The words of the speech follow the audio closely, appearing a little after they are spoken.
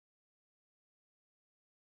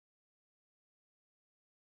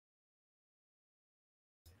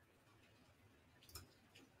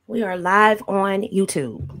We are live on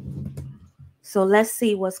YouTube. So let's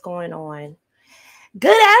see what's going on. Good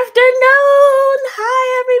afternoon.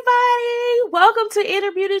 Hi, everybody. Welcome to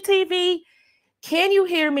Inner Beauty TV. Can you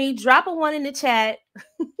hear me? Drop a 1 in the chat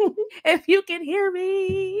if you can hear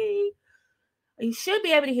me. You should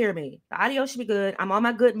be able to hear me. The audio should be good. I'm on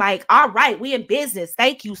my good mic. All right, we in business.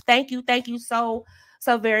 Thank you so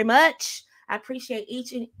very much. I appreciate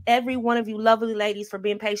each and every one of you lovely ladies for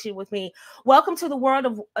being patient with me. Welcome to the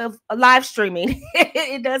world of live streaming.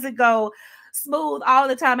 It doesn't go smooth all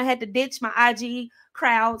the time. I had to ditch my IG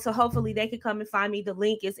crowd, so hopefully they can come and find me. The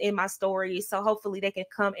link is in my stories, so hopefully they can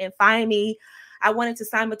come and find me. I wanted to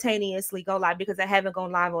simultaneously go live because I haven't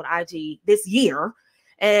gone live on IG this year.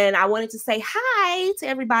 And I wanted to say hi to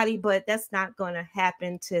everybody, but that's not going to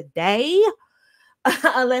happen today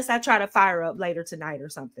unless I try to fire up later tonight or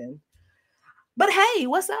something. But hey,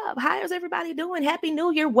 what's up? How's everybody doing? Happy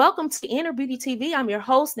New Year. Welcome to Inner Beauty TV. I'm your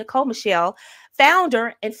host, Nicole Michelle,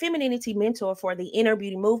 founder and femininity mentor for the Inner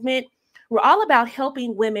Beauty Movement. We're all about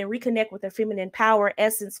helping women reconnect with their feminine power,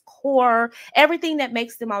 essence, core, everything that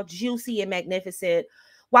makes them all juicy and magnificent,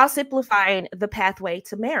 while simplifying the pathway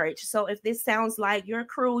to marriage. So if this sounds like your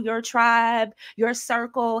crew, your tribe, your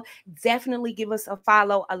circle, definitely give us a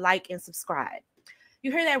follow, a like, and subscribe.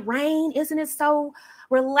 You hear that rain? Isn't it so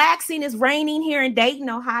relaxing? It's raining here in Dayton,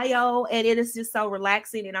 Ohio, and it is just so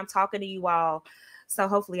relaxing, and I'm talking to you all. So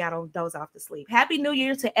hopefully I don't doze off to sleep. Happy New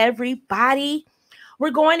Year to everybody. We're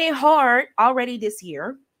going in hard already this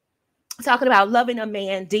year, talking about loving a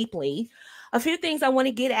man deeply. A few things I want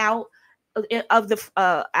to get out of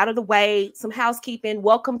the way, some housekeeping.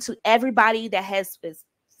 Welcome to everybody that has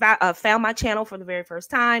found my channel for the very first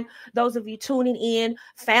time. Those of you tuning in,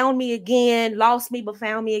 found me again, lost me but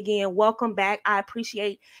found me again. Welcome back. I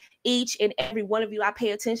appreciate each and every one of you. I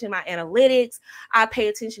pay attention to my analytics. I pay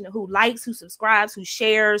attention to who likes, who subscribes, who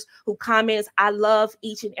shares, who comments. I love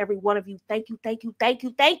each and every one of you. Thank you, thank you, thank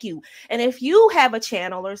you, thank you. And if you have a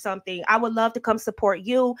channel or something, I would love to come support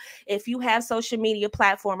you. If you have social media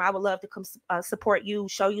platform, I would love to come support you,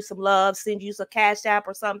 show you some love, send you some Cash App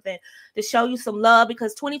or something to show you some love,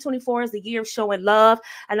 because 2024 is the year of showing love.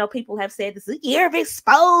 I know people have said this is a year of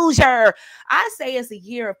exposure. I say it's a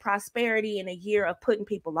year of prosperity and a year of putting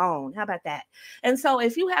people on. How about that? And so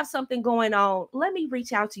if you have something going on, let me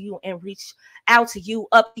reach out to you and reach out to you,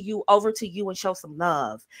 up to you, over to you, and show some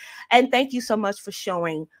love. And thank you so much for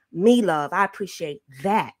showing me love. I appreciate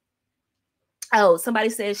that. Oh, somebody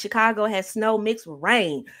says Chicago has snow mixed with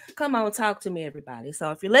rain. Come on, talk to me, everybody.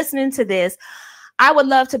 So if you're listening to this, I would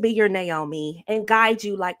love to be your Naomi and guide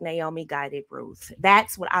you like Naomi guided Ruth.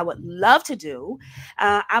 That's what I would love to do.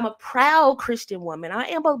 I'm a proud Christian woman. I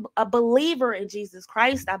am a believer in Jesus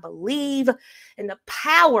Christ. I believe in the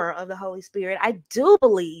power of the Holy Spirit. I do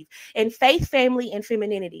believe in faith, family, and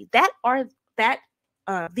femininity.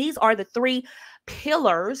 These are the three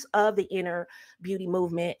pillars of the Inner Beauty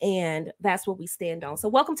Movement, and that's what we stand on. So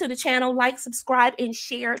welcome to the channel. Like, subscribe, and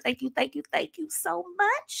share. Thank you, thank you, thank you so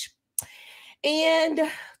much. And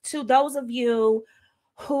to those of you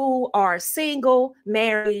who are single,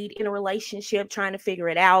 married, in a relationship, trying to figure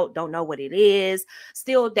it out, don't know what it is,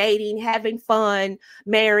 still dating, having fun,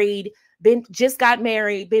 married, just got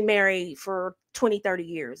married, been married for 20, 30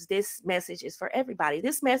 years. This message is for everybody.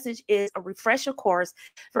 This message is a refresher course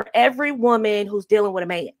for every woman who's dealing with a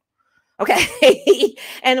man. Okay.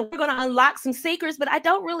 And we're going to unlock some secrets, but I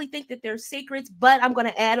don't really think that they're secrets, but I'm going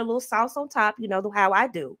to add a little sauce on top. You know how I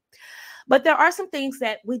do. But there are some things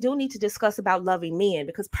that we do need to discuss about loving men,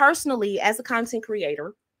 because personally, as a content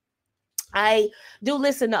creator, I do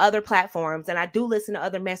listen to other platforms and I do listen to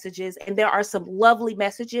other messages. And there are some lovely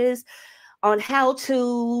messages on how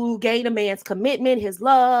to gain a man's commitment, his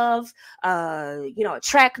love,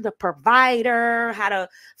 attract the provider, how to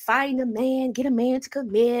find a man, get a man to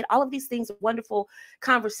commit. All of these things are wonderful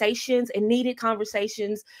conversations and needed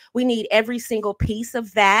conversations. We need every single piece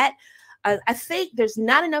of that. I think there's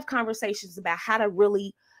not enough conversations about how to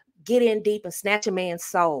really get in deep and snatch a man's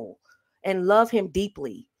soul and love him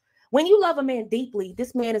deeply. When you love a man deeply,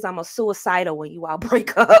 this man is almost suicidal when you all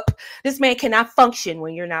break up. This man cannot function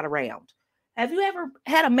when you're not around. Have you ever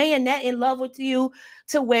had a man that in love with you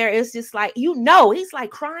to where it's just like, he's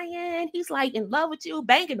like crying. He's like in love with you,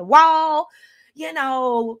 banging the wall,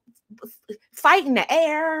 fighting the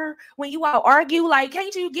air when you all argue, like,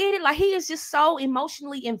 can't you get it? Like, he is just so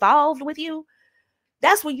emotionally involved with you.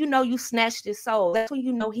 That's when you know you snatched his soul. That's when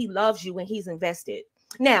you know he loves you and he's invested.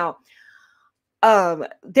 Now,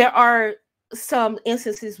 there are some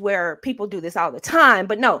instances where people do this all the time,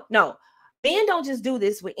 but no, men don't just do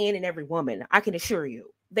this with any and every woman. I can assure you.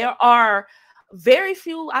 There are very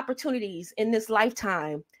few opportunities in this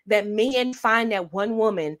lifetime that men find that one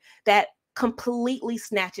woman that completely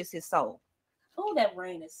snatches his soul. Oh, that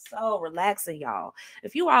rain is so relaxing, y'all.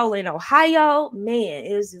 If you all in Ohio, man,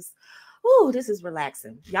 it was just, oh, this is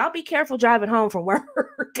relaxing. Y'all be careful driving home from work.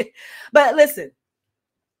 But listen,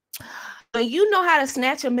 when you know how to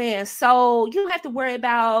snatch a man, so you don't have to worry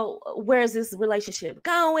about where's this relationship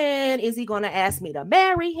going. Is he going to ask me to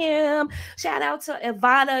marry him? Shout out to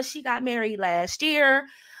Ivana. She got married last year.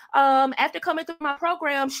 After coming through my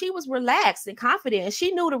program, she was relaxed and confident.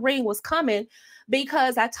 She knew the ring was coming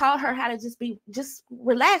because I taught her how to just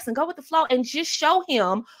relax and go with the flow and just show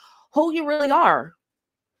him who you really are.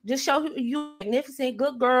 Just show you magnificent,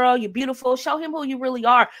 good girl, you're beautiful. Show him who you really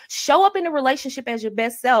are. Show up in a relationship as your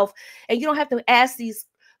best self. And you don't have to ask these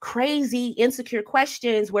crazy, insecure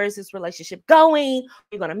questions. Where is this relationship going?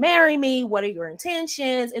 You're going to marry me? What are your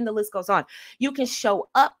intentions? And the list goes on. You can show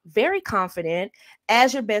up very confident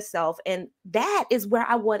as your best self. And that is where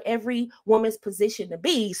I want every woman's position to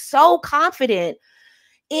be. So confident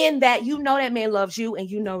in that you know that man loves you and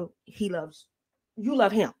you know you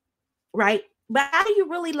love him, right? But how do you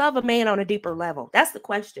really love a man on a deeper level? That's the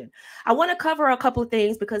question. I want to cover a couple of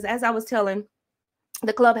things because as I was telling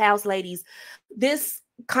the Clubhouse ladies, this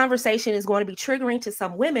conversation is going to be triggering to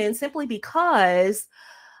some women simply because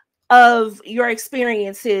of your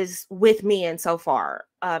experiences with men so far.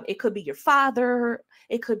 It could be your father.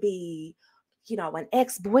 It could be, an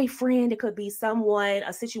ex-boyfriend. It could be someone,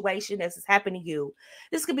 a situation that has happened to you.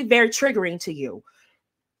 This could be very triggering to you.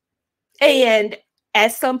 And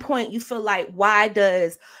at some point you feel like, why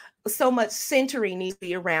does so much centering need to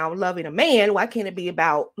be around loving a man? Why can't it be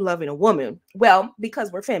about loving a woman? Well, because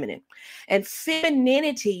we're feminine, and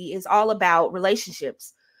femininity is all about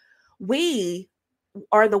relationships. We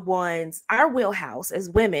are the ones, our wheelhouse as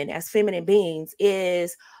women, as feminine beings,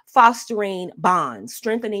 is fostering bonds,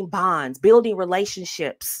 strengthening bonds, building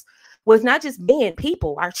relationships with not just men,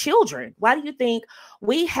 people, our children. Why do you think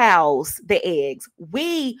we house the eggs?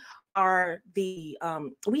 We are we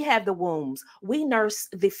have the wombs. We nurse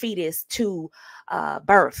the fetus to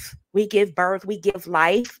birth. We give birth, we give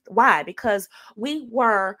life. Why? Because we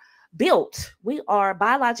were built. We are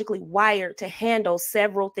biologically wired to handle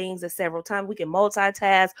several things at several times. We can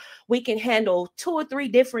multitask. We can handle 2 or 3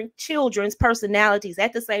 different children's personalities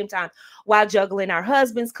at the same time while juggling our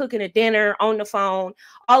husbands, cooking a dinner, on the phone,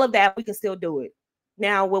 all of that. We can still do it.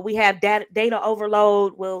 Now, will we have data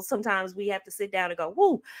overload? Well, sometimes we have to sit down and go,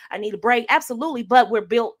 whoo, I need a break. Absolutely. But we're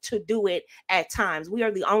built to do it at times. We are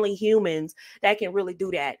the only humans that can really do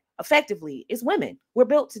that effectively. It's women. We're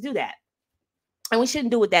built to do that. And we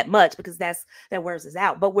shouldn't do it that much because that wears us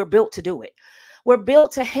out, but we're built to do it. We're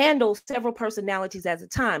built to handle several personalities at a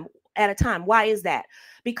time. Why is that?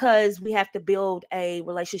 Because we have to build a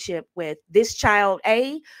relationship with this child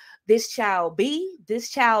A, this child B, this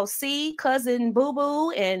child C, cousin Boo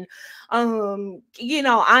Boo, and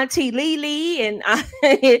Auntie Lily, and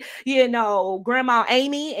Grandma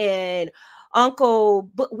Amy, and Uncle.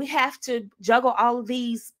 But we have to juggle all of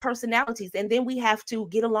these personalities, and then we have to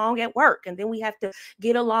get along at work, and then we have to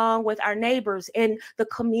get along with our neighbors and the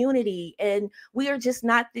community. And we are just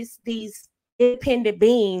not these independent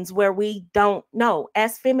beings where we don't know.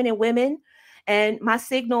 As feminine women, and my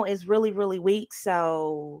signal is really, really weak,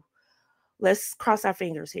 so let's cross our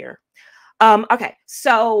fingers here. Okay,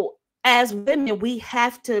 so as women, we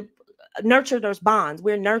have to nurture those bonds.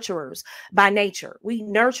 We're nurturers by nature. We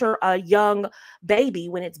nurture a young baby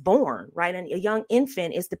when it's born, right? And a young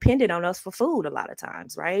infant is dependent on us for food a lot of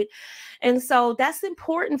times, right? And so that's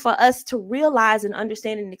important for us to realize and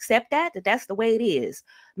understand and accept that that's the way it is.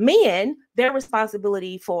 Men, their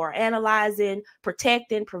responsibility for analyzing,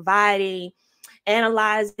 protecting, providing,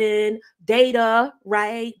 analyzing data,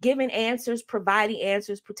 right? Giving answers, providing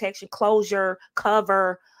answers, protection, closure,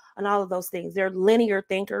 cover, and all of those things. They're linear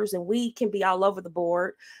thinkers, and we can be all over the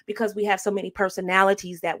board because we have so many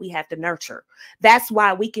personalities that we have to nurture. That's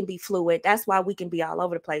why we can be fluid. That's why we can be all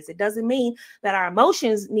over the place. It doesn't mean that our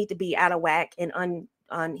emotions need to be out of whack and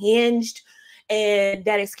unhinged, and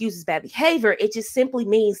that excuses bad behavior. It just simply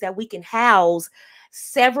means that we can house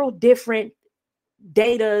several different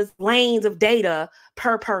lanes of data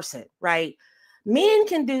per person, right? Men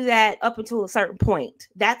can do that up until a certain point.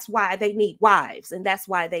 That's why they need wives, and that's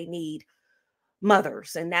why they need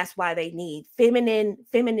mothers, and that's why they need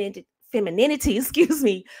femininity,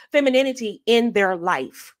 femininity in their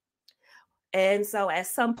life. And so at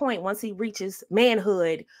some point, once he reaches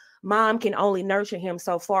manhood, mom can only nurture him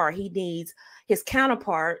so far. He needs his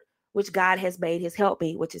counterpart, which God has made his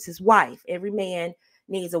helpmate, which is his wife. Every man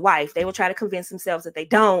needs a wife. They will try to convince themselves that they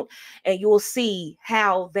don't. And you will see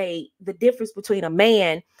how the difference between a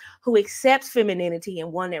man who accepts femininity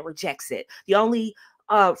and one that rejects it. The only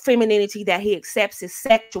femininity that he accepts is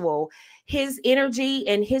sexual. His energy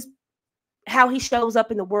and how he shows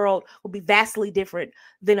up in the world will be vastly different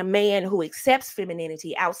than a man who accepts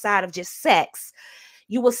femininity outside of just sex.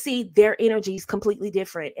 You will see their energy is completely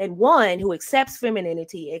different. And one who accepts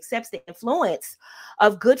femininity, accepts the influence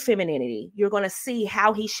of good femininity, you're going to see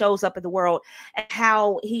how he shows up in the world and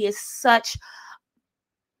how he is such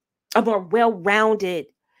a more well-rounded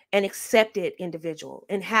and accepted individual,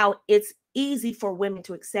 and how it's easy for women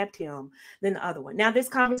to accept him than the other one. Now, this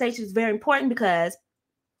conversation is very important because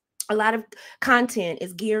a lot of content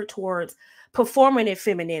is geared towards performative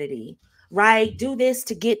femininity, right? Do this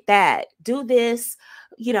to get that. Do this,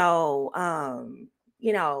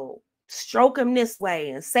 stroke him this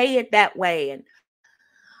way and say it that way. And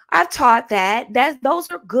I've taught that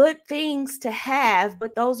those are good things to have,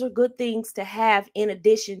 but those are good things to have in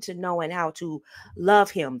addition to knowing how to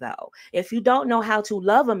love him, though. If you don't know how to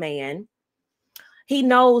love a man, he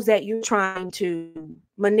knows that you're trying to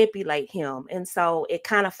manipulate him. And so it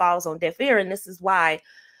kind of falls on deaf ear. And this is why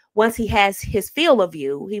once he has his feel of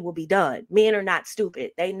you, he will be done. Men are not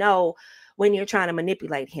stupid. They know when you're trying to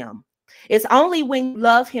manipulate him. It's only when you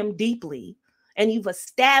love him deeply and you've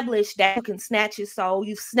established that you can snatch his soul,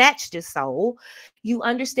 you've snatched his soul, you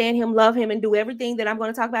understand him, love him, and do everything that I'm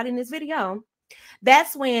going to talk about in this video.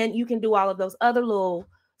 That's when you can do all of those other little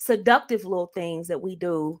seductive little things that we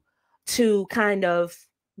do to kind of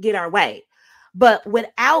get our way. But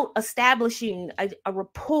without establishing a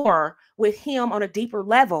rapport with him on a deeper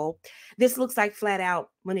level, this looks like flat out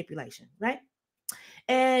manipulation, right?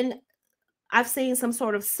 And I've seen some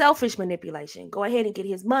sort of selfish manipulation. Go ahead and get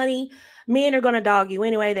his money. Men are going to dog you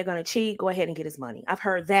anyway. They're going to cheat. Go ahead and get his money. I've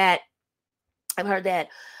heard that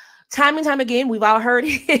time and time again. We've all heard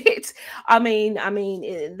it. I mean,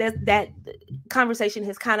 that conversation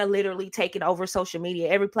has kind of literally taken over social media.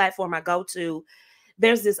 Every platform I go to,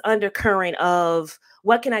 there's this undercurrent of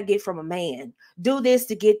what can I get from a man? Do this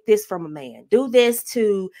to get this from a man. Do this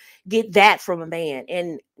to get that from a man.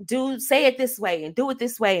 And say it this way and do it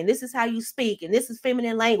this way. And this is how you speak. And this is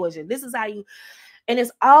feminine language. And this is how you, and it's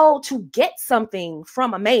all to get something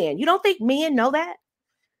from a man. You don't think men know that?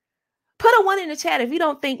 Put a 1 in the chat if you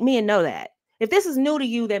don't think men know that. If this is new to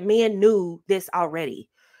you, that men knew this already.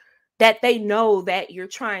 That they know that you're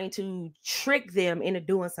trying to trick them into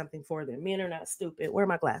doing something for them. Men are not stupid. Where are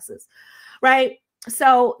my glasses? Right?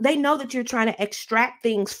 So they know that you're trying to extract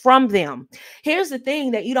things from them. Here's the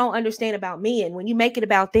thing that you don't understand about men. When you make it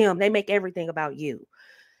about them, they make everything about you.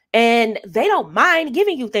 And they don't mind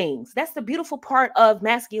giving you things. That's the beautiful part of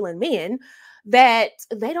masculine men, that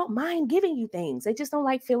they don't mind giving you things. They just don't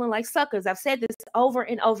like feeling like suckers. I've said this over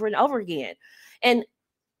and over and over again. And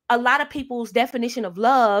a lot of people's definition of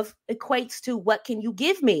love equates to what can you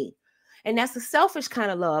give me? And that's a selfish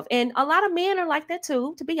kind of love. And a lot of men are like that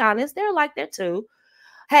too, to be honest. They're like that too.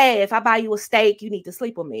 Hey, if I buy you a steak, you need to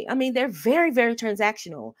sleep with me. I mean, they're very, very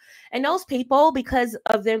transactional. And those people, because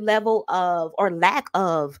of their level of or lack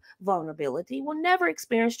of vulnerability, will never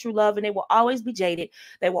experience true love, and they will always be jaded.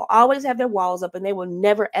 They will always have their walls up, and they will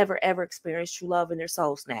never, ever, ever experience true love and their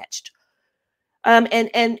soul snatched.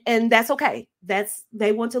 And that's okay.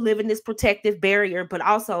 They want to live in this protective barrier, but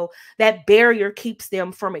also that barrier keeps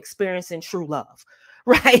them from experiencing true love,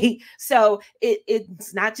 right? So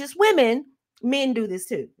it's not just women. Men do this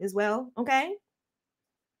too as well, okay?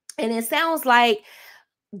 And it sounds like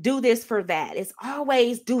do this for that. It's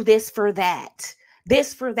always do this for that.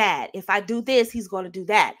 This for that. If I do this, he's going to do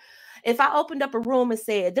that. If I opened up a room and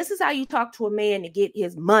said, this is how you talk to a man to get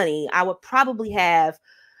his money, I would probably have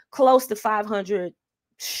close to 500,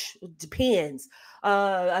 depends,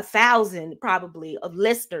 1,000 probably of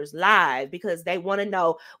listeners live, because they want to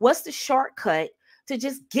know what's the shortcut to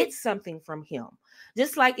just get something from him.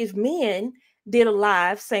 Just like if men did a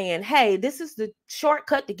live saying, hey, this is the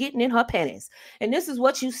shortcut to getting in her panties, and this is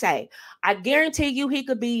what you say, I guarantee you he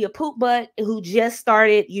could be a poop butt who just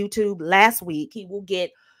started YouTube last week. He will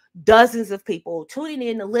get dozens of people tuning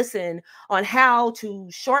in to listen on how to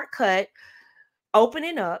shortcut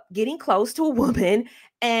opening up, getting close to a woman,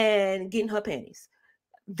 and getting her panties.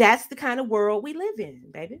 That's the kind of world we live in,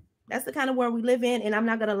 baby. That's the kind of world we live in. And I'm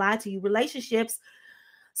not going to lie to you. Relationships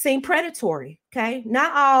seem predatory, okay?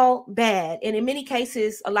 Not all bad. And in many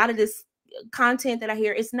cases, a lot of this content that I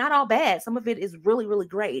hear, it's not all bad. Some of it is really, really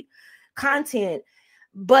great content.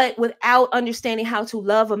 But without understanding how to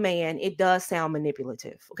love a man, it does sound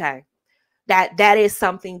manipulative, okay? That is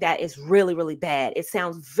something that is really, really bad. It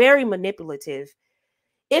sounds very manipulative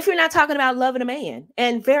if you're not talking about loving a man.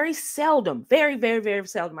 And very seldom, very, very, very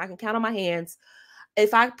seldom, I can count on my hands.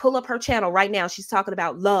 If I pull up her channel right now, she's talking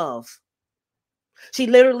about love. She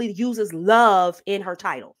literally uses love in her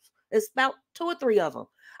titles. It's about 2 or 3 of them.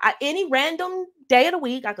 Any random day of the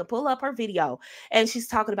week, I could pull up her video and she's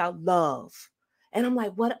talking about love. And I'm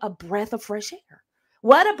like, what a breath of fresh air.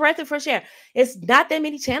 What a breath of fresh air. It's not that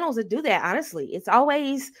many channels that do that, honestly. It's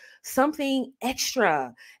always something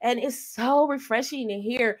extra. And it's so refreshing to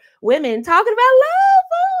hear women talking about love.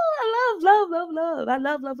 Oh, I love, love, love, love. I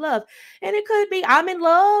love, love, love. And it could be, I'm in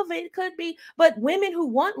love. It could be, but women who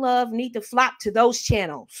want love need to flock to those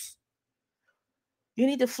channels. You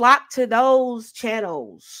need to flock to those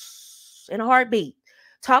channels in a heartbeat.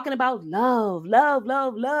 Talking about love, love,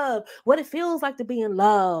 love, love. What it feels like to be in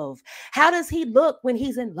love. How does he look when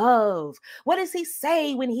he's in love? What does he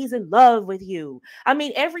say when he's in love with you? I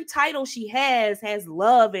mean, every title she has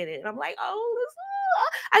love in it. And I'm like, oh,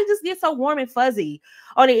 I just get so warm and fuzzy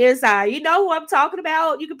on the inside. You know who I'm talking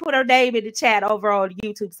about? You can put her name in the chat over on the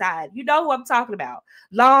YouTube side. You know who I'm talking about.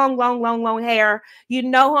 Long, long, long, long hair. You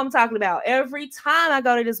know who I'm talking about. Every time I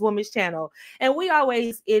go to this woman's channel, and we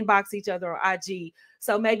always inbox each other on IG.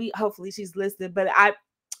 So maybe, hopefully she's listening, but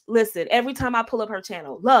listen, every time I pull up her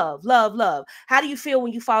channel, love, love, love. How do you feel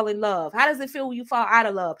when you fall in love? How does it feel when you fall out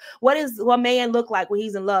of love? What does a man look like when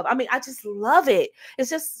he's in love? I mean, I just love it. It's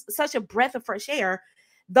just such a breath of fresh air.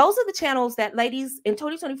 Those are the channels that, ladies, in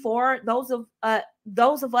 2024, those of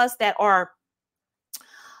us that are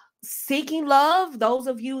seeking love, those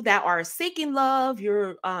of you that are seeking love,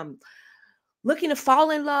 you're looking to fall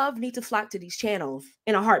in love, need to flock to these channels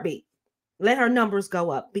in a heartbeat. Let her numbers go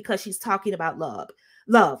up because she's talking about love.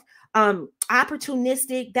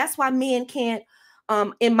 Opportunistic. That's why men can't,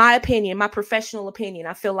 in my opinion, my professional opinion,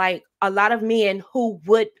 I feel like a lot of men who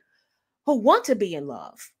want to be in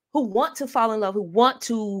love, who want to fall in love, who want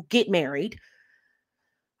to get married.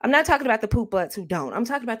 I'm not talking about the poop butts who don't. I'm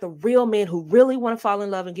talking about the real men who really want to fall in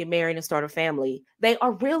love and get married and start a family. They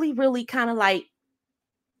are really, really kind of like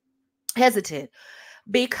hesitant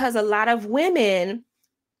because a lot of women,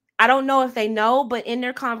 I don't know if they know, but in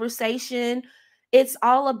their conversation, it's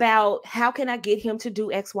all about how can I get him to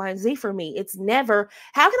do X, Y, and Z for me? It's never,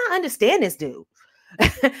 how can I understand this dude?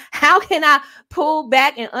 How can I pull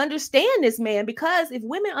back and understand this man? Because if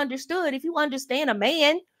women understood, if you understand a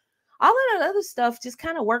man, all of that other stuff just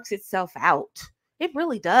kind of works itself out. It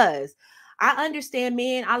really does. I understand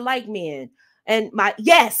men. I like men. And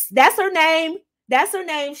yes, that's her name. That's her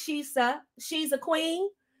name. She's a queen.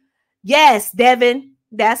 Yes, Devin,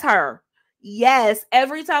 that's her. Yes,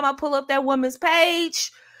 every time I pull up that woman's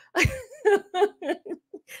page,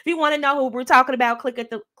 if you want to know who we're talking about, click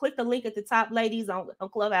the link at the top, ladies, on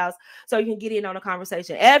Clubhouse, so you can get in on the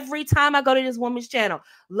conversation. Every time I go to this woman's channel,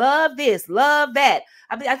 love this, love that.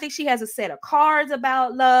 I think she has a set of cards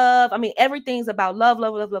about love. I mean, everything's about love,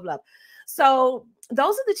 love, love, love, love. So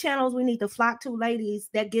those are the channels we need to flock to, ladies,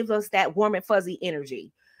 that give us that warm and fuzzy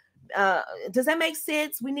energy. Does that make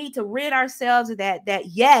sense? We need to rid ourselves of that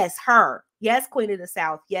yes, her. Yes, Queen of the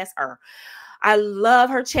South. Yes, her. I love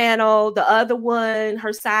her channel. The other one, her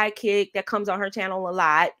sidekick that comes on her channel a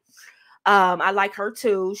lot. I like her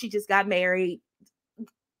too. She just got married.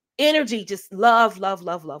 Energy, just love, love,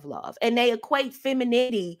 love, love, love. And they equate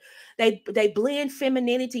femininity. They blend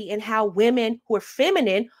femininity and how women who are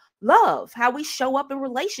feminine love, how we show up in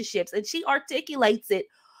relationships. And she articulates it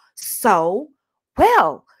so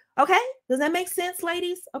well. Okay. Does that make sense,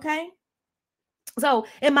 ladies? Okay. So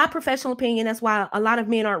in my professional opinion, that's why a lot of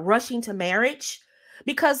men aren't rushing to marriage,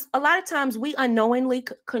 because a lot of times we unknowingly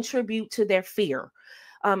contribute to their fear.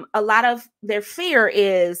 A lot of their fear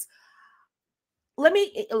is, let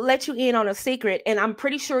me let you in on a secret. And I'm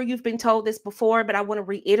pretty sure you've been told this before, but I want to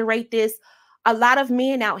reiterate this. A lot of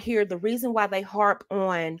men out here, the reason why they harp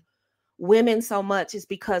on women so much is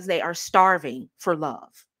because they are starving for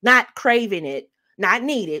love, not craving it, not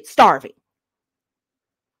need it, starving.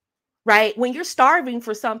 Right? When you're starving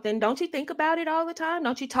for something, don't you think about it all the time?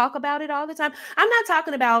 Don't you talk about it all the time? I'm not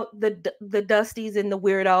talking about the dusties and the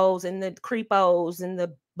weirdos and the creepos and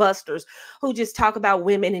the busters who just talk about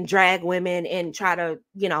women and drag women and try to,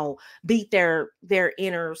 beat their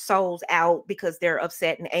inner souls out because they're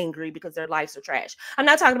upset and angry because their lives are trash. I'm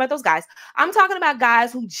not talking about those guys. I'm talking about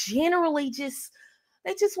guys who generally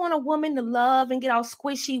they just want a woman to love and get all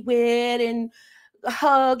squishy with and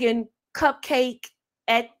hug and cupcake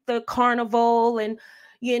at the carnival and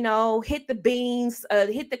hit the beans,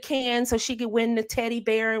 hit the can so she could win the teddy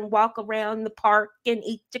bear and walk around the park and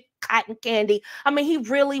eat the cotton candy. I mean, he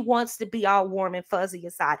really wants to be all warm and fuzzy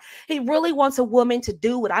inside. He really wants a woman to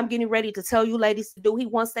do what I'm getting ready to tell you ladies to do. He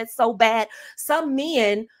wants that so bad. Some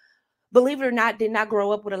men, believe it or not, did not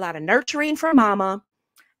grow up with a lot of nurturing from mama.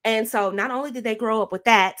 And so not only did they grow up with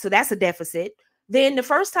that, so that's a deficit. Then the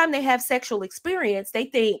first time they have sexual experience, they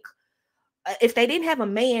think, if they didn't have a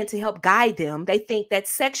man to help guide them, they think that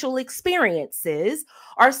sexual experiences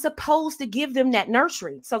are supposed to give them that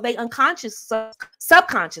nurturing. So they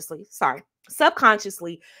subconsciously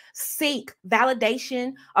seek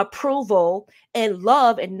validation, approval, and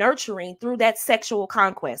love and nurturing through that sexual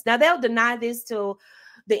conquest. Now, they'll deny this till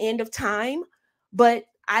the end of time, but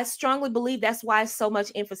I strongly believe that's why so much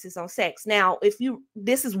emphasis on sex. Now,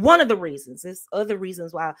 this is one of the reasons. There's other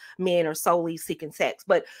reasons why men are solely seeking sex,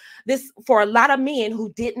 but this, for a lot of men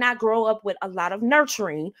who did not grow up with a lot of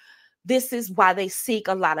nurturing, this is why they seek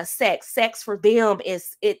a lot of sex. Sex for them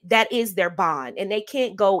that is their bond, and they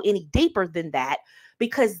can't go any deeper than that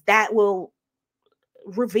because that will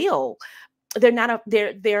reveal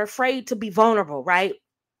they're afraid to be vulnerable, right?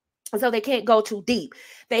 So they can't go too deep.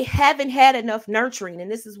 They haven't had enough nurturing. And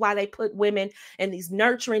this is why they put women in these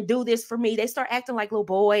nurturing, do this for me. They start acting like little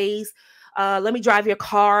boys. Let me drive your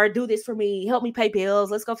car. Do this for me. Help me pay bills.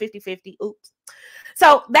 Let's go 50-50. Oops.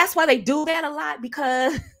 So that's why they do that a lot,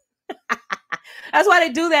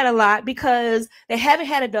 because they haven't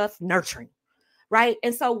had enough nurturing. Right.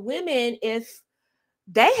 And so women, if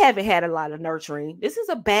they haven't had a lot of nurturing, this is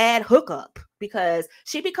a bad hookup, because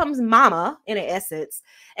she becomes mama in essence,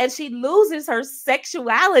 and she loses her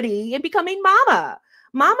sexuality in becoming mama.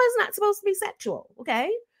 Mama is not supposed to be sexual.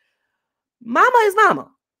 Okay. Mama is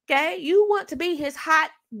mama. Okay. You want to be his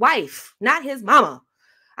hot wife, not his mama.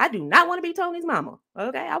 I do not want to be Tony's mama.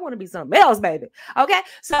 Okay. I want to be something else, baby. Okay.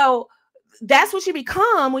 So that's what you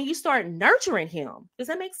become when you start nurturing him. Does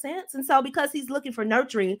that make sense? And so because he's looking for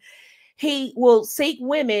nurturing, he will seek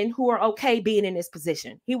women who are okay being in this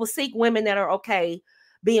position. He will seek women that are okay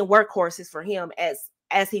being workhorses for him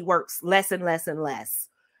as he works less and less and less.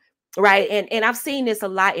 Right. And I've seen this a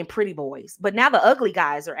lot in pretty boys, but now the ugly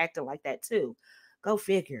guys are acting like that too. Go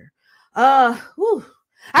figure. I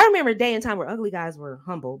remember a day and time where ugly guys were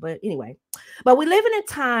humble, but anyway, but we live in a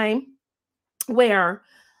time where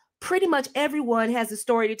pretty much everyone has a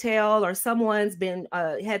story to tell, or someone's been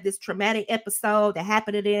had this traumatic episode that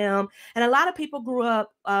happened to them. And a lot of people grew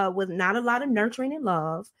up with not a lot of nurturing and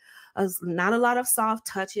love, not a lot of soft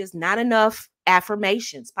touches, not enough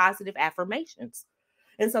affirmations, positive affirmations.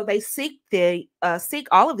 And so they seek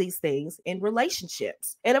all of these things in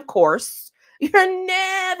relationships. And of course, you're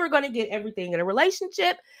never going to get everything in a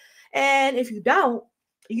relationship. And if you don't,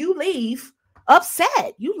 you leave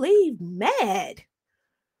upset. You leave mad.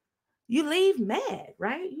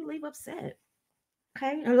 Right? You leave upset.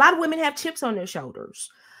 Okay. And a lot of women have chips on their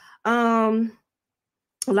shoulders. A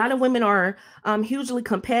lot of women are hugely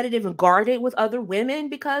competitive and guarded with other women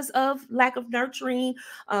because of lack of nurturing,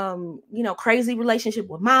 crazy relationship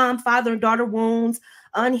with mom, father and daughter wounds,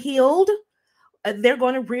 unhealed. They're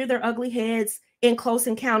going to rear their ugly heads in close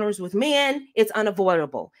encounters with men. It's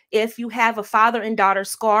unavoidable. If you have a father and daughter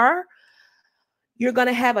scar, you're going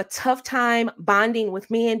to have a tough time bonding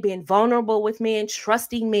with men, being vulnerable with men,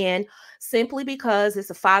 trusting men, simply because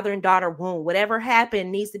it's a father and daughter wound. Whatever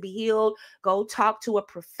happened needs to be healed. Go talk to a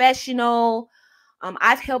professional.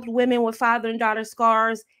 I've helped women with father and daughter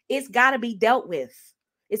scars. It's got to be dealt with.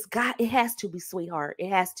 It has to be, sweetheart. It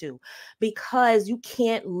has to, because you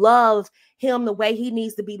can't love him the way he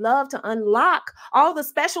needs to be loved to unlock all the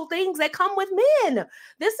special things that come with men.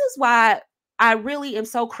 This is why I really am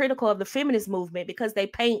so critical of the feminist movement, because they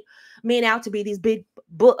paint men out to be these big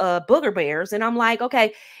booger bears. And I'm like,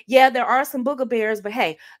 okay, yeah, there are some booger bears, but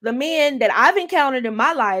hey, the men that I've encountered in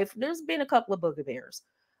my life, there's been a couple of booger bears,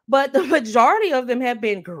 but the majority of them have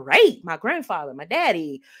been great. My grandfather, my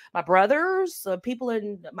daddy, my brothers, people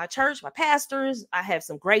in my church, my pastors. I have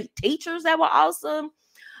some great teachers that were awesome.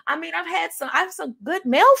 I mean, I have some good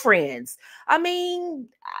male friends. I mean,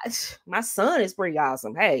 my son is pretty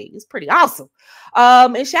awesome. Hey, he's pretty awesome.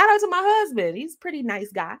 And shout out to my husband. He's a pretty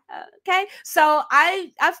nice guy. Okay. So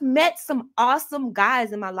I've met some awesome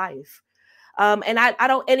guys in my life. And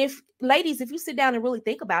if ladies, if you sit down and really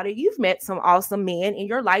think about it, you've met some awesome men in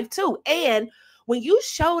your life too. And when you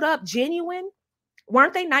showed up genuine,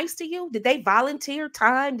 weren't they nice to you? Did they volunteer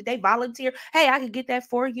time? Did they volunteer? Hey, I could get that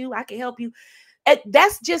for you. I can help you. And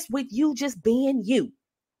that's just with you, just being you,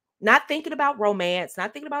 not thinking about romance,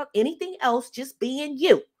 not thinking about anything else, just being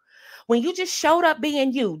you. When you just showed up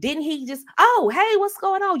being you, didn't he just, oh, hey, what's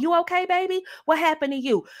going on? You okay, baby? What happened to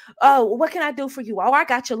you? Oh, what can I do for you? Oh, I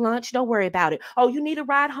got your lunch. Don't worry about it. Oh, you need a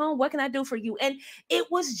ride home? What can I do for you? And it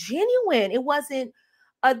was genuine. It wasn't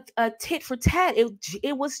a tit for tat.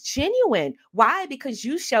 It was genuine. Why? Because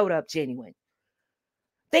you showed up genuine.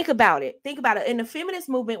 Think about it. Think about it. And the feminist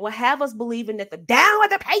movement will have us believing that the down with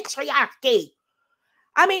the patriarchy.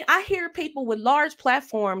 I mean, I hear people with large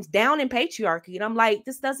platforms down in patriarchy, and I'm like,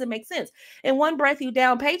 this doesn't make sense. In one breath, you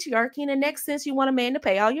down patriarchy, and the next sense, you want a man to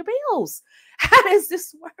pay all your bills. How does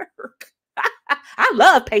this work? I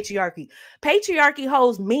love patriarchy. Patriarchy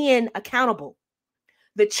holds men accountable.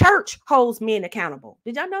 The church holds men accountable.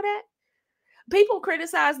 Did y'all know that? People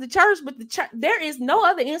criticize the church, but the church, there is no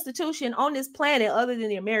other institution on this planet other than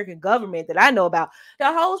the American government that I know about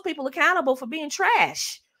that holds people accountable for being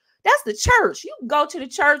trash. That's the church. You can go to the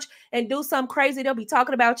church and do something crazy. They'll be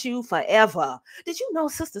talking about you forever. Did you know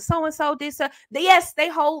sister so-and-so did so? Yes, they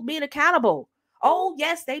hold being accountable. Oh,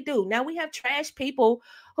 yes, they do. Now we have trash people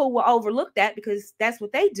who will overlook that because that's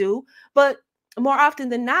what they do. But more often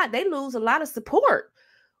than not, they lose a lot of support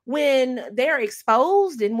when they're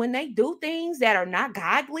exposed and when they do things that are not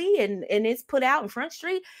godly and it's put out in Front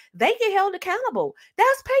Street. They get held accountable.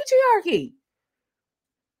 That's patriarchy.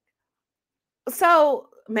 So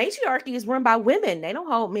matriarchy is run by women. They don't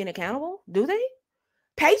hold men accountable, do they?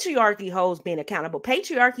 Patriarchy holds men accountable.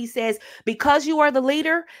 Patriarchy says, because you are the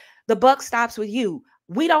leader, the buck stops with you.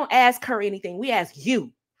 We don't ask her anything. We ask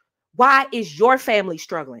you. Why is your family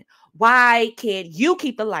struggling? Why can't you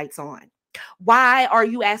keep the lights on? Why are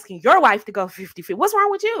you asking your wife to go 50-50? What's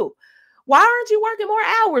wrong with you? Why aren't you working more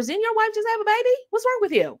hours? Didn't your wife just have a baby? What's wrong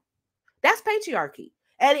with you? That's patriarchy.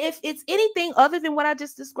 And if it's anything other than what I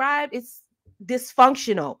just described, it's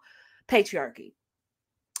dysfunctional patriarchy.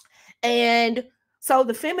 And so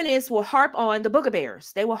the feminists will harp on the booger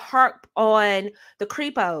bears. They will harp on the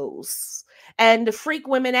creepos and the freak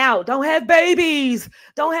women out. Don't have babies.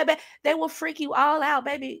 Don't have They will freak you all out,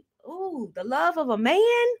 baby. Ooh, the love of a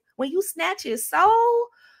man. When you snatch his soul,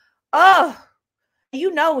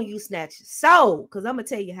 you know when you snatch his soul, because I'm going to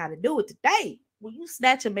tell you how to do it today. When you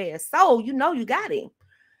snatch a man's soul, you know you got him.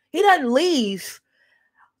 He doesn't leave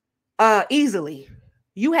easily.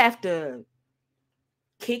 You have to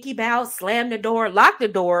kick him out, slam the door, lock the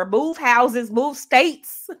door, move houses, move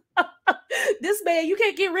states. This man, you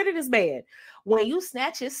can't get rid of this man. When you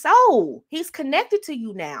snatch his soul, he's connected to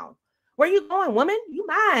you now. Where you going, woman? You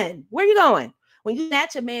mine. Where you going? When you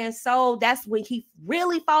snatch a man's soul, that's when he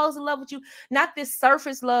really falls in love with you. Not this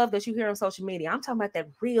surface love that you hear on social media. I'm talking about that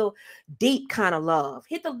real deep kind of love.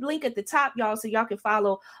 Hit the link at the top, y'all, so y'all can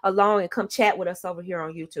follow along and come chat with us over here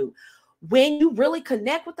on YouTube. When you really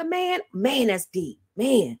connect with the man, that's deep,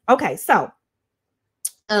 man. Okay, so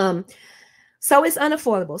it's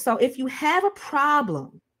unaffordable. So if you have a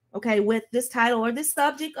problem, okay, with this title or this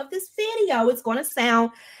subject of this video, it's going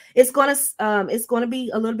to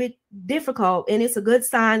be a little bit difficult, and it's a good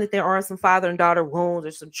sign that there are some father and daughter wounds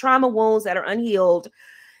or some trauma wounds that are unhealed.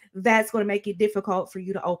 That's going to make it difficult for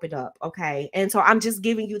you to open up. Okay. And so I'm just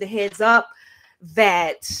giving you the heads up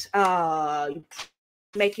that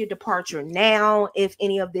make your departure now if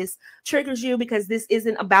any of this triggers you, because this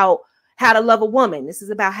isn't about how to love a woman. This is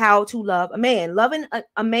about how to love a man. Loving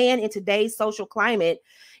a man in today's social climate,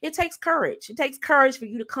 it takes courage. It takes courage for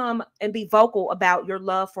you to come and be vocal about your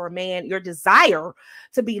love for a man, your desire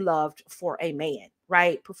to be loved for a man,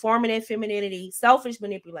 right? Performative femininity, selfish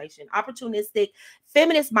manipulation, opportunistic,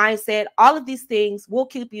 feminist mindset, all of these things will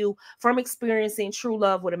keep you from experiencing true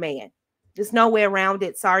love with a man. There's no way around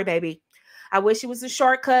it. Sorry, baby. I wish it was a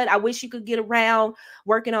shortcut. I wish you could get around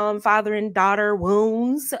working on father and daughter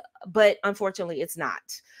wounds, but unfortunately it's not,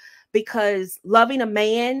 because loving a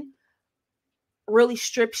man really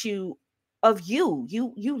strips you of you.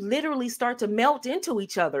 You literally start to melt into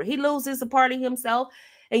each other. He loses a part of himself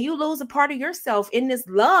and you lose a part of yourself in this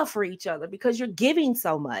love for each other because you're giving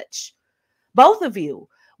so much. Both of you.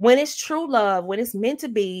 When it's true love, when it's meant to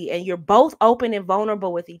be, and you're both open and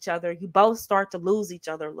vulnerable with each other, you both start to lose each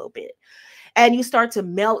other a little bit. And you start to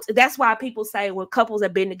melt. That's why people say when couples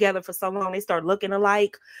have been together for so long, they start looking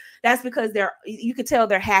alike. That's because you can tell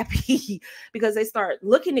they're happy because they start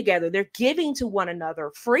looking together. They're giving to one another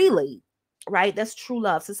freely, right? That's true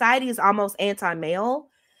love. Society is almost anti-male.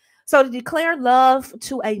 So to declare love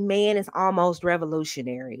to a man is almost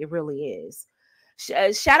revolutionary. It really is.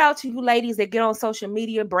 Shout out to you ladies that get on social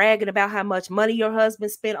media bragging about how much money your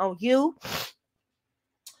husband spent on you.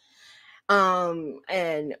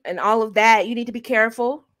 And all of that. You need to be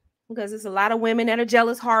careful because there's a lot of women that are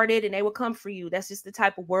jealous hearted and they will come for you. That's just the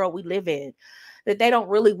type of world we live in, that they don't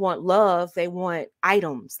really want love. They want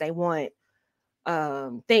items. They want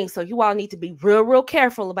things. So you all need to be real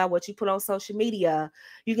careful about what you put on social media.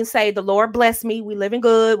 You can say, the Lord bless me. We living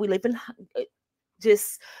good. We living,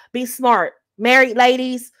 just be smart. Married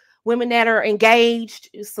ladies, women that are engaged,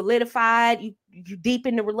 solidified, you deep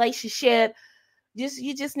in the relationship.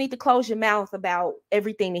 You just need to close your mouth about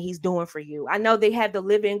everything that he's doing for you. I know they had the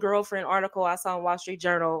live-in girlfriend article I saw in Wall Street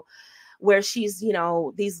Journal, where she's, you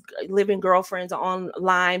know, these live-in girlfriends are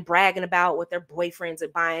online bragging about what their boyfriends are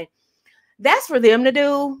buying. That's for them to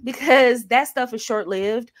do, because that stuff is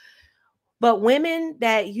short-lived. But women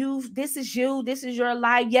that this is your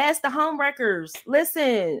life. Yes, the home wreckers.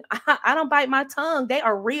 Listen, I don't bite my tongue. They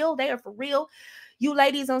are real. They are for real. You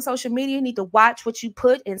ladies on social media need to watch what you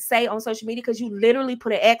put and say on social media, because you literally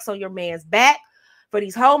put an X on your man's back for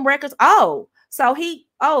these home wreckers. So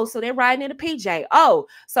they're riding in a PJ.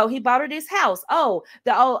 So he bought her this house.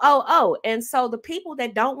 And so the people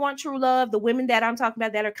that don't want true love, the women that I'm talking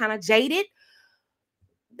about that are kind of jaded,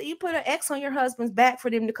 you put an X on your husband's back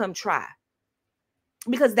for them to come try.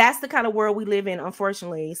 Because that's the kind of world we live in,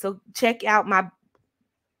 unfortunately. So check out my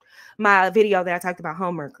video that I talked about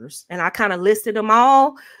homeworkers, and I kind of listed them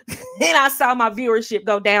all, and I saw my viewership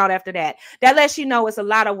go down after that. That lets you know it's a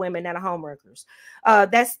lot of women that are homeworkers.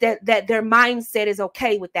 That's that their mindset is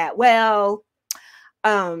okay with that. Well,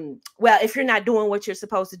 if you're not doing what you're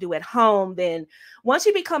supposed to do at home, then once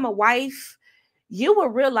you become a wife, you will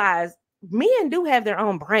realize men do have their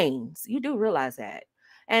own brains. You do realize that.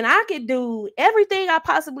 And I could do everything I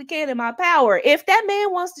possibly can in my power. If that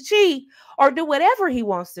man wants to cheat or do whatever he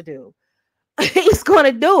wants to do, he's going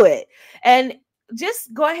to do it. And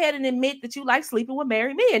just go ahead and admit that you like sleeping with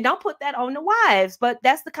married men. Don't put that on the wives. But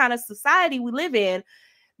that's the kind of society we live in,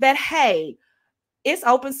 that, hey, it's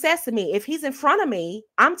open sesame. If he's in front of me,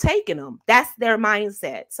 I'm taking him. That's their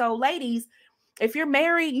mindset. So ladies, if you're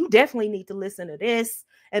married, you definitely need to listen to this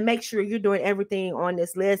and make sure you're doing everything on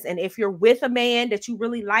this list. And if you're with a man that you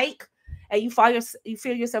really like and you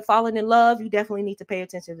feel yourself falling in love, you definitely need to pay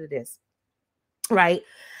attention to this, right?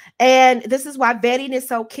 And this is why vetting is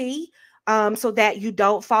so key, so that you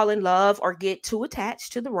don't fall in love or get too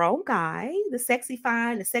attached to the wrong guy, the sexy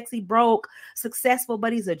fine, the sexy broke, successful,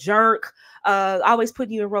 but he's a jerk, always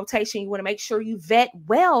putting you in rotation. You want to make sure you vet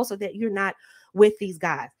well so that you're not with these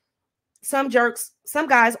guys. Some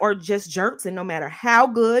guys are just jerks, and no matter how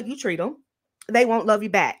good you treat them, they won't love you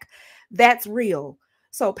back. That's real.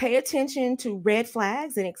 So pay attention to red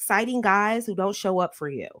flags and exciting guys who don't show up for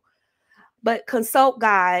you. But consult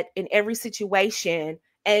God in every situation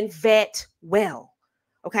and vet well.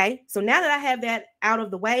 Okay. So now that I have that out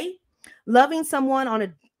of the way, loving someone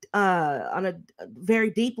on a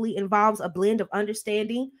very deeply involves a blend of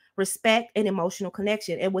understanding, respect, and emotional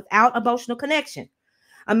connection. And without emotional connection,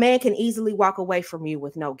 a man can easily walk away from you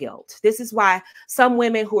with no guilt. This is why some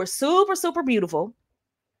women who are super, super beautiful,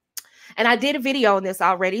 and I did a video on this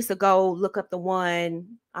already, so go look up the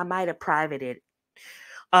one. I might have privated.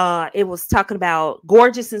 It was talking about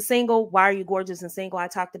gorgeous and single. Why are you gorgeous and single? I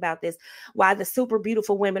talked about this, why the super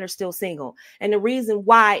beautiful women are still single. And the reason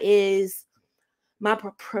why is my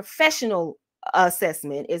professional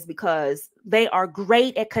assessment is because they are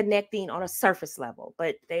great at connecting on a surface level,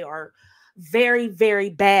 but they are very, very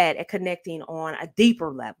bad at connecting on a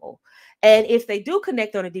deeper level. And if they do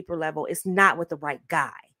connect on a deeper level, it's not with the right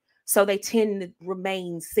guy. So they tend to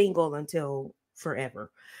remain single until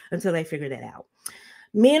forever, until they figure that out.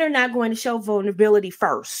 Men are not going to show vulnerability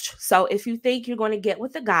first. So if you think you're going to get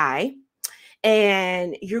with a guy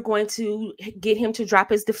and you're going to get him to drop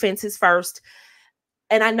his defenses first,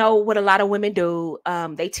 and I know what a lot of women do,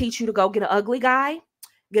 they teach you to go get an ugly guy,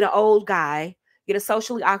 get an old guy, get a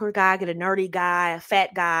socially awkward guy, get a nerdy guy, a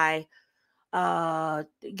fat guy,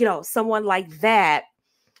 someone like that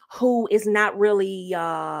who is not really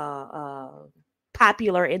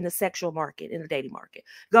popular in the sexual market, in the dating market.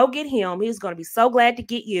 Go get him. He's going to be so glad to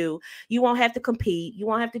get you. You won't have to compete. You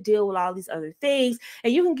won't have to deal with all these other things.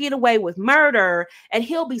 And you can get away with murder. And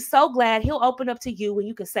he'll be so glad. He'll open up to you when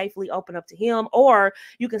you can safely open up to him, or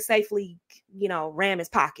you can safely, ram his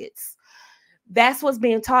pockets. That's what's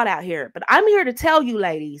being taught out here. But I'm here to tell you,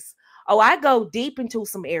 ladies, I go deep into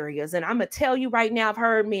some areas, and I'm going to tell you right now, I've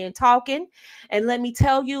heard men talking, and let me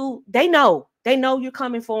tell you, they know you're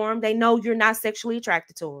coming for them. They know you're not sexually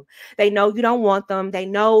attracted to them. They know you don't want them. They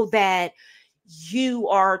know that you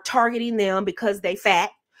are targeting them because they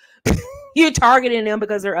fat. You're targeting them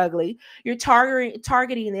because they're ugly. You're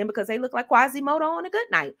targeting them because they look like Quasimodo on a good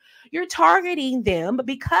night. You're targeting them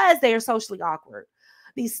because they are socially awkward.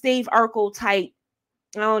 These Steve Urkel type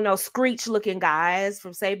I don't know, screech looking guys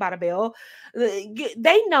from Saved by the Bell.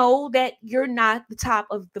 They know that you're not the top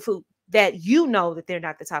of the food, that you know that they're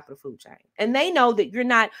not the top of the food chain. And they know that you're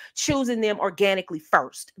not choosing them organically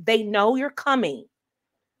first. They know you're coming.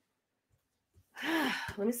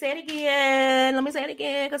 Let me say it again. Let me say it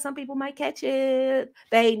again because some people might catch it.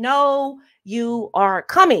 They know you are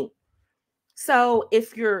coming. So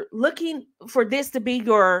if you're looking for this to be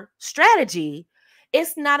your strategy,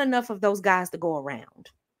 it's not enough of those guys to go around,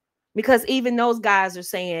 because even those guys are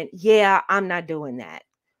saying, yeah, I'm not doing that.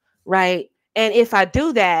 Right. And if I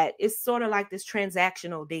do that, it's sort of like this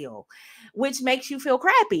transactional deal, which makes you feel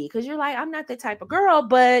crappy because you're like, I'm not that type of girl,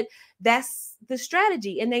 but that's the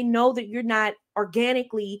strategy. And they know that you're not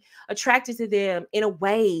organically attracted to them in a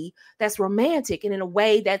way that's romantic and in a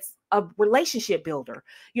way that's a relationship builder.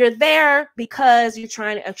 You're there because you're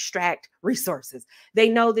trying to extract resources. They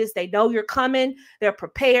know this. They know you're coming. They're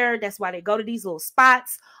prepared. That's why they go to these little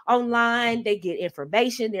spots online. They get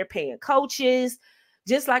information. They're paying coaches.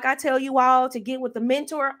 Just like I tell you all to get with the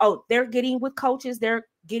mentor, oh, they're getting with coaches. They're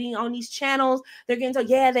getting on these channels. They're getting to,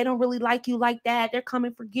 yeah, they don't really like you like that. They're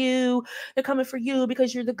coming for you. They're coming for you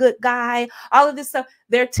because you're the good guy. All of this stuff.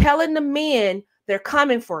 They're telling the men they're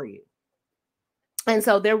coming for you. And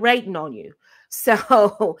so they're rating on you.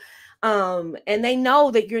 So, and they know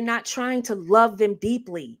that you're not trying to love them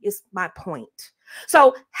deeply, is my point.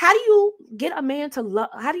 So how do you get a man to love?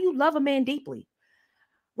 How do you love a man deeply?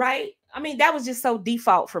 Right? I mean, that was just so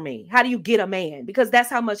default for me. How do you get a man? Because that's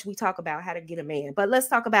how much we talk about how to get a man. But let's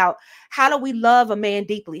talk about how do we love a man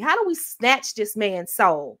deeply? How do we snatch this man's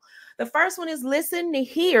soul? The first one is listen to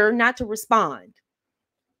hear, not to respond.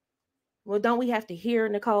 Well, don't we have to hear,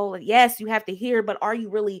 Nicole? Yes, you have to hear, but are you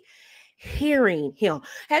really hearing him?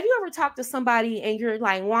 Have you ever talked to somebody and you're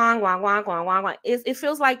like, wang, wang, wang, wang, wang, wang? It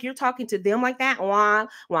feels like you're talking to them like that. Wang,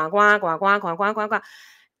 wang, wang, wang, wang, wang, wang, wang, wang.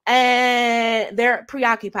 And they're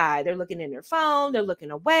preoccupied. They're looking in their phone. They're looking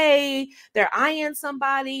away. They're eyeing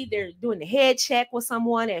somebody. They're doing the head check with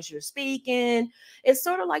someone as you're speaking. It's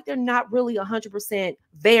sort of like they're not really 100%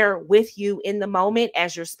 there with you in the moment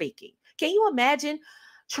as you're speaking. Can you imagine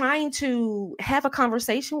trying to have a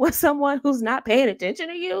conversation with someone who's not paying attention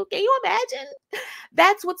to you? Can you imagine?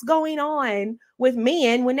 That's what's going on with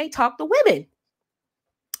men when they talk to women.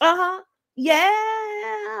 Uh-huh.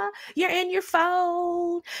 Yeah. You're in your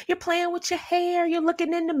phone. You're playing with your hair. You're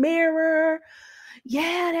looking in the mirror.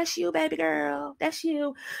 Yeah, that's you, baby girl. That's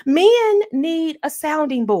you. Men need a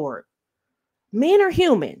sounding board. Men are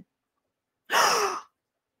human.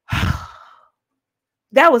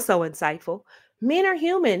 That was so insightful. Men are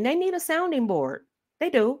human. They need a sounding board. They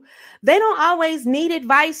do. They don't always need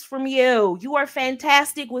advice from you. You are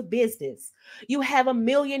fantastic with business. You have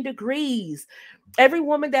 1,000,000 degrees. Every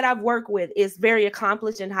woman that I've worked with is very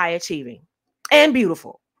accomplished and high achieving and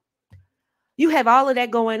beautiful. You have all of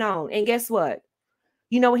that going on. And guess what?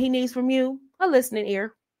 You know what he needs from you? A listening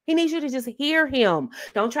ear. He needs you to just hear him.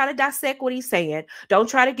 Don't try to dissect what he's saying. Don't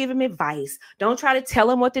try to give him advice. Don't try to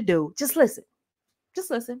tell him what to do. Just listen.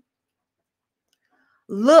 Just listen.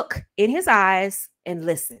 Look in his eyes and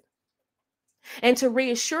listen. And to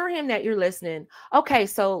reassure him that you're listening, okay,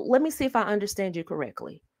 so let me see if I understand you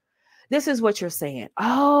correctly. This is what you're saying.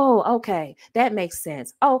 Oh, okay. That makes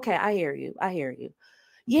sense. Okay, I hear you. I hear you.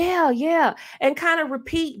 Yeah, yeah. And kind of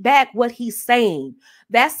repeat back what he's saying.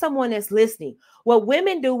 That's someone that's listening. What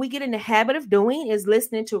women do, we get in the habit of doing is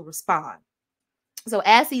listening to respond. So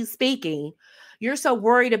as he's speaking, you're so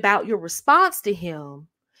worried about your response to him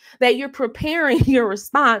that you're preparing your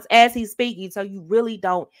response as he's speaking. So you really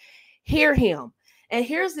don't hear him. And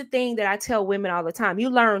here's the thing that I tell women all the time. You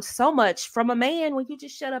learn so much from a man when you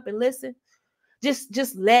just shut up and listen.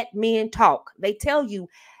 Just let men talk. They tell you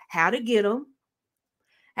how to get them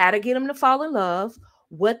to fall in love,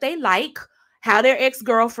 what they like, how their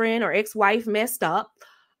ex-girlfriend or ex-wife messed up,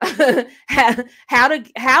 how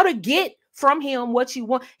to get from him what you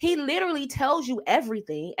want. He literally tells you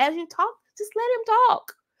everything as you talk. Just let him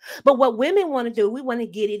talk. But what women want to do, we want to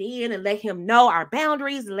get it in and let him know our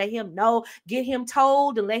boundaries and let him know, get him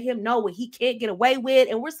told and let him know what he can't get away with.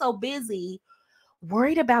 And we're so busy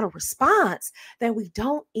worried about a response that we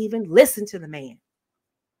don't even listen to the man.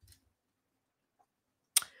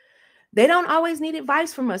 They don't always need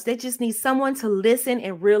advice from us. They just need someone to listen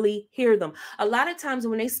and really hear them. A lot of times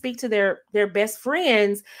when they speak to their best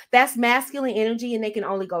friends, that's masculine energy and they can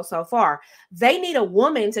only go so far. They need a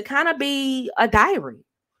woman to kind of be a diary.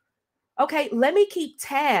 Okay, let me keep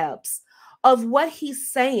tabs of what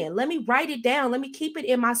he's saying. Let me write it down. Let me keep it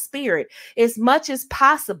in my spirit as much as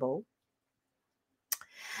possible.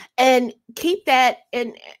 And keep that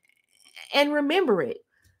and remember it.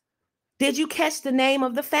 Did you catch the name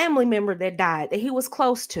of the family member that died that he was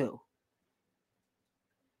close to?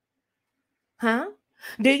 Huh?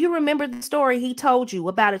 Do you remember the story he told you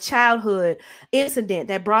about a childhood incident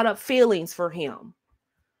that brought up feelings for him?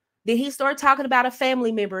 Did he start talking about a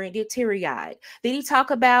family member and get teary-eyed? Did he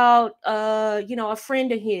talk about a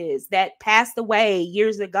friend of his that passed away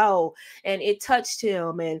years ago and it touched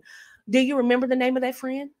him? And do you remember the name of that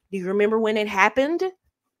friend? Do you remember when it happened?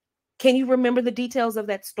 Can you remember the details of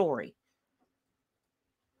that story?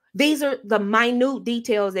 These are the minute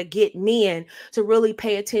details that get men to really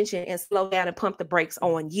pay attention and slow down and pump the brakes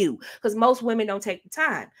on you. Because most women don't take the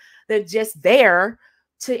time. They're just there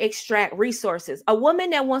to extract resources. A woman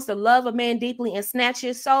that wants to love a man deeply and snatch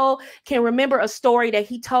his soul can remember a story that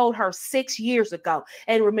he told her 6 years ago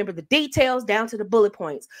and remember the details down to the bullet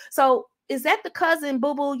points. So is that the cousin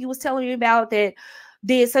boo-boo you was telling me about that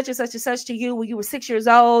did such and such and such to you when you were 6 years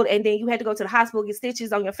old, and then you had to go to the hospital, get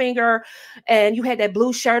stitches on your finger, and you had that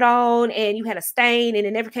blue shirt on and you had a stain and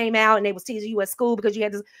it never came out and they was teasing you at school because you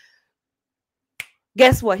had this?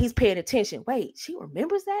 Guess what? He's paying attention. Wait, she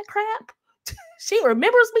remembers that crap? She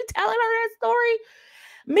remembers me telling her that story?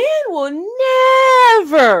 Men will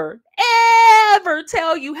never, ever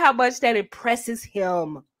tell you how much that impresses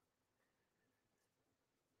him.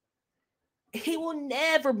 He will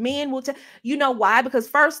never, men will tell. You know why? Because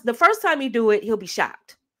the first time you do it, he'll be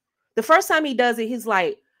shocked. The first time he does it, he's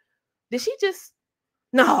like, did she just,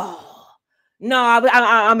 no,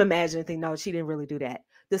 I'm imagining things. No, she didn't really do that.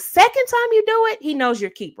 The second time you do it, he knows you're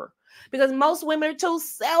a keeper. Because most women are too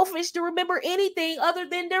selfish to remember anything other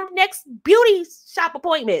than their next beauty shop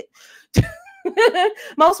appointment.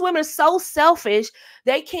 Most women are so selfish,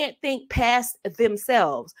 they can't think past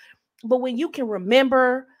themselves. But when you can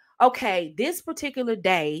remember, okay, this particular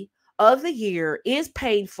day of the year is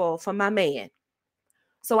painful for my man.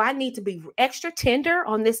 So I need to be extra tender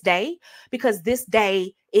on this day because this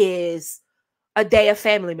day is a day a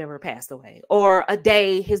family member passed away, or a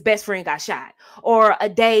day his best friend got shot, or a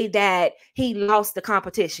day that he lost the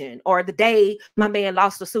competition, or the day my man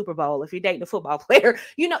lost the Super Bowl. If you're dating a football player,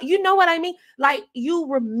 you know what I mean? Like, you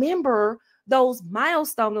remember those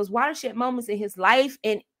milestones, those watershed moments in his life,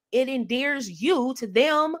 and it endears you to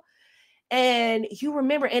them, and you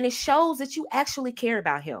remember, and it shows that you actually care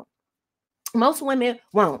about him. Most women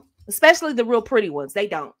won't, especially the real pretty ones. They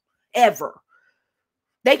don't ever.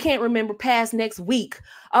 They can't remember past next week.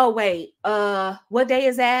 Oh, wait, what day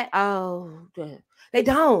is that? Oh, they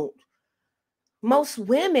don't. Most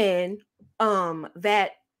women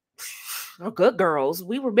that are good girls,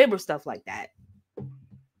 we remember stuff like that.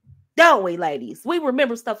 Don't we, ladies? We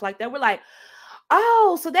remember stuff like that. We're like,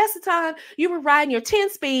 oh, so that's the time you were riding your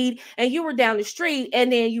 10-speed and you were down the street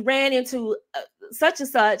and then you ran into such and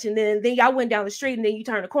such, and then y'all went down the street and then you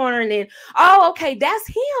turned the corner and then, oh, okay, that's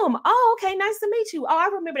him. Oh, okay, nice to meet you. Oh,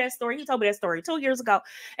 I remember that story. He told me that story 2 years ago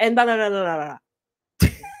and blah, blah, blah, blah,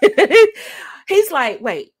 blah. He's like,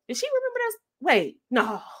 wait, did she remember that? Wait,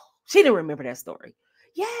 no, she didn't remember that story.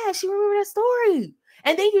 Yeah, she remembered that story.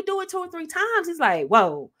 And then you do it 2 or 3 times. He's like,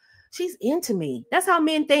 whoa, she's into me. That's how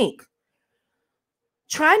men think.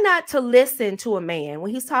 Try not to listen to a man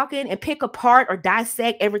when he's talking and pick apart or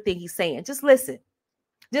dissect everything he's saying. Just listen.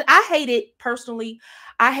 I hate it personally.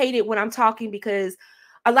 I hate it when I'm talking because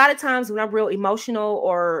a lot of times when I'm real emotional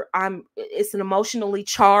or it's an emotionally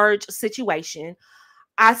charged situation,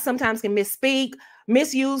 I sometimes can misspeak,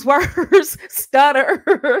 misuse words, stutter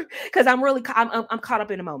because I'm caught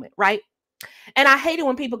up in the moment, right? And I hate it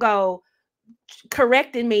when people go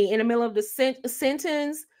correcting me in the middle of the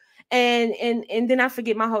sentence. And then I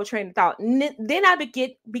forget my whole train of thought. Then I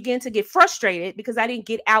begin to get frustrated because I didn't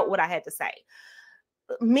get out what I had to say.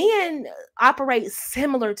 Men operate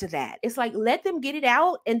similar to that. It's like, let them get it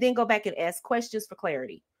out and then go back and ask questions for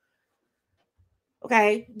clarity.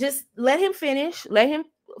 Okay, just let him finish. Let him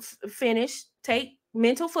finish. Take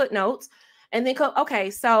mental footnotes. And then go, okay,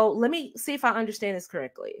 so let me see if I understand this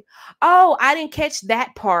correctly. Oh, I didn't catch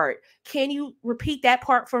that part. Can you repeat that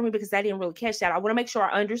part for me? Because I didn't really catch that. I want to make sure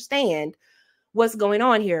I understand what's going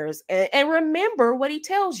on here. And remember what he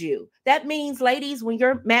tells you. That means, ladies, when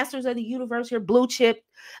you're masters of the universe, your blue chip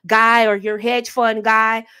guy or your hedge fund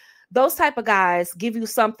guy, those type of guys give you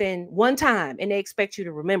something one time and they expect you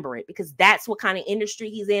to remember it because that's what kind of industry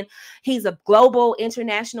he's in. He's a global,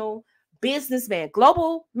 international businessman,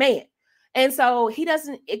 global man. And so he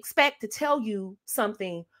doesn't expect to tell you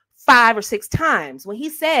something 5 or 6 times. When he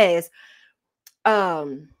says, my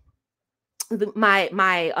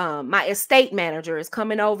estate manager is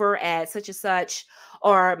coming over at such and such,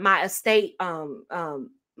 or my estate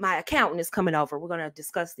my accountant is coming over. We're going to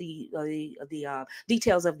discuss the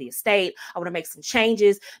details of the estate. I want to make some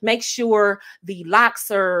changes, make sure the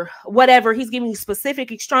locks are whatever. He's giving me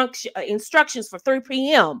specific instructions for 3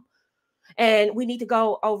 p.m. And we need to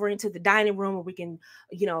go over into the dining room where we can,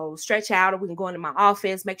 stretch out, or we can go into my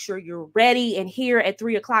office, make sure you're ready and here at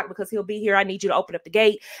 3 o'clock because he'll be here. I need you to open up the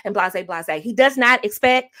gate and blase, blase. He does not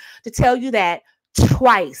expect to tell you that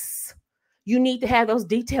twice. You need to have those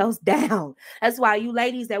details down. That's why you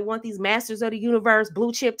ladies that want these masters of the universe,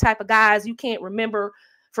 blue chip type of guys, you can't remember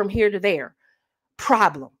from here to there.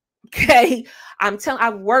 Problem. Okay.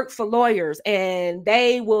 I've worked for lawyers and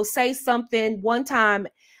they will say something one time.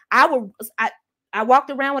 I walked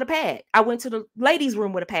around with a pad. I went to the ladies'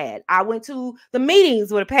 room with a pad. I went to the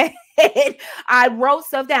meetings with a pad. I wrote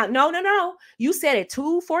stuff down. No. You said at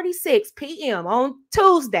 2:46 p.m. on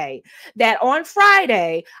Tuesday that on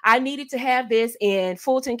Friday, I needed to have this in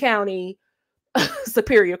Fulton County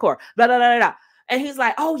Superior Court. Blah, blah, blah, blah. And he's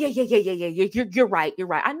like, oh, yeah. You're right. You're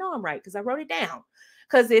right. I know I'm right because I wrote it down.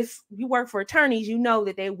 Because if you work for attorneys, you know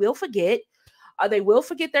that they will forget. They will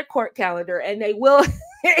forget their court calendar and they will,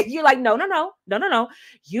 you're like, no.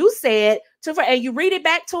 You said and you read it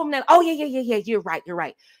back to them that, oh, yeah. You're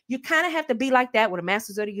right. You kind of have to be like that with a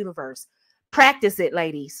Masters of the Universe. Practice it,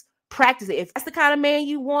 ladies. Practice it. If that's the kind of man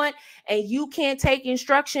you want and you can't take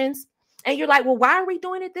instructions and you're like, well, why are we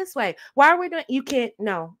doing it this way? Why are we doing, you can't,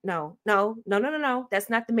 no. That's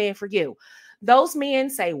not the man for you. Those men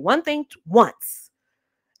say one thing once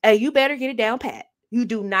and you better get it down pat. You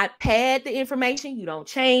do not pad the information. You don't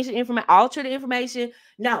change the information, alter the information.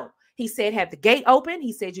 No, he said, have the gate open.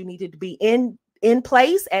 He said you needed to be in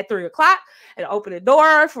place at 3 o'clock and open the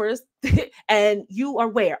door for us. And you are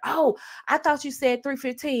where? Oh, I thought you said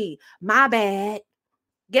 3:15. My bad.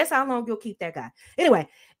 Guess how long you'll keep that guy. Anyway,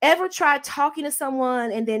 ever try talking to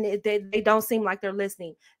someone and then they don't seem like they're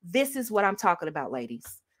listening? This is what I'm talking about, ladies,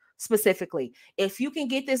 specifically. If you can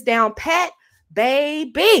get this down pat,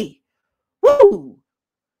 baby, woo.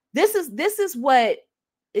 This is what,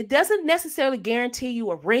 it doesn't necessarily guarantee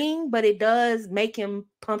you a ring, but it does make him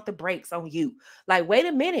pump the brakes on you. Like, wait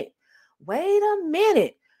a minute.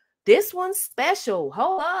 This one's special.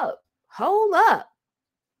 Hold up.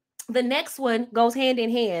 The next one goes hand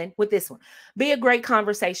in hand with this one. Be a great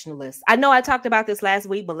conversationalist. I know I talked about this last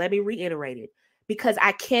week, but let me reiterate it because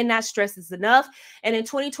I cannot stress this enough. And in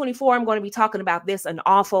 2024, I'm going to be talking about this an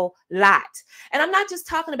awful lot. And I'm not just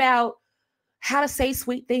talking about how to say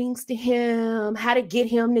sweet things to him, how to get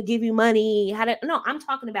him to give you money, I'm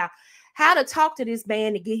talking about how to talk to this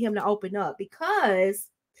man to get him to open up. Because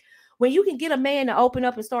when you can get a man to open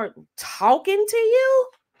up and start talking to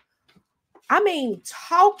you, I mean,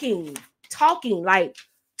 talking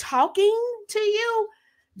to you,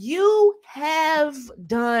 you've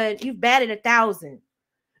batted 1,000.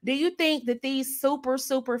 Do you think that these super,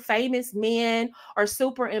 super famous men or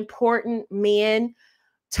super important men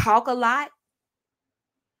talk a lot?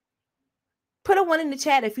 Put a 1 in the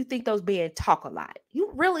chat if you think those men talk a lot.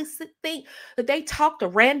 You really think that they talk to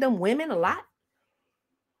random women a lot?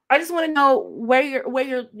 I just want to know where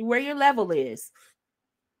your level is.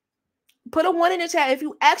 Put a 1 in the chat if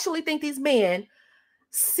you actually think these men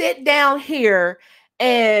sit down here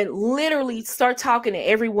and literally start talking to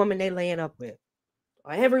every woman they laying up with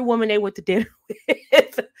or every woman they went to dinner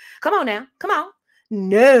with. Come on now. Come on.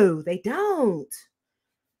 No, they don't.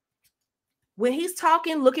 When he's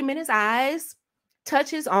talking, look him in his eyes,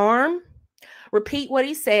 touch his arm, repeat what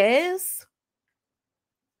he says.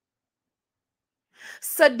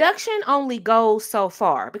 Seduction only goes so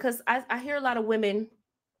far because I hear a lot of women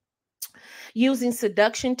using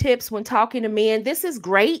seduction tips when talking to men. This is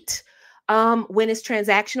great when it's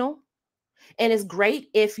transactional, and it's great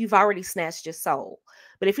if you've already snatched your soul.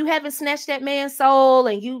 But if you haven't snatched that man's soul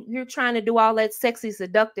and you're trying to do all that sexy,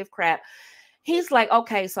 seductive crap, he's like,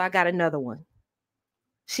 okay, so I got another one.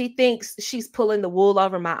 She thinks she's pulling the wool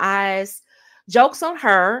over my eyes. Joke's on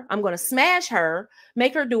her. I'm going to smash her,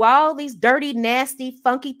 make her do all these dirty, nasty,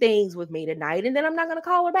 funky things with me tonight, and then I'm not going to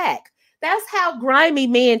call her back. That's how grimy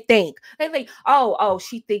men think. They think, oh,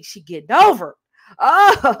 she thinks she getting over.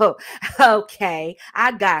 Oh, okay,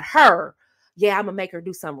 I got her. Yeah, I'm going to make her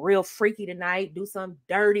do something real freaky tonight, do something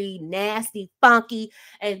dirty, nasty, funky,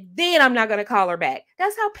 and then I'm not going to call her back.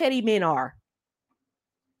 That's how petty men are.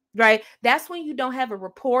 Right? That's when you don't have a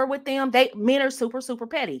rapport with them. Men are super, super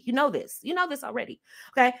petty. You know this. You know this already.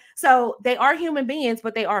 Okay. So they are human beings,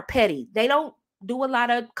 but they are petty. They don't do a lot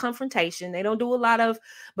of confrontation. They don't do a lot of,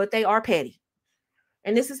 but they are petty.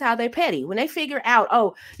 And this is how they're petty. When they figure out,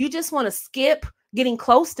 oh, you just want to skip getting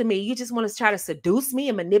close to me. You just want to try to seduce me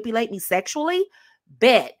and manipulate me sexually.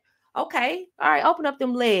 Bet. Okay. All right. Open up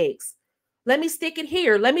them legs. Let me stick it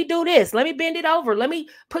here. Let me do this. Let me bend it over. Let me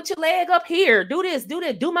put your leg up here. Do this. Do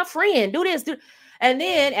that. Do my friend. Do this. Do. And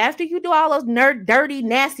then after you do all those dirty,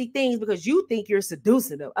 nasty things because you think you're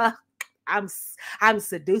seducing them, I'm I'm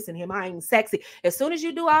seducing him. I'm sexy. As soon as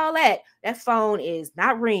you do all that, that phone is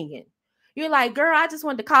not ringing. You're like, girl, I just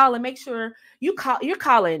wanted to call and make sure you're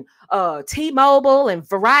calling T-Mobile and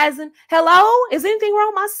Verizon. Hello? Is anything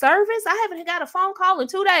wrong with my service? I haven't got a phone call in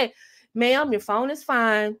 2 days. Ma'am, your phone is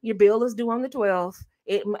fine. Your bill is due on the 12th.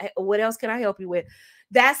 What else can I help you with?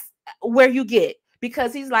 That's where you get,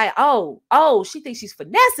 because he's like, oh, she thinks she's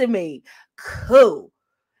finessing me. Cool.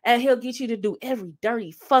 And he'll get you to do every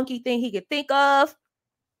dirty, funky thing he could think of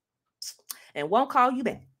and won't call you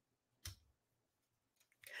back.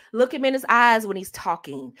 Look him in his eyes when he's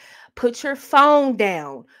talking. Put your phone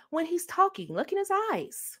down when he's talking. Look in his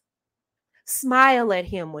eyes. Smile at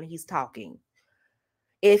him when he's talking.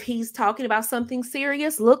 If he's talking about something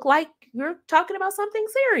serious, look like you're talking about something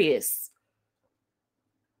serious.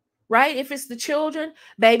 Right? If it's the children,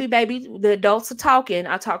 baby, the adults are talking.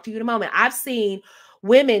 I'll talk to you in a moment. I've seen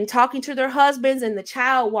women talking to their husbands and the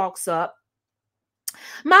child walks up.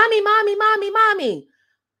 Mommy, mommy, mommy, mommy.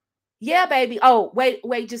 Yeah, baby. Oh, wait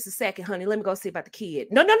just a second, honey. Let me go see about the kid.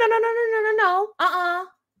 No.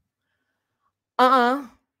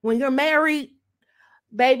 When you're married,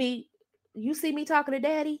 baby, you see me talking to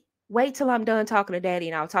daddy? Wait till I'm done talking to daddy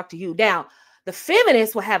and I'll talk to you. Now, the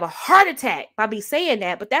feminists will have a heart attack by me saying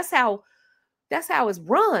that, but that's how it's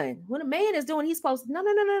run. When a man is doing, he's supposed to,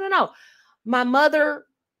 no. My mother,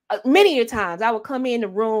 many times I would come in the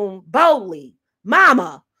room boldly.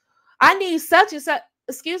 Mama, I need such and such.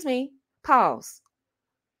 Excuse me, pause.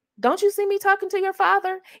 Don't you see me talking to your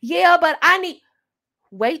father? Yeah, but I need,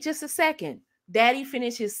 wait just a second. Daddy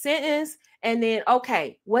finish his sentence and then,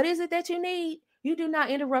 okay, what is it that you need? You do not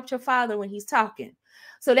interrupt your father when he's talking.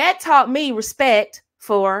 So that taught me respect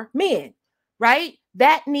for men, right?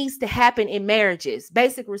 That needs to happen in marriages.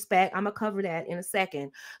 Basic respect. I'm going to cover that in a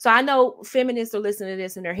second. So I know feminists are listening to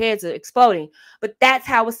this and their heads are exploding, but that's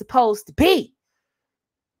how it's supposed to be.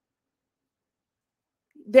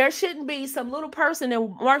 There shouldn't be some little person that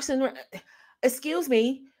works in, excuse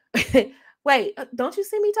me. Wait, don't you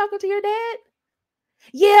see me talking to your dad?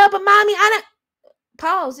 Yeah, but mommy, I don't.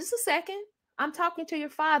 Pause just a second. I'm talking to your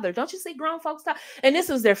father. Don't you see grown folks talk? And this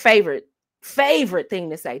was their favorite thing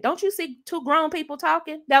to say. Don't you see two grown people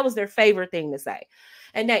talking? That was their favorite thing to say.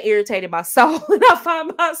 And that irritated my soul. And I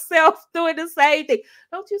find myself doing the same thing.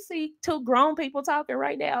 Don't you see two grown people talking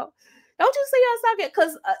right now? Don't you see us talking?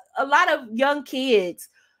 Because a lot of young kids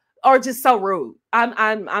are just so rude.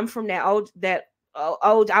 I'm from that old.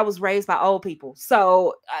 I was raised by old people,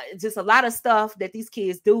 so just a lot of stuff that these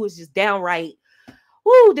kids do is just downright,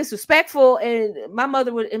 disrespectful. And my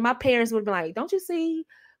mother would, and my parents would be like, "Don't you see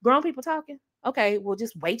grown people talking? Okay, well,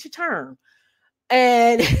 just wait your turn."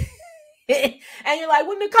 And and you're like,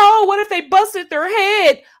 "Well, Nicole, what if they busted their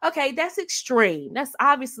head?" Okay, that's extreme. That's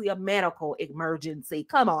obviously a medical emergency.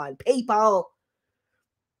 Come on, people.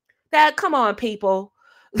 Come on, people.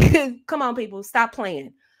 Come on, people. Stop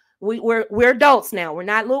playing. We're adults now. We're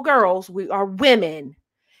not little girls. We are women.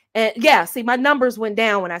 And yeah, see, my numbers went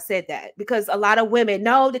down when I said that, because a lot of women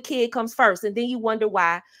know the kid comes first. And then you wonder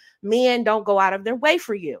why men don't go out of their way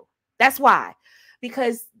for you. That's why.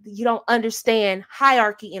 Because you don't understand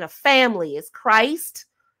hierarchy in a family. It's Christ,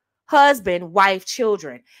 husband, wife,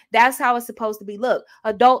 children. That's how it's supposed to be. Look,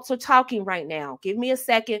 adults are talking right now. Give me a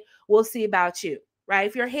second. We'll see about you. Right?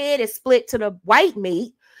 If your head is split to the white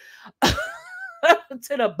meat,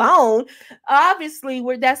 to the bone, obviously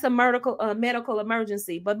that's a medical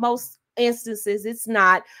emergency. But most instances it's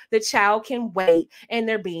not. The child can wait and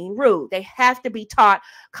they're being rude. They have to be taught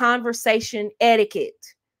conversation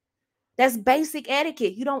etiquette. That's basic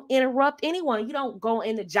etiquette. You don't interrupt anyone. You don't go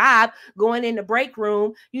in the job, going in the break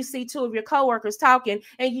room, you see two of your coworkers talking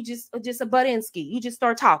and you just a Butinsky. You just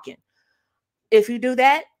start talking. If you do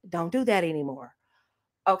that, don't do that anymore.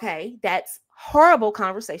 Okay, that's horrible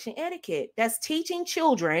conversation etiquette. That's teaching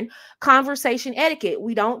children conversation etiquette.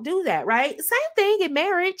 We don't do that, right? Same thing in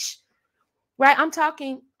marriage, right? I'm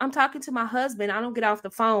talking to my husband. I don't get off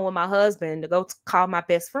the phone with my husband to go call my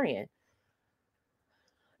best friend.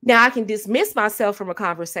 Now I can dismiss myself from a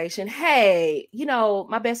conversation. Hey,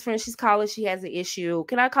 my best friend, she's calling. She has an issue.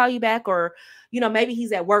 Can I call you back? Or, maybe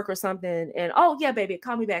he's at work or something. And, oh yeah, baby,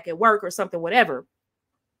 call me back at work or something, whatever.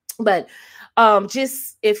 But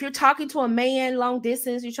just if you're talking to a man long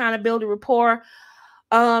distance, you're trying to build a rapport,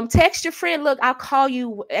 text your friend, look, I'll call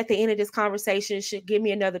you at the end of this conversation. Should give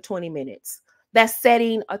me another 20 minutes. That's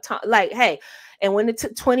setting a time, like, hey, and when the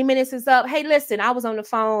 20 minutes is up, hey, listen, I was on the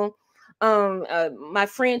phone my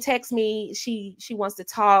friend texts me, she wants to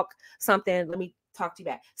talk something, let me talk to you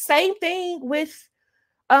back. Same thing with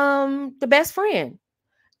the best friend.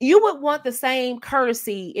 You would want the same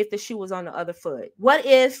courtesy if the shoe was on the other foot. What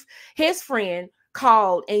if his friend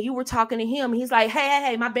called and you were talking to him? He's like,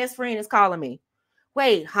 hey, my best friend is calling me.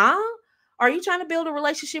 Wait, huh? Are you trying to build a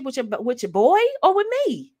relationship with your boy or with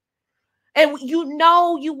me? And you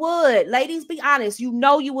know you would. Ladies, be honest. You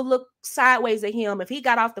know you would look sideways at him if he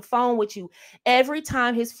got off the phone with you every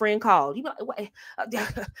time his friend called. You know, why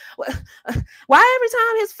every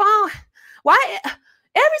time his phone? Why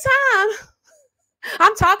every time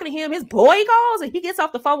I'm talking to him, his boy calls and he gets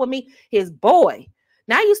off the phone with me, his boy.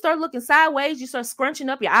 Now you start looking sideways. You start scrunching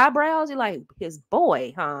up your eyebrows. You're like, his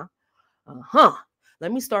boy, huh? Uh-huh.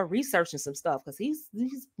 Let me start researching some stuff because he's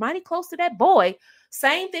mighty close to that boy.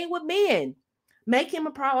 Same thing with men. Make him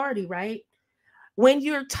a priority, right? When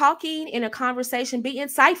you're talking in a conversation, be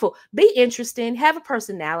insightful, be interesting, have a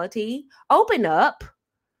personality, open up,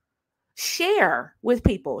 share with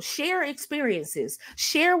people, share experiences,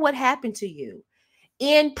 share what happened to you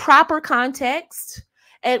in proper context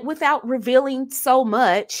and without revealing so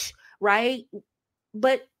much, right?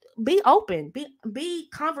 But be open, be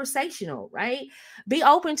conversational, right? Be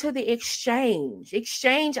open to the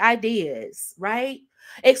exchange ideas, right?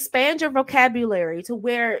 Expand your vocabulary to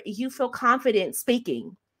where you feel confident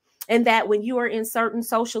speaking. And that when you are in certain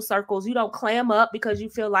social circles, you don't clam up because you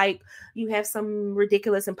feel like you have some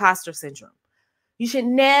ridiculous imposter syndrome. You should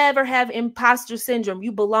never have imposter syndrome.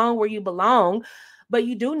 You belong where you belong, but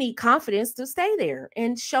you do need confidence to stay there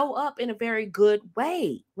and show up in a very good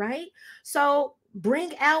way, right? So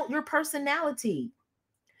bring out your personality.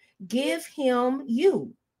 Give him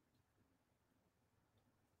you.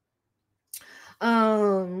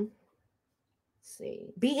 See,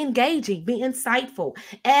 be engaging, be insightful,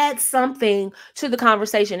 add something to the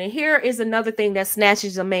conversation. And here is another thing that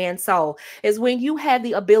snatches a man's soul is when you have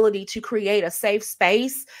the ability to create a safe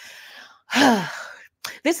space.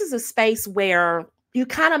 This is a space where you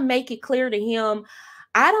kind of make it clear to him,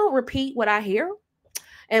 I don't repeat what I hear,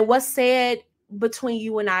 and what's said between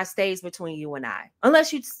you and I stays between you and I,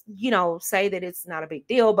 unless you say that it's not a big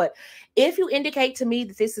deal. But if you indicate to me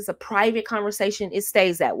that this is a private conversation, it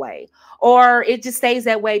stays that way, or it just stays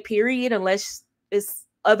that way, period, unless it's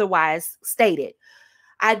otherwise stated.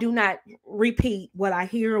 I do not repeat what I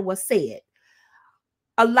hear or what's said.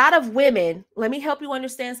 A lot of women, let me help you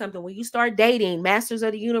understand something. When you start dating masters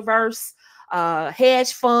of the universe,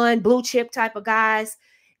 hedge fund, blue chip type of guys,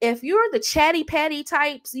 if you're the chatty patty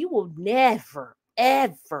types, you will never,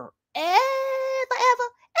 ever, ever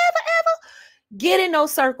get in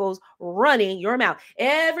those circles running your mouth.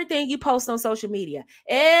 Everything you post on social media,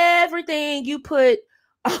 everything you put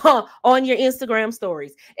on your Instagram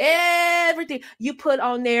stories, everything you put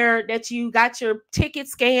on there that you got your ticket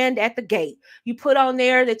scanned at the gate, you put on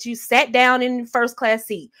there that you sat down in first class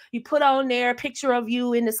seat, you put on there a picture of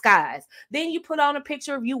you in the skies, then you put on a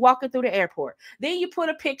picture of you walking through the airport, then you put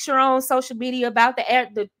a picture on social media about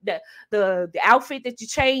the outfit that you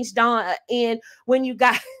changed on in when you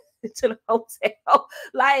got to the hotel.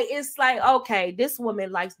 Like, it's like, okay, this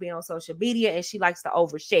woman likes being on social media and she likes to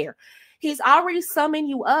overshare. He's already summing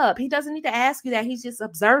you up. He doesn't need to ask you that. He's just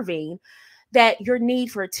observing that your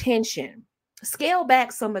need for attention. Scale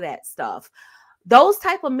back some of that stuff. Those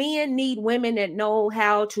type of men need women that know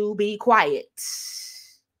how to be quiet.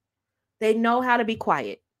 They know how to be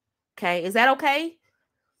quiet. Okay. Is that okay?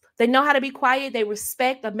 They know how to be quiet. They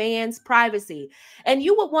respect a man's privacy. And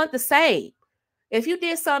you would want the same. If you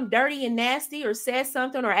did something dirty and nasty or said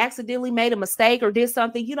something or accidentally made a mistake or did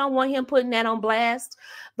something, you don't want him putting that on blast,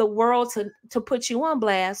 the world to put you on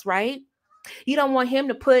blast, right? You don't want him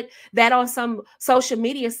to put that on some social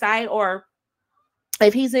media site, or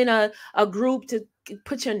if he's in a group, to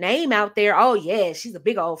put your name out there. Oh, yeah, she's a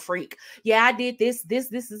big old freak. Yeah, I did this,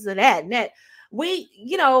 is and that, and that.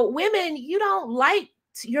 Women, you don't like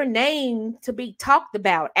your name to be talked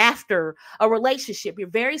about after a relationship. You're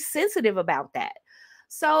very sensitive about that.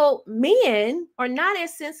 So men are not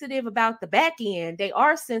as sensitive about the back end. They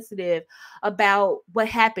are sensitive about what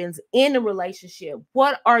happens in a relationship.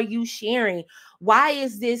 What are you sharing? Why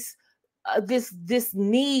is this this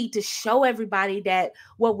need to show everybody that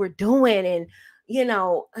what we're doing, and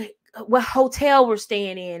what hotel we're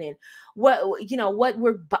staying in, and what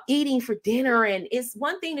we're eating for dinner? And it's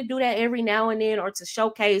one thing to do that every now and then, or to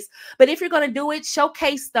showcase, but if you're going to do it,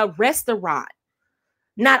 showcase the restaurant.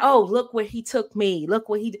 Not, oh, look where he took me, look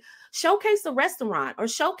what he did. Showcase the restaurant, or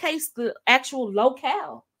showcase the actual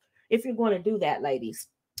locale. If you're going to do that, ladies,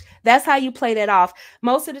 that's how you play that off.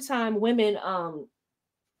 Most of the time women,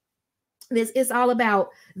 it's all about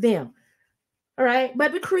them. All right.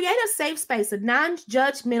 But we create a safe space, a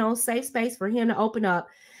non-judgmental safe space for him to open up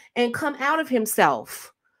and come out of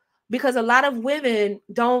himself. Because a lot of women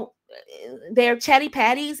don't, they're chatty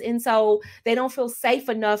patties, and so they don't feel safe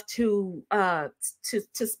enough to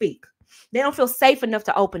speak. They don't feel safe enough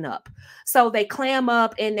to open up. So they clam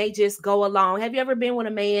up and they just go along. Have you ever been with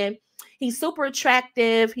a man? He's super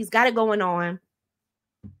attractive, he's got it going on,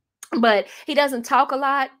 but he doesn't talk a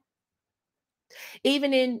lot.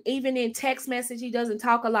 Even in text message, he doesn't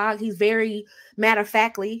talk a lot. He's very matter of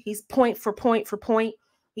factly. He's point for point for point.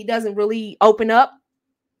 He doesn't really open up.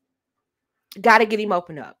 Got to get him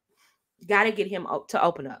open up. Got to get him to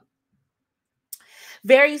open up.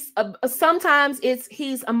 Very sometimes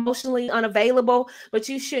he's emotionally unavailable, but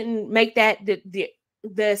you shouldn't make that the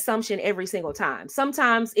assumption every single time.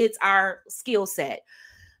 Sometimes it's our skill set,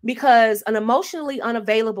 because an emotionally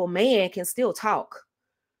unavailable man can still talk.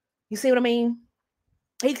 You see what I mean?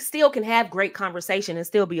 He still can have great conversation and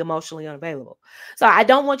still be emotionally unavailable. So I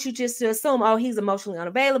don't want you just to assume, oh, he's emotionally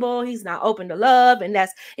unavailable, he's not open to love, and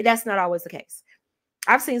that's not always the case.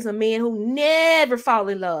 I've seen some men who never fall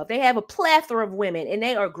in love. They have a plethora of women, and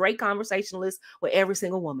they are great conversationalists with every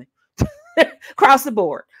single woman across the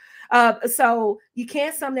board. So you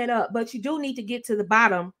can't sum that up, but you do need to get to the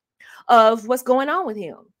bottom of what's going on with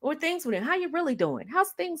him or things with him. How you really doing?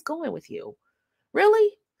 How's things going with you?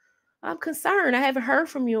 Really? I'm concerned. I haven't heard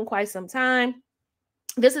from you in quite some time.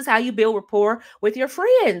 This is how you build rapport with your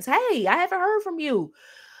friends. Hey, I haven't heard from you.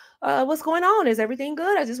 What's going on? Is everything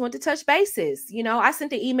good? I just want to touch bases. You know, I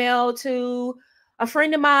sent an email to a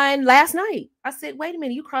friend of mine last night. I said, wait a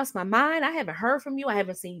minute, you crossed my mind. I haven't heard from you. I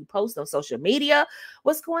haven't seen you post on social media.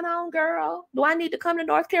 What's going on, girl? Do I need to come to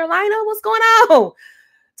North Carolina? What's going on?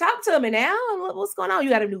 Talk to me now. What's going on? You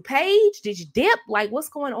got a new page? Did you dip? Like, what's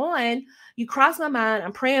going on? You crossed my mind.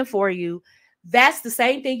 I'm praying for you. That's the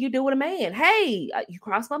same thing you do with a man. Hey, you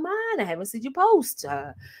crossed my mind. I haven't seen you post.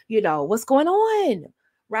 What's going on?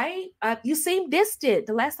 Right? You seem distant.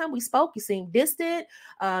 The last time we spoke, you seemed distant.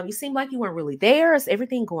 You seemed like you weren't really there. Is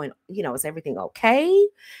everything going, is everything okay?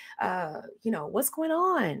 What's going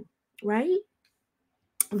on? Right?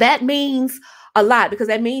 That means a lot, because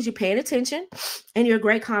that means you're paying attention and you're a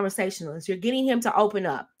great conversationalist. You're getting him to open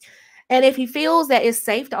up. And if he feels that it's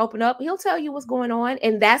safe to open up, he'll tell you what's going on.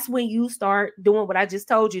 And that's when you start doing what I just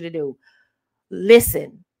told you to do.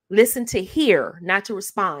 Listen to hear, not to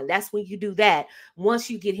respond. That's when you do that. Once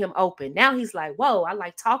you get him open, now he's like, whoa, I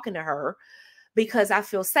like talking to her because I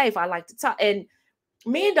feel safe. I like to talk. And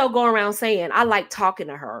men don't go around saying, I like talking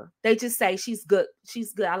to her. They just say, she's good.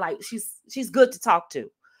 She's good. She's good to talk to.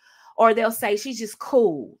 Or they'll say, she's just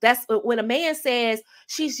cool. That's when a man says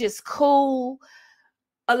she's just cool.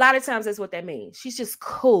 A lot of times that's what that means. She's just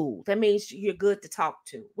cool. That means you're good to talk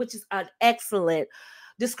to, which is an excellent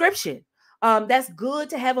description. That's good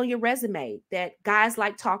to have on your resume, that guys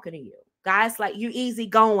like talking to you. Guys like you're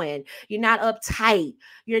easygoing. You're not uptight.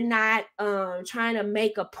 You're not trying to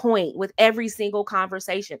make a point with every single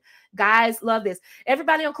conversation. Guys love this.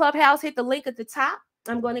 Everybody on Clubhouse, hit the link at the top.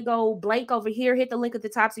 I'm going to go blank over here. Hit the link at the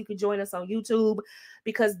top so you can join us on YouTube,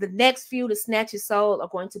 because the next few to Snatch Your Soul are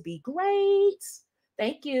going to be great.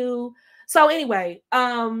 Thank you. So anyway,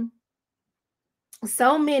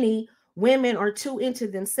 so many women are too into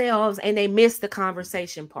themselves and they miss the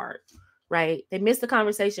conversation part, right? They miss the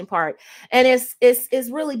conversation part. And it's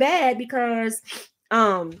really bad, because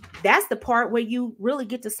that's the part where you really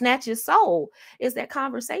get to snatch your soul, is that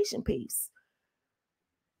conversation piece.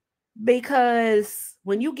 Because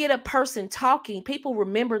when you get a person talking, people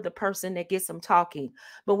remember the person that gets them talking.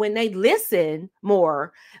 But when they listen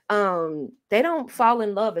more, they don't fall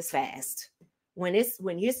in love as fast. When it's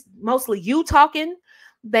mostly you talking,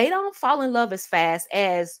 they don't fall in love as fast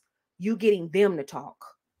as you getting them to talk.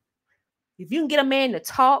 If you can get a man to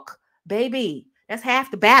talk, baby, that's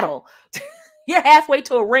half the battle. You're halfway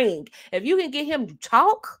to a ring. If you can get him to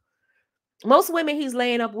talk, most women he's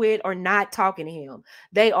laying up with are not talking to him.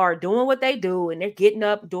 They are doing what they do, and they're getting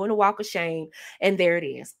up, doing a walk of shame, and there it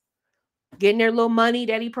is. Getting their little money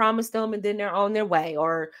that he promised them, and then they're on their way.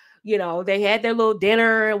 Or, they had their little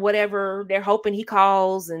dinner and whatever. They're hoping he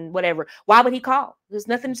calls and whatever. Why would he call? There's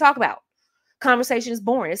nothing to talk about. Conversation is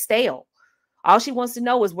boring. It's stale. All she wants to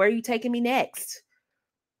know is, where are you taking me next?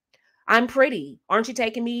 I'm pretty. Aren't you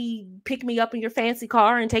picking me up in your fancy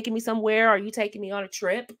car and taking me somewhere? Are you taking me on a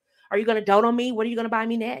trip? Are you going to dote on me? What are you going to buy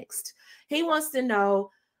me next? He wants to know,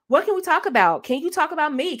 what can we talk about? Can you talk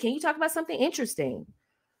about me? Can you talk about something interesting?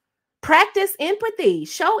 Practice empathy.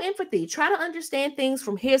 Show empathy. Try to understand things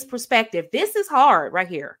from his perspective. This is hard right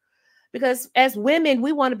here, Because as women,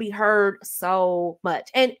 we want to be heard so much.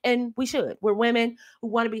 And we should. We're women who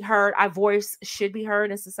want to be heard. Our voice should be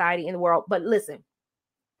heard in society, in the world. But listen,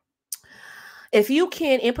 if you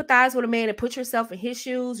can empathize with a man and put yourself in his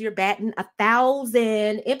shoes, you're batting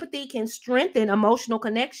 1,000. Empathy can strengthen emotional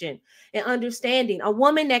connection and understanding. A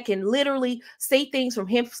woman that can literally see things from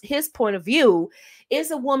his point of view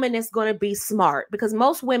is a woman that's going to be smart, because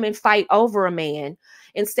most women fight over a man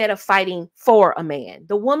instead of fighting for a man.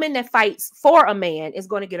 The woman that fights for a man is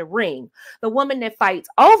going to get a ring. The woman that fights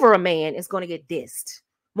over a man is going to get dissed.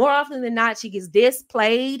 More often than not, she gets dissed,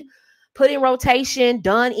 played, put in rotation,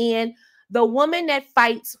 done in. The woman that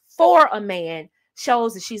fights for a man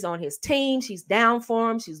shows that she's on his team. She's down for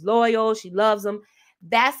him. She's loyal. She loves him.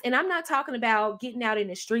 And I'm not talking about getting out in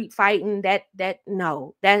the street fighting.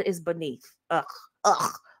 No, that is beneath.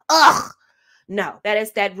 Ugh. No, that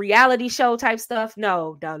is that reality show type stuff.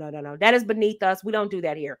 No. That is beneath us. We don't do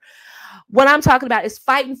that here. What I'm talking about is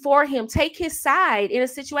fighting for him. Take his side in a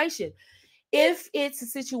situation. If it's a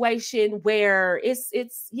situation where it's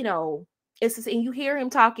and you hear him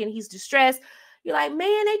talking, he's distressed, you're like,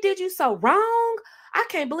 man, they did you so wrong. I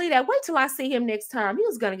can't believe that. Wait till I see him next time. He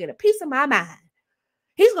was going to get a piece of my mind.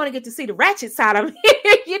 He's going to get to see the ratchet side of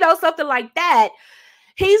me, something like that.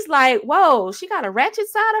 He's like, whoa, she got a ratchet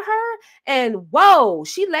side of her. And whoa,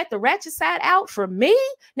 she let the ratchet side out for me.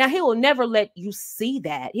 Now, he will never let you see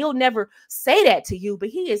that. He'll never say that to you, but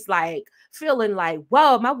he is like feeling like,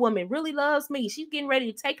 whoa, my woman really loves me. She's getting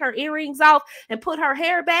ready to take her earrings off and put her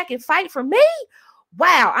hair back and fight for me.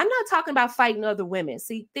 Wow, I'm not talking about fighting other women.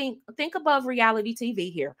 See, think above reality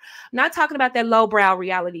TV here. I'm not talking about that lowbrow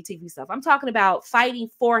reality TV stuff. I'm talking about fighting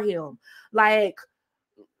for him. Like,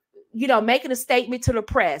 making a statement to the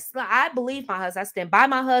press. I believe my husband. I stand by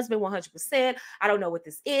my husband 100%. I don't know what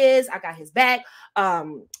this is. I got his back.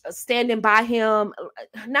 Standing by him.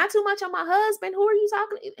 Not too much on my husband. Who are you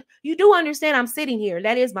talking to? You do understand I'm sitting here.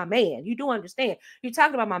 That is my man. You do understand. You're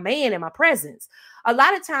talking about my man and my presence. A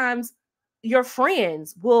lot of times your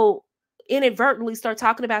friends will inadvertently start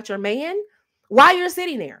talking about your man while you're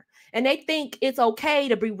sitting there. And they think it's okay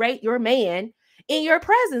to berate your man in your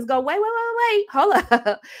presence. Go, wait, hold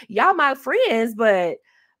up. Y'all my friends, but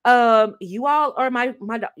you all are my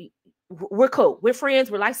we're cool. We're friends.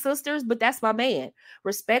 We're like sisters, but that's my man.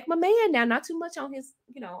 Respect my man now, not too much on his,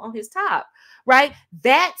 on his top, right?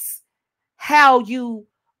 That's how you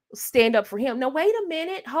stand up for him. Now, wait a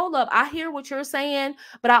minute. Hold up. I hear what you're saying,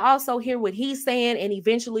 but I also hear what he's saying, and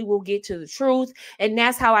eventually we'll get to the truth. And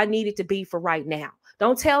that's how I need it to be for right now.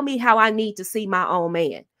 Don't tell me how I need to see my own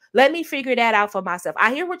man. Let me figure that out for myself.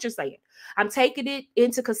 I hear what you're saying. I'm taking it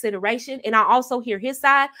into consideration, and I also hear his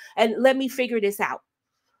side, and let me figure this out.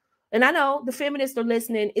 And I know the feminists are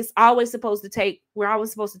listening. We're always supposed to take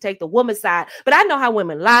the woman's side, but I know how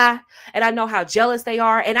women lie, and I know how jealous they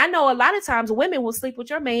are. And I know a lot of times women will sleep with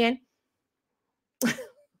your man.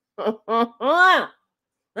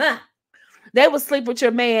 They will sleep with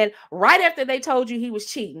your man right after they told you he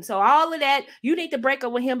was cheating. So all of that, you need to break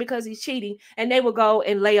up with him because he's cheating. And they will go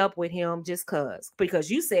and lay up with him just because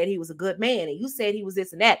you said he was a good man and you said he was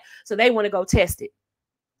this and that. So they want to go test it.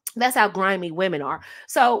 That's how grimy women are.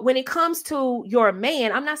 So when it comes to your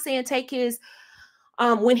man, I'm not saying take his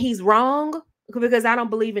when he's wrong, because I don't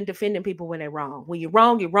believe in defending people when they're wrong. When you're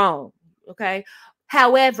wrong, you're wrong. Okay.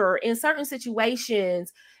 However, in certain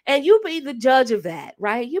situations, and you be the judge of that,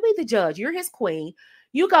 right? You be the judge. You're his queen.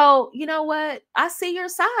 You go, you know what? I see your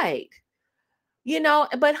side,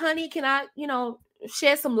 but honey, can I,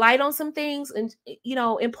 shed some light on some things and,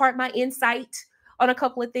 impart my insight on a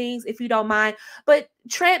couple of things, if you don't mind, but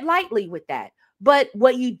tread lightly with that. But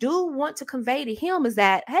what you do want to convey to him is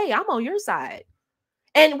that, hey, I'm on your side.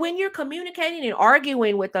 And when you're communicating and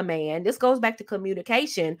arguing with a man, this goes back to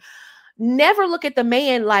communication. Never look at the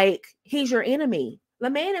man like he's your enemy. The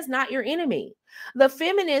man is not your enemy. The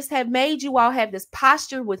feminists have made you all have this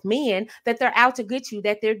posture with men that they're out to get you,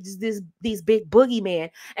 that they're these big boogeymen.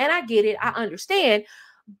 And I get it. I understand.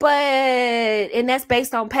 And that's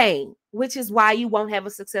based on pain, which is why you won't have a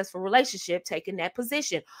successful relationship taking that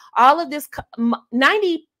position. All of this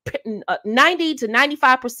 90 to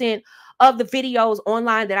 95% of the videos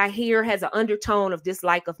online that I hear has an undertone of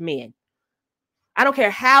dislike of men. I don't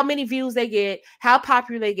care how many views they get, how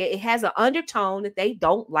popular they get. It has an undertone that they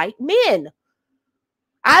don't like men.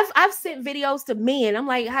 I've sent videos to men. I'm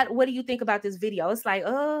like, what do you think about this video? It's like,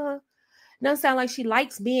 doesn't sound like she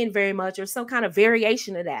likes men very much, or some kind of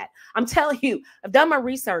variation of that. I'm telling you, I've done my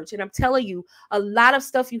research, and I'm telling you, a lot of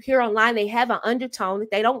stuff you hear online, they have an undertone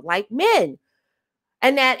that they don't like men.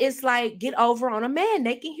 And that is like, get over on a man.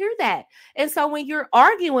 They can hear that. And so when you're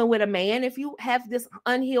arguing with a man, if you have this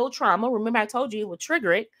unhealed trauma, remember I told you it will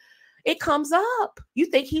trigger it, it comes up. You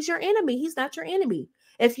think he's your enemy. He's not your enemy.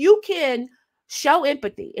 If you can show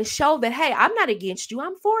empathy and show that, hey, I'm not against you,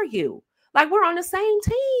 I'm for you. Like, we're on the same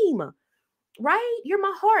team, right? You're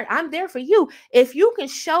my heart. I'm there for you. If you can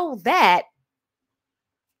show that,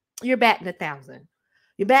 you're batting 1,000.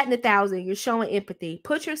 You're batting 1,000. You're showing empathy.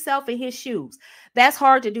 Put yourself in his shoes. That's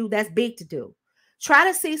hard to do. That's big to do. Try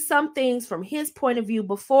to see some things from his point of view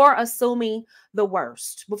before assuming the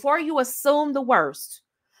worst. Before you assume the worst,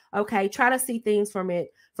 okay, try to see things from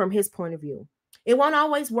his point of view. It won't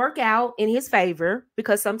always work out in his favor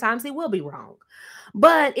because sometimes he will be wrong,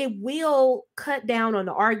 but it will cut down on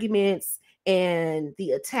the arguments and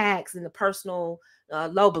the attacks and the personal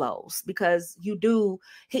low blows, because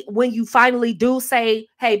when you finally do say,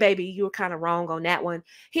 hey, baby, you were kind of wrong on that one,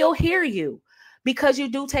 he'll hear you because you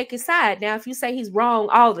do take his side. Now, if you say he's wrong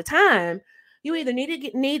all the time, you either need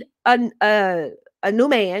a new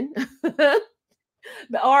man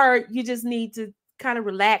or you just need to kind of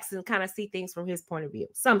relax and kind of see things from his point of view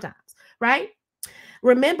sometimes, right?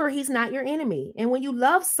 Remember, he's not your enemy. And when you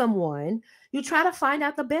love someone, you try to find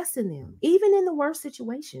out the best in them, even in the worst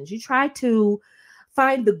situations. You try to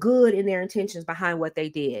find the good in their intentions behind what they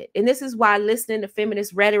did. And this is why listening to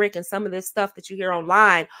feminist rhetoric and some of this stuff that you hear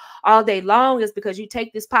online all day long is because you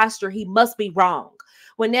take this posture, he must be wrong.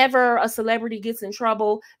 Whenever a celebrity gets in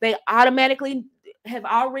trouble, they automatically have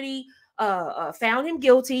already found him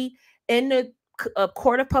guilty in the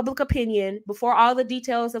court of public opinion. Before all the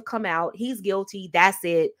details have come out, he's guilty. That's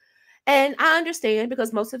it. And I understand,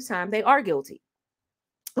 because most of the time they are guilty.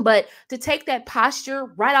 But to take that posture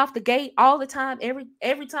right off the gate all the time,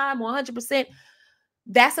 every time, 100%,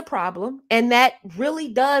 that's a problem. And that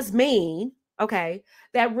really does mean, okay,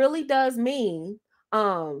 that really does mean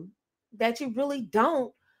that you really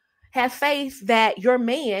don't have faith that your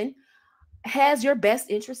man has your best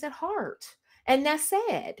interest at heart. And that's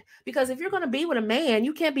sad, because if you're going to be with a man,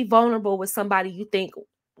 you can't be vulnerable with somebody you think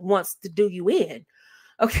wants to do you in.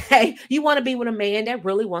 Okay. You want to be with a man that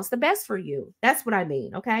really wants the best for you. That's what I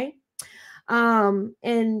mean. Okay.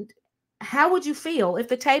 And how would you feel if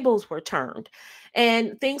the tables were turned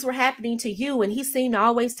and things were happening to you and he seemed to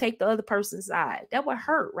always take the other person's side? That would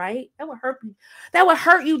hurt, right? That would hurt you. That would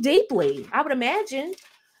hurt you deeply, I would imagine.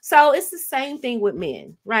 So it's the same thing with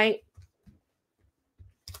men, right?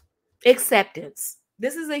 Acceptance.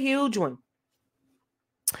 This is a huge one.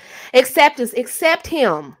 Acceptance. Accept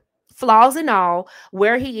him, flaws and all,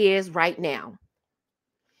 where he is right now.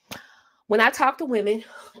 When I talk to women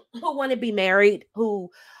who want to be married, who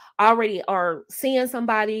already are seeing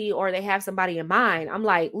somebody or they have somebody in mind, I'm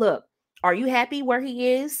like, look, are you happy where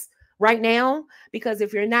he is right now? Because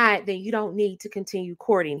if you're not, then you don't need to continue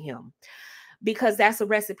courting him, because that's a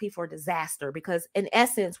recipe for disaster. Because in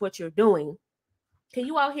essence, what you're doing, can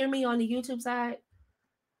you all hear me on the YouTube side?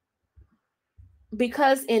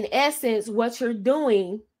 Because in essence, what you're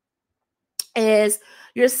doing is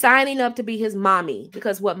you're signing up to be his mommy.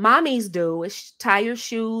 Because what mommies do is tie your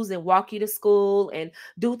shoes and walk you to school and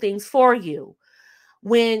do things for you.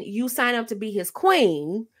 When you sign up to be his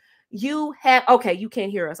queen, you have, okay, you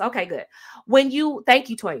can't hear us. Okay, good. Thank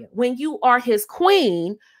you, Toya. When you are his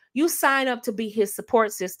queen, you sign up to be his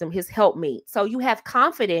support system, his helpmeet. So you have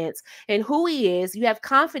confidence in who he is. You have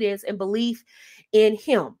confidence and belief in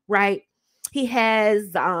him, right? He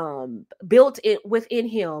has built it within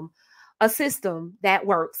him a system that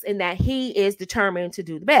works and that he is determined to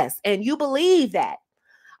do the best. And you believe that.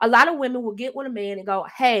 A lot of women will get with a man and go,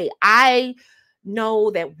 hey, I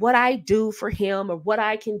know that what I do for him or what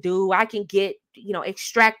I can do, I can get,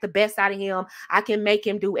 extract the best out of him. I can make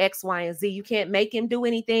him do X, Y, and Z. You can't make him do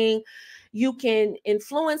anything. You can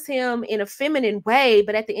influence him in a feminine way,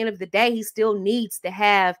 but at the end of the day, he still needs to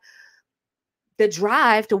have the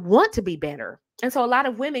drive to want to be better. And so a lot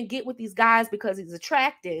of women get with these guys because he's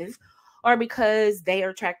attractive, or because they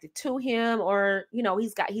are attracted to him, or,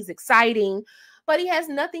 he's exciting, but he has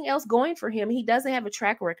nothing else going for him. He doesn't have a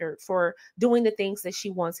track record for doing the things that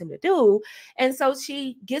she wants him to do. And so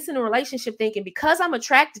she gets in a relationship thinking, because I'm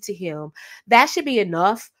attracted to him, that should be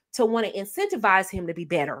enough to want to incentivize him to be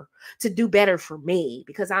better, to do better for me,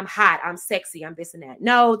 because I'm hot, I'm sexy, I'm this and that.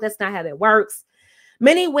 No, that's not how that works.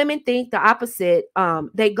 Many women think the opposite.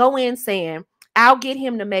 They go in saying, I'll get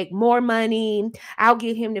him to make more money. I'll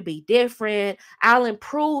get him to be different. I'll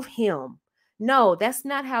improve him. No, that's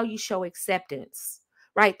not how you show acceptance,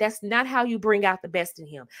 right? That's not how you bring out the best in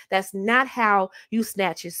him. That's not how you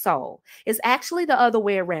snatch his soul. It's actually the other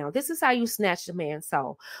way around. This is how you snatch the man's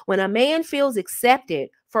soul. When a man feels accepted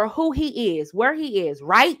for who he is, where he is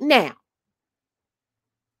right now,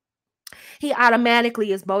 he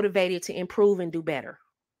automatically is motivated to improve and do better.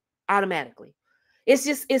 Automatically.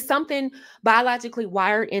 It's something biologically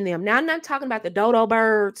wired in them. Now, I'm not talking about the dodo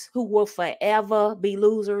birds who will forever be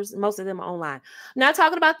losers. Most of them are online. I'm not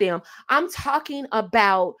talking about them. I'm talking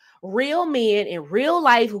about real men in real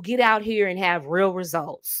life who get out here and have real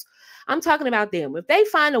results. I'm talking about them. If they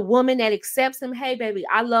find a woman that accepts them, hey, baby,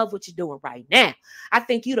 I love what you're doing right now. I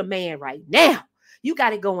think you the man right now. You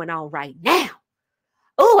got it going on right now.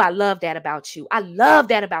 Oh, I love that about you. I love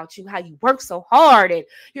that about you, how you work so hard and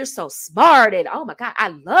you're so smart. And oh my God, I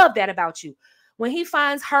love that about you. When he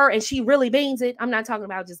finds her and she really means it, I'm not talking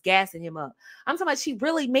about just gassing him up. I'm talking about she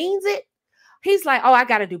really means it. He's like, oh, I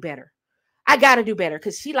got to do better. I got to do better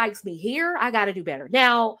because she likes me here. I got to do better.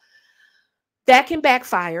 Now, that can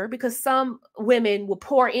backfire because some women will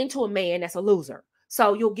pour into a man that's a loser.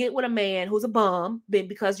 So you'll get with a man who's a bum, but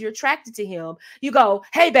because you're attracted to him, you go,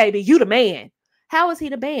 hey, baby, you the man. How is he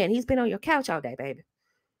the man? He's been on your couch all day, baby.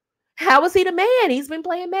 How is he the man? He's been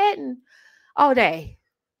playing Madden all day.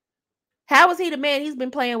 How is he the man? He's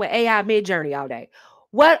been playing with AI Mid-Journey all day.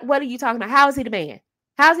 What are you talking about? How is he the man?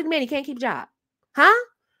 How is he the man? He can't keep a job. Huh?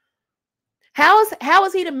 How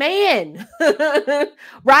is he the man?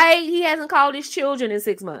 Right? He hasn't called his children in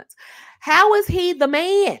 6 months. How is he the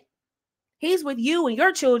man? He's with you and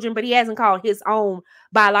your children, but he hasn't called his own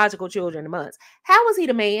biological children in months. How is he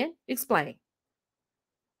the man? Explain.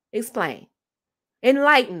 Explain.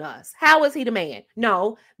 Enlighten us. How is he the man?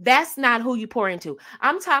 No, that's not who you pour into.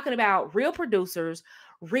 I'm talking about real producers,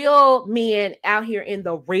 real men out here in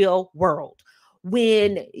the real world.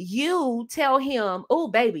 When you tell him, oh,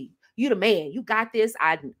 baby, you the man. You got this.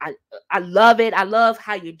 I love it. I love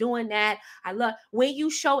how you're doing that. I love when you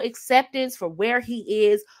show acceptance for where he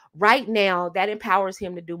is right now, that empowers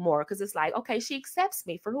him to do more. Because it's like, okay, she accepts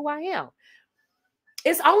me for who I am.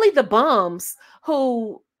 It's only the bums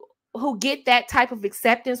who get that type of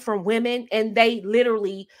acceptance from women, and they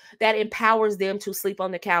literally, that empowers them to sleep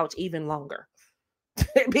on the couch even longer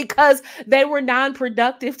because they were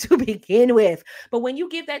non-productive to begin with. But when you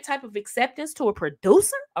give that type of acceptance to a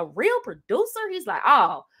producer, a real producer, he's like,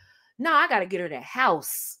 oh, no, I got to get her that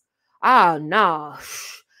house. Oh, no.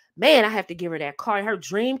 Man, I have to give her that car, her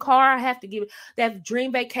dream car. I have to give that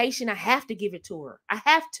dream vacation. I have to give it to her. I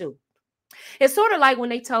have to. It's sort of like when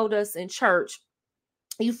they told us in church,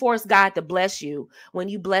 you force God to bless you when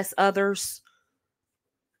you bless others.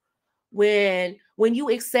 When you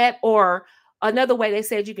accept, or another way they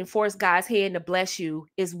said you can force God's hand to bless you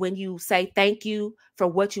is when you say thank you for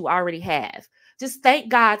what you already have. Just thank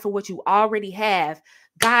God for what you already have.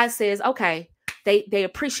 God says, okay, they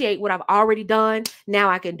appreciate what I've already done. Now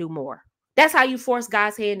I can do more. That's how you force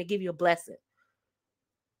God's hand to give you a blessing.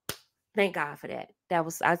 Thank God for that. I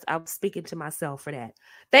was speaking to myself for that.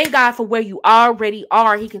 Thank God for where you already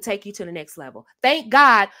are. He can take you to the next level. Thank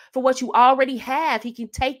God for what you already have. He can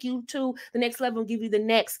take you to the next level and give you the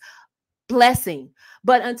next blessing.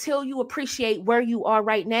 But until you appreciate where you are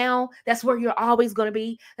right now, that's where you're always going to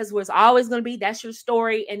be. That's where it's always going to be. That's your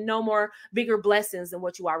story, and no more bigger blessings than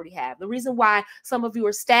what you already have. The reason why some of you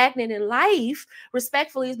are stagnant in life,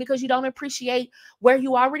 respectfully, is because you don't appreciate where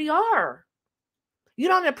you already are. You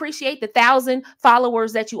don't appreciate the 1,000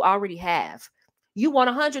 followers that you already have. You want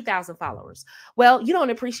 100,000 followers. Well, you don't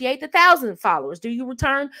appreciate the 1,000 followers. Do you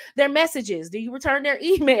return their messages? Do you return their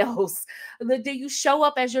emails? Do you show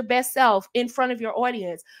up as your best self in front of your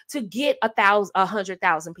audience to get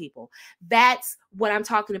 100,000 people? That's what I'm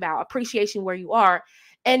talking about. Appreciation where you are.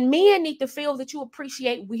 And men need to feel that you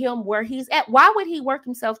appreciate him where he's at. Why would he work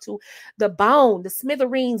himself to the bone, the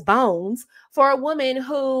smithereens bones, for a woman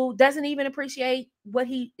who doesn't even appreciate what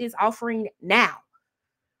he is offering now?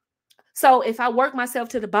 So if I work myself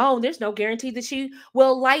to the bone, there's no guarantee that she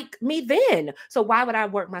will like me then. So why would I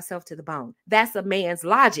work myself to the bone? That's a man's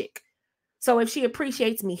logic. So if she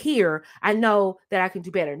appreciates me here, I know that I can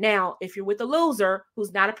do better. Now, if you're with a loser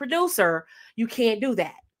who's not a producer, you can't do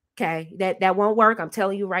that. Okay, that won't work. I'm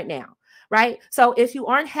telling you right now. Right. So if you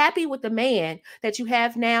aren't happy with the man that you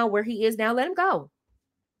have now, where he is now, let him go.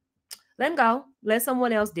 Let him go. Let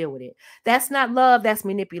someone else deal with it. That's not love. That's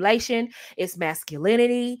manipulation. It's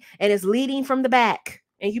masculinity, and it's leading from the back,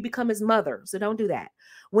 and you become his mother. So don't do that.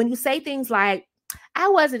 When you say things like, I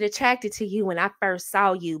wasn't attracted to you when I first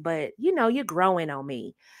saw you, but you know, you're growing on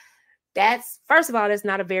me. That's, first of all, that's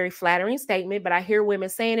not a very flattering statement, but I hear women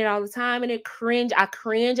saying it all the time, and I cringe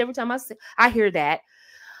every time I hear that.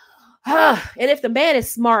 And if the man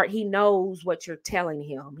is smart, he knows what you're telling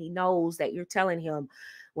him. He knows that you're telling him,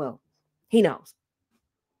 well, he knows.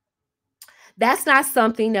 That's not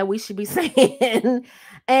something that we should be saying.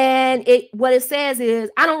 And what it says is,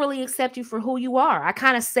 I don't really accept you for who you are. I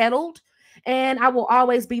kind of settled, and I will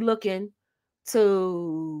always be looking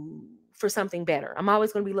to for something better. I'm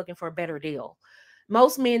always going to be looking for a better deal.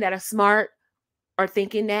 Most men that are smart are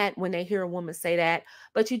thinking that when they hear a woman say that,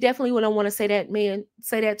 but you definitely wouldn't want to say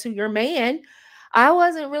that to your man. I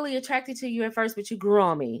wasn't really attracted to you at first, but you grew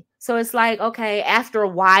on me. So it's like, okay, after a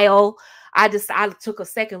while, I took a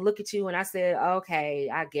second look at you and I said, okay,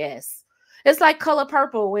 I guess. It's like Color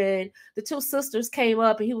Purple when the two sisters came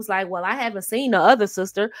up and he was like, well, I haven't seen the other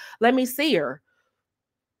sister. Let me see her.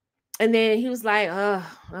 And then he was like, oh,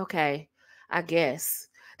 okay, I guess.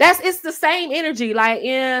 It's the same energy. Like,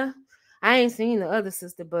 yeah, I ain't seen the other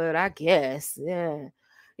sister, but I guess. Yeah.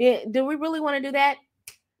 Yeah. Do we really want to do that?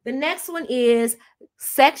 The next one is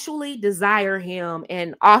sexually desire him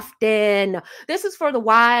and often. This is for the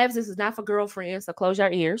wives. This is not for girlfriends, so close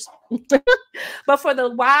your ears. But for the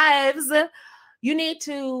wives, you need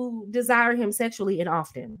to desire him sexually and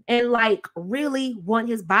often, and like really want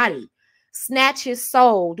his body. Snatch his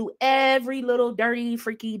soul, do every little dirty,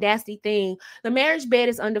 freaky, nasty thing. The marriage bed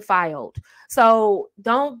is undefiled. So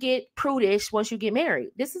don't get prudish once you get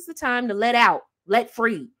married. This is the time to let out, let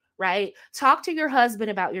free, right? Talk to your husband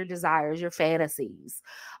about your desires, your fantasies.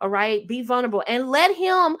 All right. Be vulnerable and let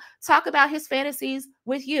him talk about his fantasies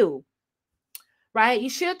with you. Right. You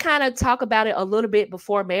should kind of talk about it a little bit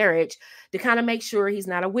before marriage to kind of make sure he's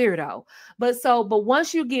not a weirdo. But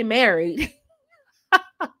once you get married,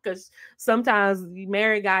 because sometimes you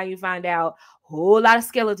marry a guy, you find out a whole lot of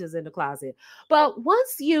skeletons in the closet. But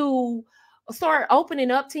once you start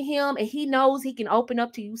opening up to him and he knows he can open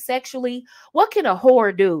up to you sexually, what can a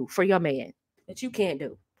whore do for your man that you can't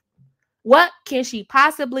do? What can she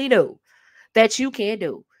possibly do that you can't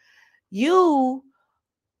do? You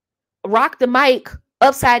rock the mic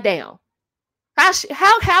upside down.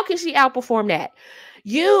 How can she outperform that?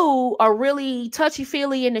 You are really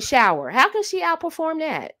touchy-feely in the shower. How can she outperform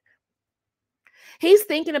that? He's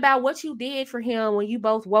thinking about what you did for him when you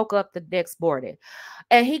both woke up the next morning.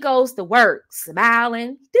 And he goes to work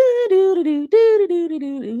smiling. He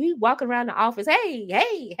walking around the office. Hey,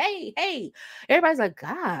 hey, hey, hey. Everybody's like,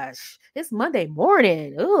 gosh, it's Monday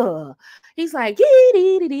morning. Ugh. He's like,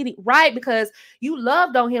 right, because you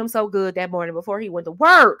loved on him so good that morning before he went to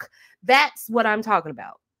work. That's what I'm talking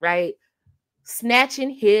about, right?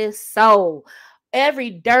 Snatching his soul.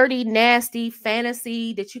 Every dirty, nasty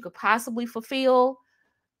fantasy that you could possibly fulfill,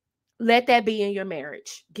 let that be in your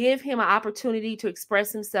marriage. Give him an opportunity to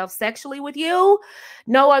express himself sexually with you.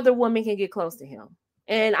 No other woman can get close to him.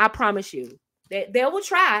 And I promise you, they will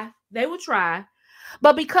try. They will try.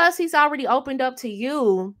 But because he's already opened up to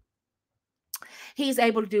you, he's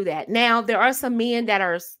able to do that. Now, there are some men that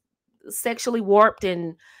are sexually warped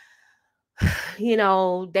and, you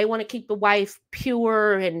know, they want to keep the wife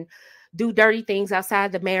pure and do dirty things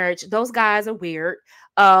outside the marriage. Those guys are weird.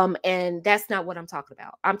 And that's not what I'm talking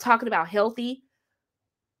about. I'm talking about healthy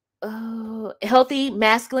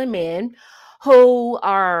masculine men who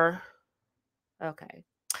are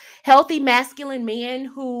healthy masculine men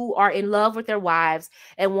who are in love with their wives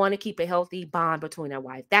and want to keep a healthy bond between their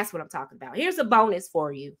wife. That's what I'm talking about. Here's a bonus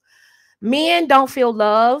for you. Men don't feel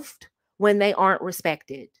loved when they aren't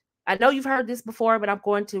respected. I know you've heard this before, but I'm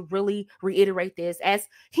going to really reiterate this. As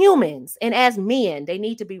humans and as men, they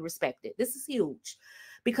need to be respected. This is huge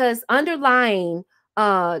because underlying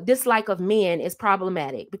dislike of men is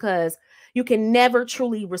problematic because you can never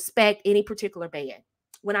truly respect any particular man.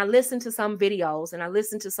 When I listen to some videos and I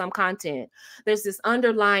listen to some content, there's this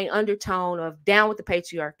underlying undertone of down with the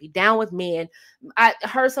patriarchy, down with men. I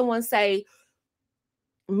heard someone say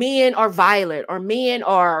men are violent or men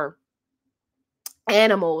are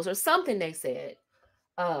animals or something they said.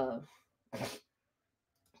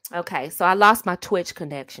 Okay, so I lost my Twitch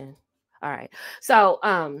connection. All right. So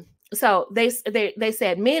they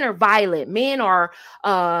said men are violent, men are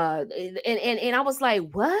and I was like,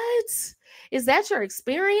 what? Is that your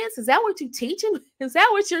experience? Is that what you teaching? Is that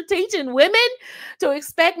what you're teaching women to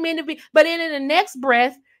expect men to be? But then in the next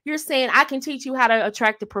breath, you're saying I can teach you how to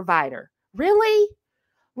attract a provider. Really?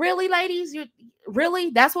 Really, ladies? Really?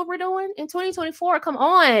 That's what we're doing in 2024? Come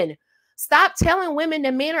on. Stop telling women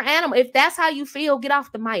that men are animals. If that's how you feel, get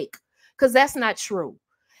off the mic because that's not true.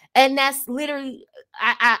 And that's literally,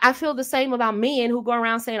 I feel the same about men who go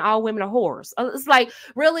around saying all women are whores. It's like,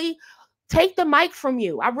 really? Take the mic from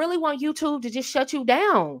you. I really want YouTube to just shut you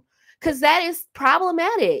down because that is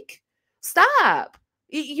problematic. Stop.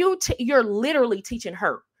 You're literally teaching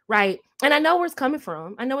her, right? And I know where it's coming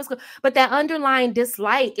from. I know but that underlying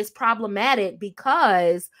dislike is problematic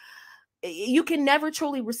because you can never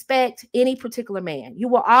truly respect any particular man. You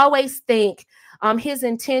will always think his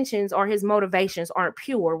intentions or his motivations aren't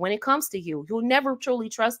pure when it comes to you. You'll never truly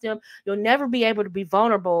trust him. You'll never be able to be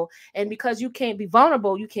vulnerable. And because you can't be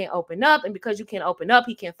vulnerable, you can't open up. And because you can't open up,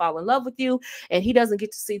 he can't fall in love with you. And he doesn't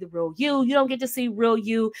get to see the real you. You don't get to see real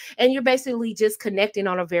you. And you're basically just connecting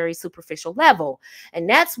on a very superficial level. And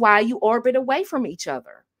that's why you orbit away from each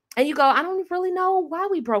other. And you go, I don't really know why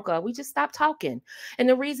we broke up. We just stopped talking. And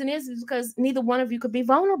the reason is because neither one of you could be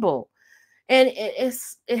vulnerable. And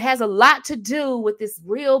it has a lot to do with this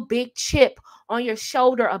real big chip on your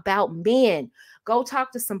shoulder about men. Go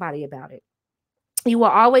talk to somebody about it. You will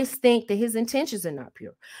always think that his intentions are not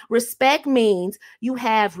pure. Respect means you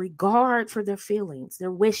have regard for their feelings,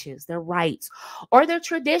 their wishes, their rights, or their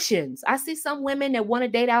traditions. I see some women that want to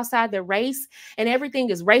date outside their race and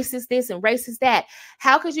everything is racist this and racist that.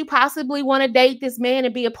 How could you possibly want to date this man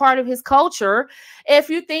and be a part of his culture if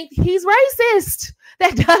you think he's racist?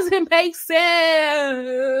 That doesn't make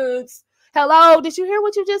sense. Hello, did you hear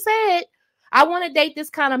what you just said? I want to date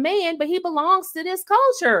this kind of man, but he belongs to this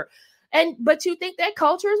culture. But you think that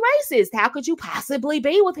culture is racist. How could you possibly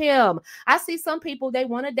be with him? I see some people, they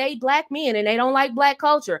want to date black men and they don't like black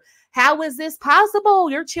culture. How is this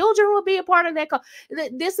possible? Your children will be a part of that.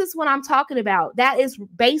 This is what I'm talking about. That is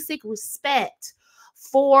basic respect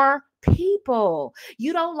for people.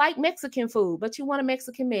 You don't like Mexican food, but you want a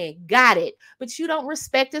Mexican man. Got it. But you don't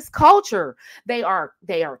respect his culture. They are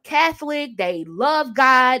Catholic. They love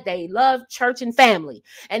God. They love church and family.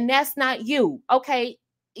 And that's not you. Okay.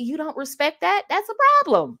 You don't respect that? That's a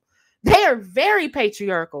problem. They are very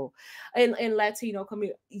patriarchal in Latino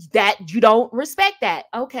community. That you don't respect that.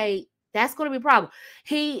 Okay, that's going to be a problem.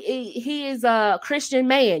 He is a Christian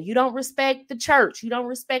man. You don't respect the church. You don't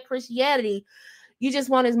respect Christianity. You just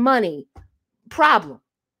want his money. Problem.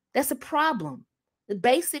 That's a problem. The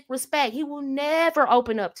basic respect. He will never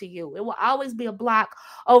open up to you. It will always be a block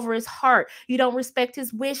over his heart. You don't respect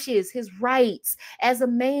his wishes, his rights as a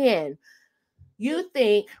man. You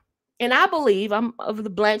think, and I believe I'm of the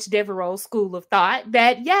Blanche Devereaux school of thought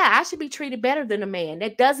that, yeah, I should be treated better than a man.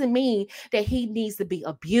 That doesn't mean that he needs to be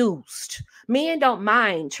abused. Men don't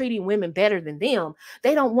mind treating women better than them.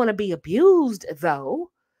 They don't want to be abused, though,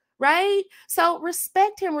 right? So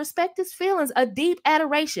respect him, respect his feelings, a deep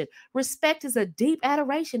adoration. Respect is a deep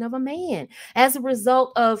adoration of a man as a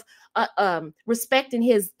result of respecting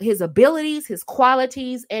his abilities, his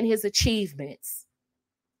qualities, and his achievements.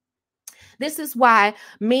 This is why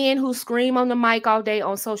men who scream on the mic all day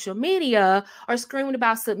on social media are screaming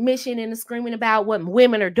about submission and screaming about what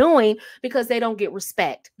women are doing because they don't get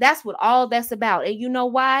respect. That's what all that's about. And you know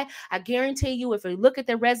why? I guarantee you, if you look at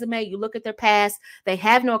their resume, you look at their past, they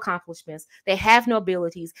have no accomplishments, they have no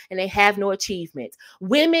abilities, and they have no achievements.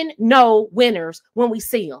 Women know winners when we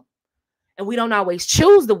see them. And we don't always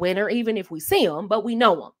choose the winner, even if we see them, but we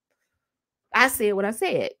know them. I said what I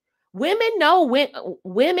said. Women know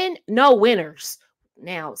winners.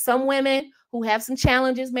 Now, some women who have some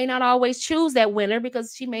challenges may not always choose that winner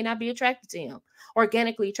because she may not be attracted to him,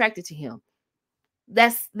 organically attracted to him.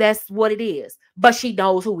 That's what it is. But she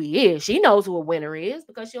knows who he is. She knows who a winner is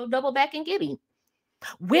because she'll double back and get him.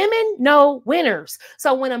 Women know winners.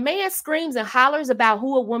 So when a man screams and hollers about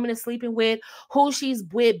who a woman is sleeping with, who she's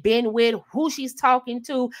been with, who she's talking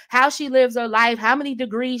to, how she lives her life, how many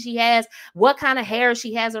degrees she has, what kind of hair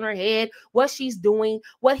she has on her head, what she's doing,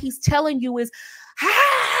 what he's telling you is,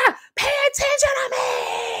 pay attention to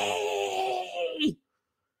me.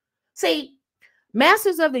 See,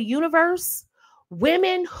 masters of the universe,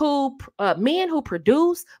 men who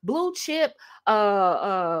produce blue chip,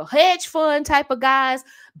 hedge fund type of guys,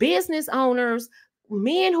 business owners,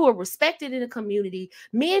 men who are respected in the community,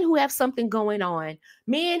 men who have something going on,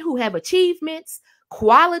 men who have achievements,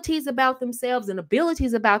 qualities about themselves and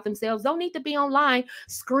abilities about themselves don't need to be online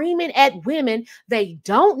screaming at women they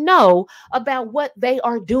don't know about what they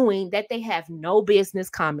are doing that they have no business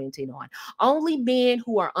commenting on. Only men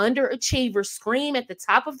who are underachievers scream at the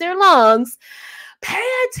top of their lungs, pay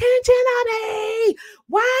attention to me.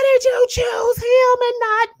 Why did you choose him and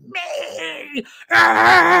not me?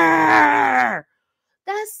 Arr!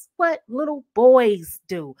 That's what little boys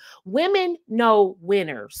do. Women know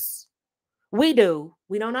winners. We do.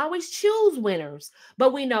 We don't always choose winners,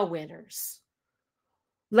 but we know winners.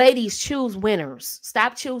 Ladies, choose winners.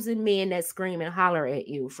 Stop choosing men that scream and holler at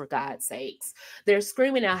you, for God's sakes. They're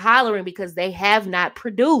screaming and hollering because they have not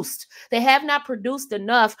produced. They have not produced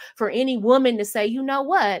enough for any woman to say, you know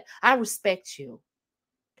what? I respect you.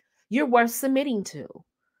 You're worth submitting to.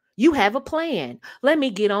 You have a plan. Let me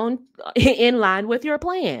get on in line with your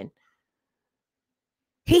plan.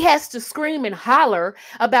 He has to scream and holler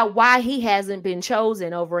about why he hasn't been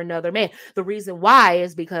chosen over another man. The reason why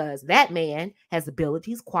is because that man has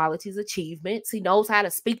abilities, qualities, achievements. He knows how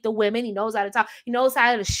to speak to women. He knows how to talk. He knows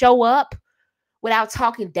how to show up without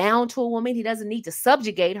talking down to a woman. He doesn't need to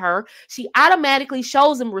subjugate her. She automatically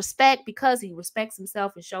shows him respect because he respects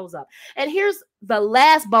himself and shows up. And here's the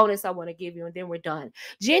last bonus I want to give you, and then we're done.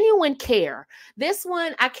 Genuine care. This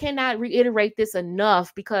one, I cannot reiterate this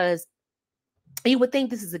enough because you would think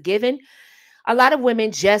this is a given. A lot of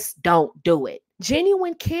women just don't do it.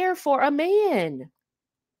 Genuine care for a man.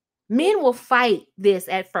 Men will fight this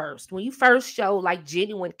at first. When you first show like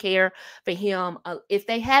genuine care for him, if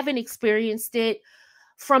they haven't experienced it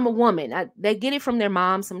from a woman, they get it from their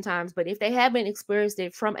mom sometimes, but if they haven't experienced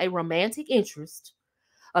it from a romantic interest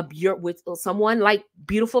with someone like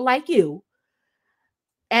beautiful like you,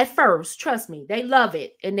 at first, trust me, they love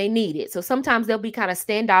it and they need it. So sometimes they'll be kind of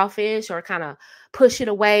standoffish or kind of push it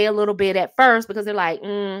away a little bit at first because they're like,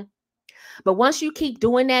 But once you keep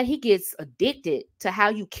doing that, he gets addicted to how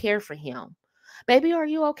you care for him. Baby, are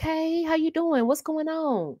you okay? How you doing? What's going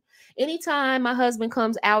on? Anytime my husband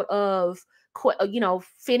comes out of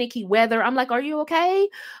finicky weather, I'm like, are you okay?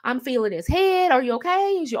 I'm feeling his head. Are you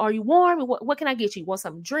okay? Are you warm? What can I get you? You want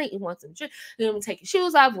something to drink? You want some drink? Let me take your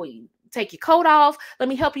shoes off. Will you take your coat off? Let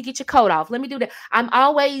me help you get your coat off. Let me do that. I'm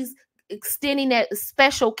always extending that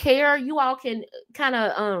special care. You all can kind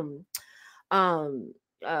of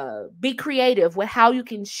be creative with how you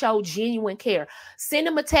can show genuine care. Send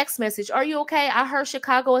them a text message. Are you okay? I heard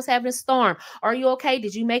Chicago is having a storm. Are you okay?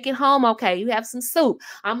 Did you make it home okay? You have some soup.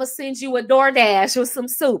 I'm gonna send you a DoorDash with some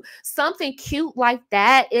soup. Something cute like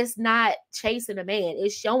that is not chasing a man.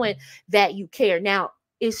 It's showing that you care. Now,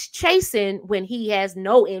 it's chasing when he has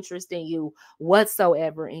no interest in you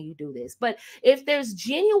whatsoever and you do this. But if there's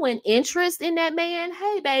genuine interest in that man,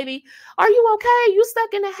 hey, baby, are you okay? You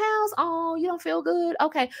stuck in the house? Oh, you don't feel good?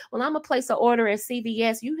 Okay. Well, I'm going to place an order at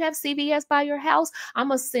CVS. You have CVS by your house? I'm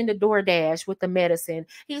going to send a DoorDash with the medicine.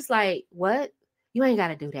 He's like, what? You ain't got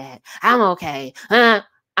to do that. I'm okay.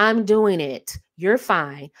 I'm doing it. You're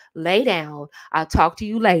fine. Lay down. I'll talk to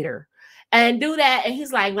you later. And do that. And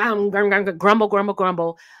he's like, grumble, grumble,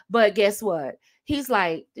 grumble. But guess what? He's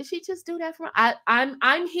like, did she just do that for me?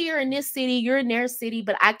 I'm here in this city. You're in their city,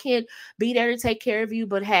 but I can't be there to take care of you.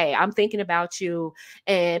 But hey, I'm thinking about you.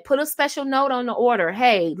 And put a special note on the order.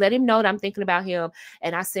 Hey, let him know that I'm thinking about him.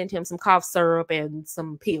 And I sent him some cough syrup and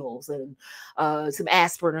some pills and some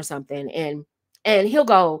aspirin or something. And he'll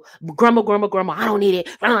go, grumble, grumble, grumble. I don't need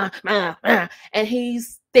it. And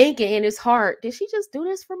he's thinking in his heart, did she just do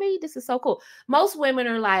this for me? This is so cool. Most women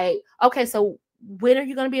are like, okay, so when are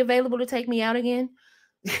you going to be available to take me out again?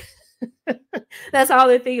 That's all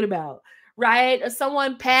they're thinking about, right? Or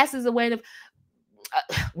someone passes away.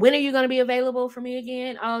 When are you going to be available for me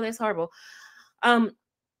again? Oh, that's horrible.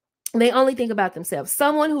 They only think about themselves.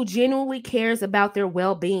 Someone who genuinely cares about their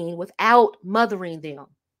well-being without mothering them,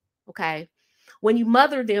 okay? When you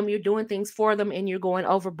mother them, you're doing things for them and you're going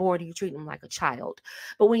overboard and you treat them like a child.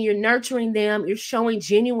 But when you're nurturing them, you're showing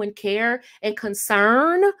genuine care and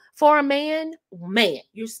concern for a man,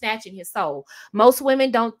 you're snatching his soul. Most women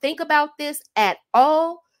don't think about this at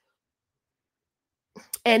all.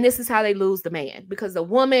 And this is how they lose the man, because the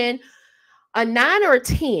woman, a 9 or a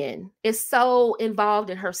 10, is so involved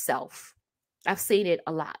in herself. I've seen it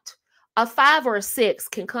a lot. A 5 or a 6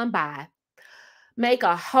 can come by, make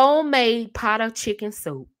a homemade pot of chicken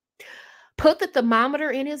soup, put the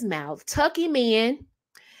thermometer in his mouth, tuck him in,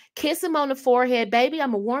 kiss him on the forehead. Baby,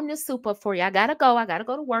 I'm going to warm this soup up for you. I got to go. I got to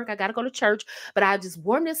go to work. I got to go to church. But I just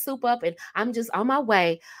warm this soup up and I'm just on my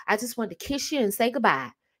way. I just wanted to kiss you and say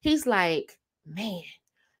goodbye. He's like, man,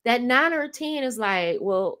 that 9 or 10 is like,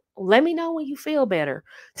 well, let me know when you feel better.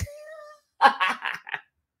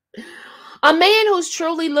 A man who's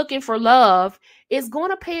truly looking for love is going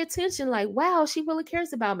to pay attention like, wow, she really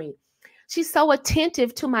cares about me. She's so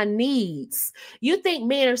attentive to my needs. You think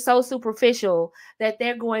men are so superficial that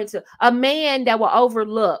they're going to, a man that will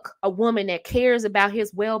overlook a woman that cares about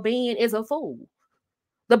his well-being is a fool.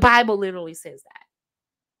 The Bible literally says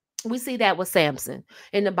that. We see that with Samson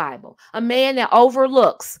in the Bible. A man that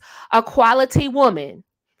overlooks a quality woman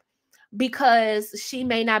because she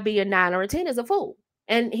may not be a 9 or a 10 is a fool.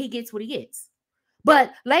 And he gets what he gets.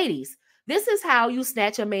 But ladies, This is how you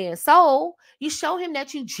snatch a man's soul. You show him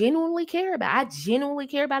that you genuinely care about. I genuinely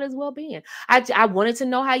care about his well-being. I wanted to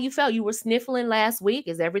know how you felt. You were sniffling last week.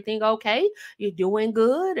 Is everything okay? You're doing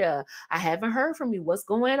good. I haven't heard from you. What's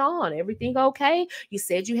going on? Everything okay? You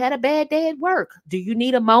said you had a bad day at work. Do you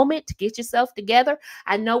need a moment to get yourself together?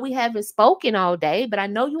 I know we haven't spoken all day, but I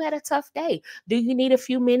know you had a tough day. Do you need a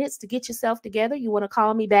few minutes to get yourself together? You want to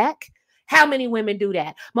call me back? How many women do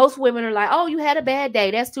that? Most women are like, oh, you had a bad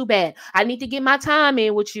day. That's too bad. I need to get my time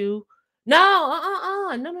in with you. No,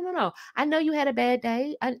 no. I know you had a bad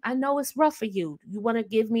day. I know it's rough for you. You want me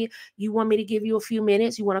to give you a few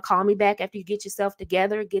minutes. You want to call me back after you get yourself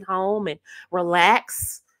together, get home and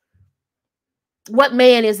relax. What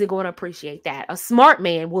man isn't going to appreciate that? A smart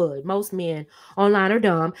man would. Most men online are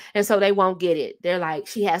dumb, and so they won't get it. They're like,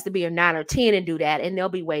 she has to be a 9 or 10 and do that, and they'll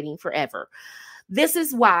be waiting forever. This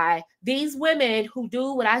is why these women who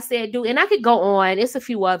do what I said do, and I could go on. It's a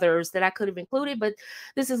few others that I could have included, but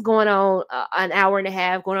this is going on an hour and a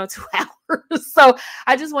half, going on 2 hours. So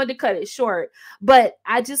I just wanted to cut it short. But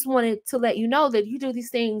I just wanted to let you know that you do these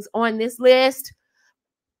things on this list,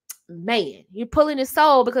 man, you're pulling his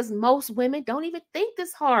soul, because most women don't even think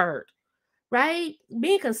this hard. Right?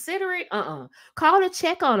 Being considerate, call to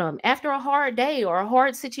check on them after a hard day or a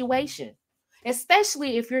hard situation,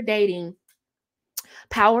 especially if you're dating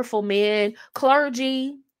powerful men,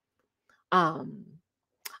 clergy,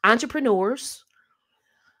 entrepreneurs,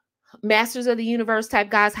 masters of the universe type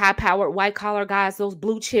guys, high powered, white collar guys, those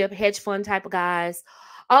blue chip hedge fund type of guys,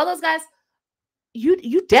 all those guys.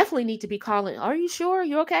 You definitely need to be calling. Are you sure?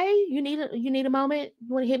 You okay? You need a moment?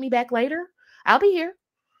 You want to hit me back later? I'll be here.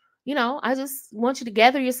 I just want you to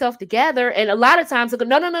gather yourself together. And a lot of times,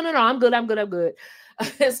 no, I'm good.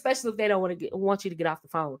 Especially if they don't want you to get off the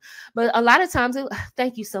phone. But a lot of times,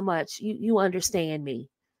 thank you so much. You understand me.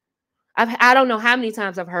 I don't know how many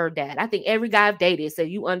times I've heard that. I think every guy I've dated said,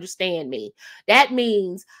 you understand me. That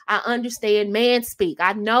means I understand man speak.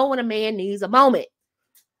 I know when a man needs a moment.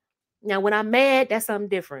 Now, when I'm mad, that's something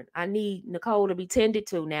different. I need Nicole to be tended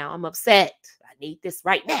to now. I'm upset. I need this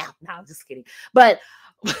right now. No, I'm just kidding. But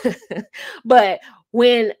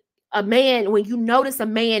when you notice a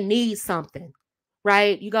man needs something,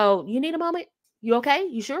 right? You go, you need a moment? You okay?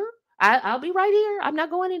 You sure? I'll be right here. I'm not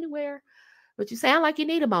going anywhere. But you sound like you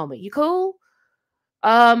need a moment. You cool?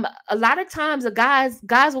 A lot of times the guys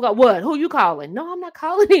will go, what? Who you calling? No, I'm not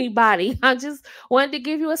calling anybody. I just wanted to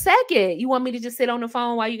give you a second. You want me to just sit on the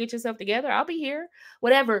phone while you get yourself together? I'll be here.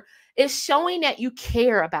 Whatever. It's showing that you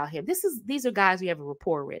care about him. These are guys you have a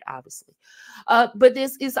rapport with, obviously. But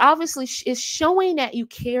this is obviously is showing that you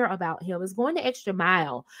care about him. It's going the extra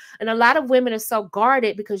mile. And a lot of women are so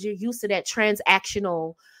guarded because you're used to that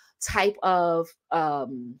transactional type of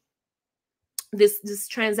this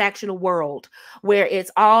transactional world where it's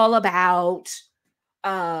all about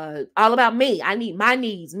me. I need my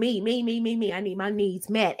needs, me. I need my needs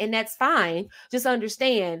met. And that's fine. Just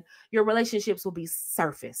understand your relationships will be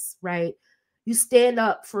surface, right? You stand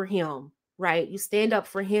up for him, right? You stand up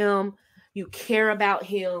for him. You care about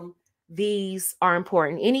him. These are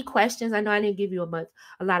important. Any questions? I know I didn't give you a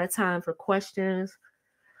lot of time for questions.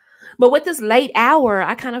 But with this late hour,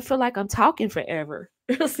 I kind of feel like I'm talking forever.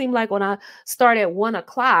 It seems like when I start at 1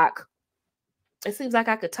 o'clock, it seems like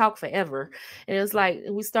I could talk forever. And it's like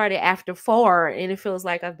we started after 4 and it feels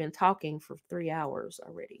like I've been talking for 3 hours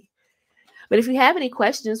already. But if you have any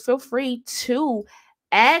questions, feel free to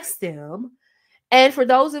ask them. And for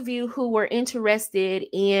those of you who were interested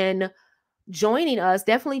in joining us,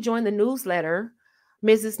 definitely join the newsletter,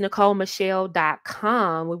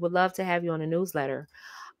 mrsnicolemichelle.com. We would love to have you on the newsletter.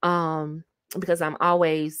 Because I'm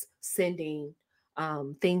always sending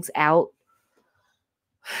things out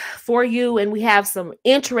for you. And we have some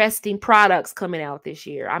interesting products coming out this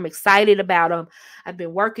year. I'm excited about them. I've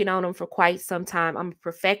been working on them for quite some time. I'm a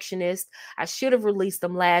perfectionist. I should have released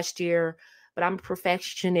them last year, but I'm a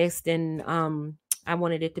perfectionist and I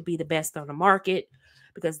wanted it to be the best on the market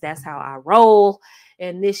because that's how I roll.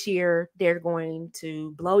 And this year they're going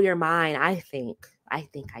to blow your mind. I think.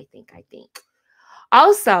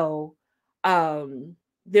 Also,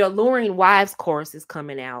 the Alluring Wives course is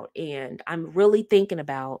coming out, and I'm really thinking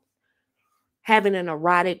about having an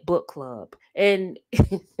erotic book club. And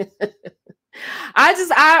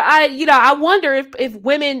I wonder if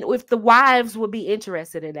the wives would be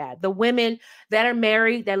interested in that. The women that are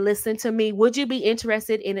married that listen to me, would you be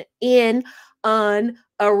interested in an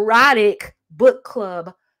erotic book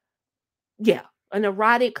club? Yeah. An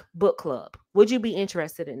erotic book club. Would you be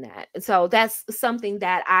interested in that? So that's something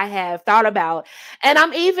that I have thought about. And I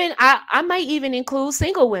might even include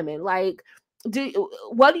single women. Like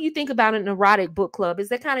what do you think about an erotic book club? Is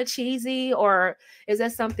that kind of cheesy, or is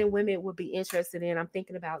that something women would be interested in? I'm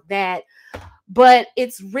thinking about that. But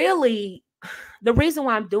it's really, the reason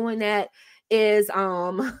why I'm doing that is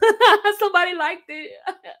somebody liked it.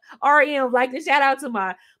 RM like to shout out to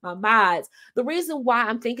my mods. The reason why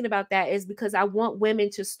I'm thinking about that is because I want women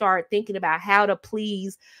to start thinking about how to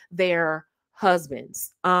please their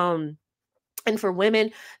husbands. And for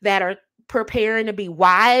women that are preparing to be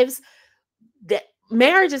wives, that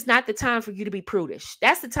marriage is not the time for you to be prudish.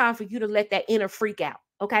 That's the time for you to let that inner freak out.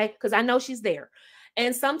 Okay. Because I know she's there.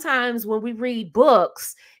 And sometimes when we read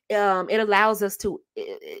books, it allows us to,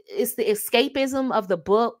 it's the escapism of the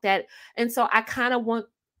book that, and so I kind of want,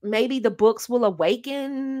 maybe the books will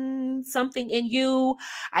awaken something in you.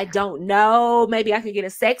 I don't know. Maybe I could get a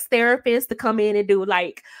sex therapist to come in and do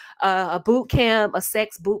like a boot camp, a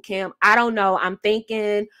sex boot camp. I don't know. I'm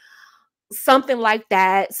thinking something like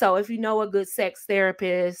that. So if you know a good sex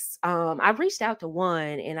therapist, I reached out to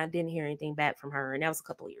one and I didn't hear anything back from her, and that was a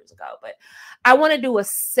couple of years ago. But I want to do a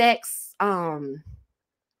sex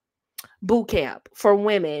boot camp for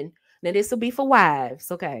women. Now this will be for wives,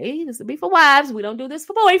 okay? This will be for wives. We don't do this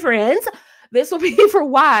for boyfriends. This will be for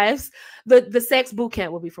wives. The sex boot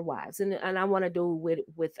camp will be for wives, and I want to do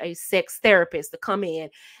with a sex therapist to come in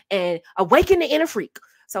and awaken the inner freak,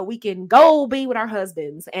 so we can go be with our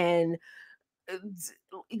husbands and have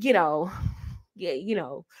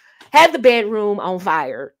the bedroom on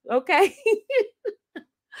fire. Okay.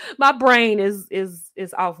 My brain is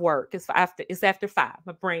off work. It's after 5.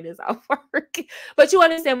 My brain is off work. But you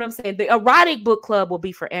understand what I'm saying? The erotic book club will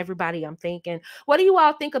be for everybody, I'm thinking. What do you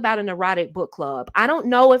all think about an erotic book club? I don't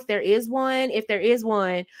know if there is one. If there is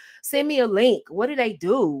one, send me a link. What do they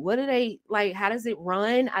do? What do they like? How does it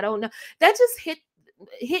run? I don't know. That just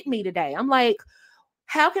hit me today. I'm like,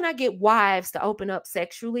 how can I get wives to open up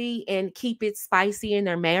sexually and keep it spicy in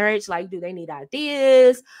their marriage? Like, do they need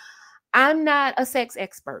ideas? I'm not a sex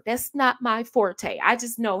expert. That's not my forte. I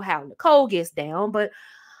just know how Nicole gets down, but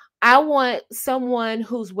I want someone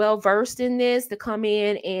who's well-versed in this to come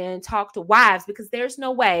in and talk to wives, because there's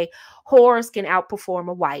no way whores can outperform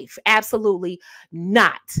a wife. Absolutely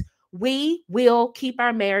not. We will keep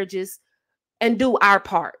our marriages and do our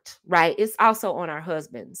part, right? It's also on our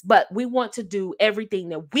husbands, but we want to do everything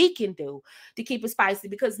that we can do to keep it spicy,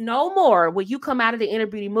 because no more will you come out of the inner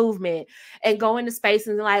beauty movement and go into space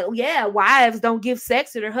and like, yeah, wives don't give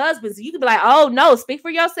sex to their husbands. You can be like, oh no, speak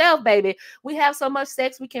for yourself, baby. We have so much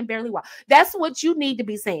sex, we can barely walk. That's what you need to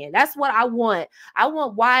be saying. That's what I want. I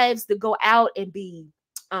want wives to go out and be,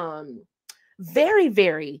 very,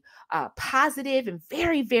 very positive and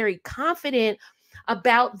very, very confident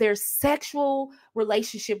about their sexual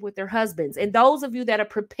relationship with their husbands. And those of you that are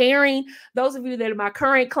preparing, those of you that are my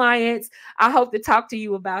current clients, I hope to talk to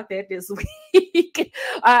you about that this week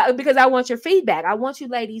because I want your feedback. I want you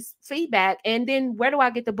ladies' feedback. And then where do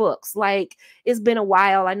I get the books? Like, it's been a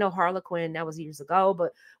while. I know Harlequin, that was years ago,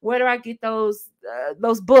 but where do I get those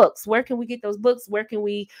books? Where can we get those books? Where can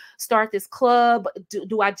we start this club?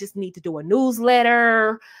 Do I just need to do a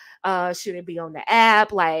newsletter? Should it be on the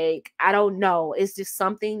app? Like, I don't know. It's just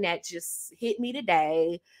something that just hit me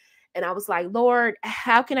today. And I was like, Lord,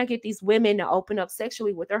 how can I get these women to open up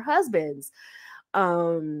sexually with their husbands?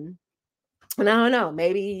 And I don't know,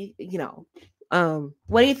 maybe,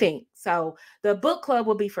 what do you think? So the book club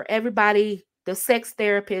will be for everybody. The sex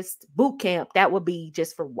therapist boot camp, that would be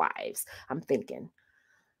just for wives, I'm thinking.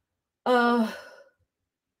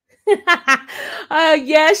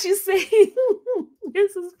 Yes, you see,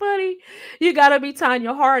 this is funny. You gotta be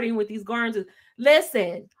Tanya Harding with these garments.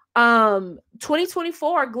 Listen,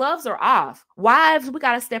 2024 gloves are off. Wives, we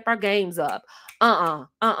gotta step our games up.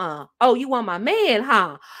 Oh, you want my man,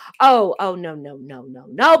 huh? Oh,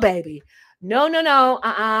 no, baby. No.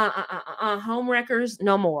 Home wreckers,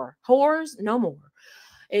 no more. Whores, no more.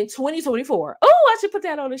 In 2024. Oh, I should put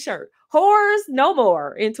that on a shirt. Whores, no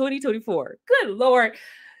more in 2024. Good Lord.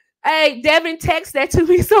 Hey, Devin, text that to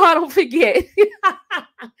me so I don't forget.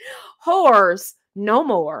 Whores, no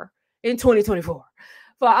more in 2024.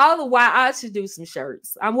 For all the while, I should do some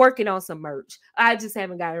shirts. I'm working on some merch. I just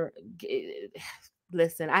haven't got it.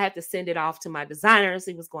 Listen, I have to send it off to my designer and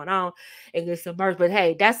see what's going on and get some merch. But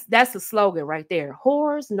hey, that's the slogan right there.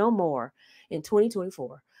 Whores, no more in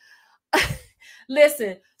 2024.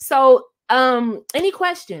 Listen, so any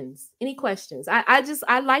questions?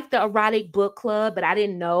 I like the erotic book club, but I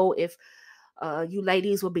didn't know if you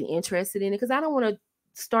ladies would be interested in it, because I don't want to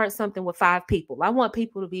start something with 5 people. I want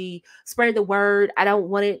people to be spread the word. I don't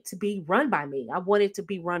want it to be run by me. I want it to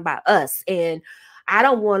be run by us. And I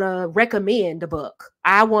don't want to recommend the book.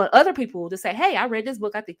 I want other people to say, hey, I read this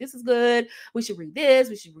book. I think this is good. We should read this.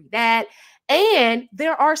 We should read that. And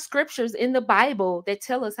there are scriptures in the Bible that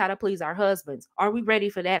tell us how to please our husbands. Are we ready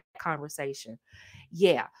for that conversation?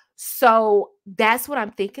 Yeah. So that's what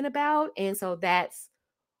I'm thinking about. And so that's,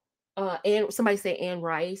 and somebody said Anne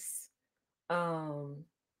Rice.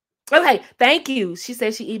 Okay, thank you. She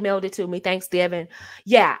said she emailed it to me. Thanks, Devin.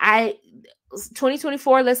 Yeah,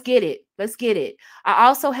 2024, let's get it. Let's get it. I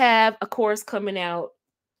also have a course coming out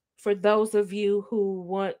for those of you who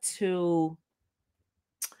want to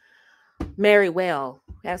marry well.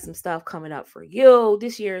 I have some stuff coming up for you.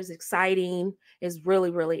 This year is exciting. It's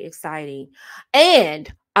really, really exciting.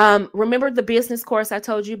 And remember the business course I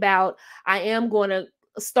told you about? I am going to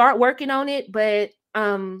start working on it, but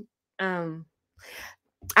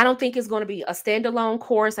I don't think it's going to be a standalone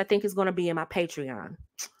course. I think it's going to be in my Patreon.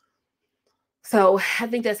 So I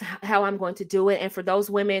think that's how I'm going to do it. And for those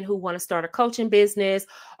women who want to start a coaching business,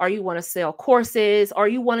 or you want to sell courses, or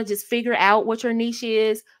you want to just figure out what your niche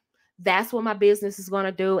is, that's what my business is going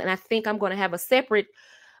to do. And I think I'm going to have a separate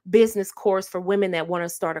business course for women that want to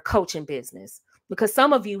start a coaching business, because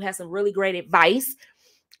some of you have some really great advice,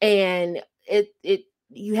 and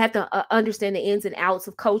you have to understand the ins and outs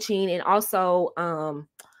of coaching, and also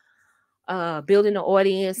building an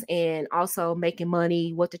audience, and also making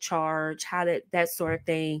money, what to charge, how to, that sort of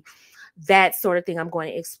thing. That sort of thing I'm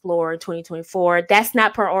going to explore in 2024. That's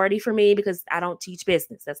not priority for me because I don't teach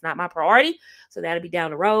business. That's not my priority. So that'll be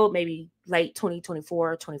down the road, maybe late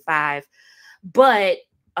 2024, 25. But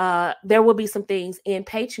there will be some things in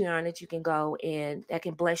Patreon that you can go and that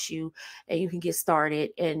can bless you, and you can get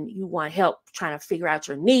started, and you want help trying to figure out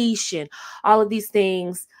your niche and all of these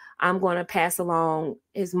things. I'm going to pass along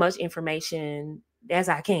as much information as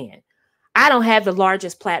I can. I don't have the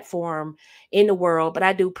largest platform in the world, but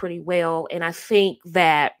I do pretty well. And I think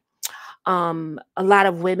that a lot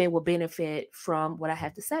of women will benefit from what I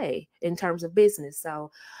have to say in terms of business.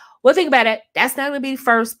 So we'll think about it. That's not going to be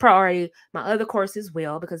first priority. My other courses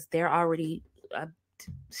will, because they're already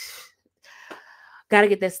got to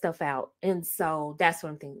get that stuff out. And so that's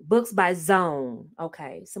what I'm thinking. Books by Zone.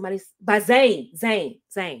 Okay. Somebody by Zane.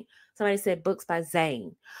 Somebody said books by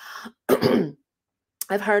Zane.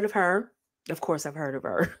 I've heard of her. Of course, I've heard of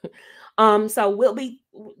her. So we'll be,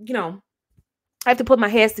 I have to put my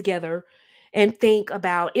heads together and think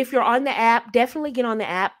about, if you're on the app, definitely get on the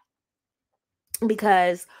app,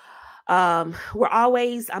 because I'm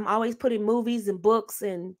always putting movies and books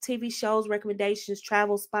and TV shows, recommendations,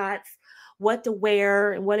 travel spots, what to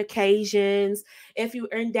wear and what occasions. If you're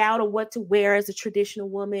in doubt on what to wear as a traditional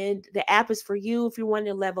woman, the app is for you. If you want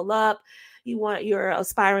to level up, you're an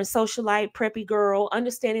aspiring socialite, preppy girl,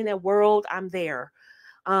 understanding that world, I'm there.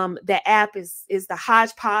 The app is the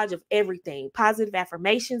hodgepodge of everything. Positive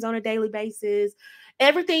affirmations on a daily basis.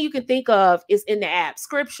 Everything you can think of is in the app.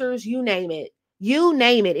 Scriptures, you name it. You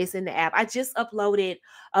name it, it's in the app. I just uploaded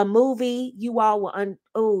a movie. You all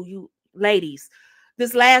will, you ladies,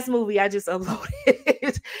 this last movie I just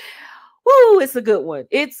uploaded. Woo, it's a good one.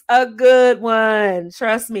 It's a good one.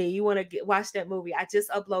 Trust me, you want to watch that movie. I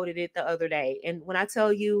just uploaded it the other day. And when I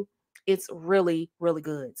tell you, it's really, really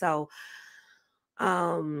good. So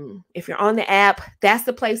if you're on the app, that's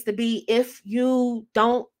the place to be. If you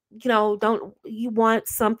don't, you want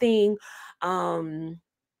something to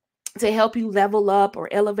help you level up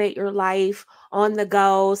or elevate your life on the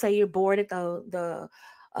go. Say you're bored at the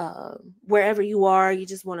wherever you are, you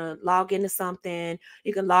just want to log into something.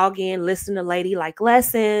 You can log in, listen to Ladylike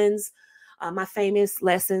Lessons, my famous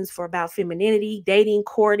lessons for about femininity, dating,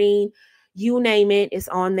 courting, you name it, it's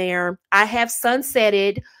on there. I have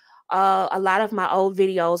sunsetted a lot of my old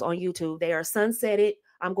videos on YouTube. They are sunsetted.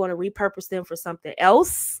 I'm going to repurpose them for something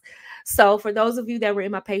else. So for those of you that were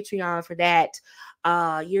in my Patreon for that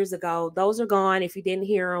years ago, those are gone. If you didn't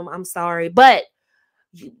hear them, I'm sorry, but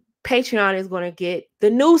Patreon is going to get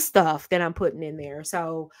the new stuff that I'm putting in there.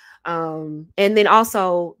 So and then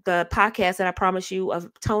also the podcast that I promised you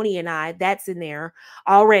of Tony and I, that's in there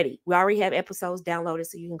already. We already have episodes downloaded,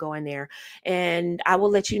 so you can go in there, and I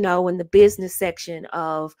will let you know when the business section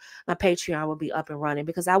of my Patreon will be up and running,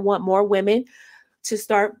 because I want more women to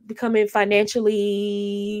start becoming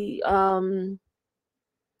financially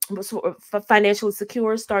financially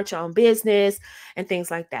secure, start your own business and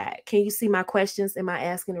things like that. Can you see my questions? Am I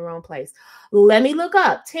asking the wrong place? Let me look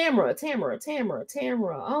up. Tamara.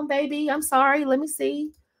 Oh, baby, I'm sorry. Let me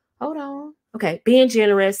see. Hold on. Okay. Being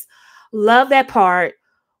generous. Love that part.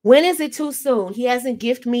 When is it too soon? He hasn't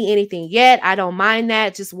gifted me anything yet. I don't mind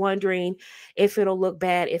that. Just wondering if it'll look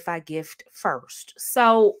bad if I gift first.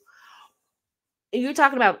 So you're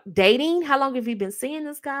talking about dating. How long have you been seeing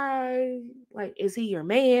this guy? Like, is he your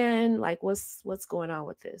man? Like, what's going on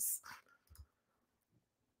with this?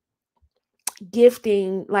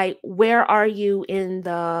 Gifting, like, where are you in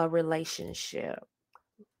the relationship?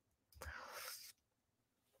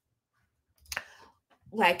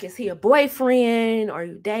 Like, is he a boyfriend? Are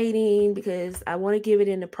you dating? Because I want to give it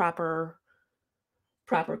in the proper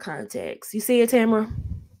context. You see it, Tamara?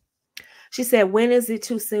 She said, when is it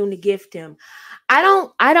too soon to gift him? I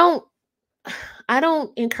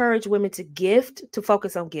don't encourage women to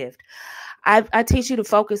focus on gift. I teach you to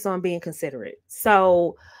focus on being considerate.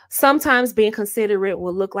 So sometimes being considerate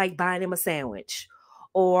will look like buying him a sandwich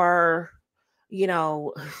or, you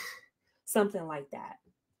know, something like that.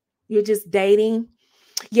 You're just dating.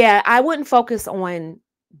 Yeah, I wouldn't focus on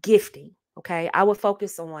gifting. Okay. I would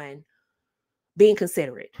focus on being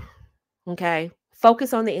considerate. Okay.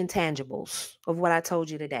 Focus on the intangibles of what I told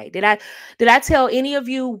you today. Did I tell any of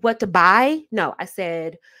you what to buy? No, I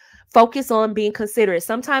said focus on being considerate.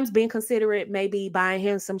 Sometimes being considerate may be buying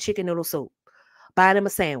him some chicken noodle soup, buying him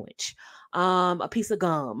a sandwich, a piece of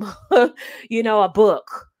gum, a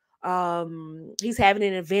book. He's having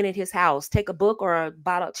an event at his house. Take a book or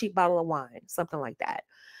a cheap bottle of wine, something like that.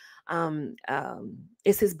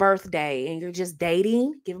 It's his birthday and you're just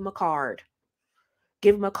dating. Give him a card.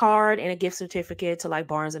 Give them a card and a gift certificate to like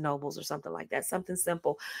Barnes and Nobles or something like that. Something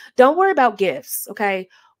simple. Don't worry about gifts. Okay.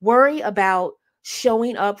 Worry about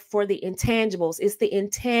showing up for the intangibles. It's the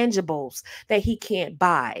intangibles that he can't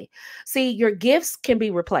buy. See, your gifts can be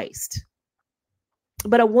replaced,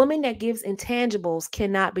 but a woman that gives intangibles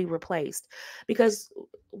cannot be replaced because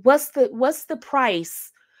what's the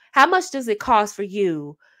price? How much does it cost for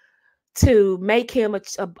you to make him a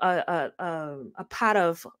pot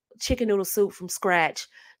of chicken noodle soup from scratch,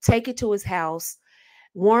 take it to his house,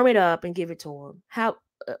 warm it up and give it to him?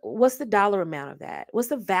 What's the dollar amount of that? What's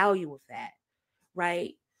the value of that?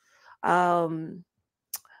 Right?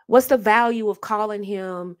 What's the value of calling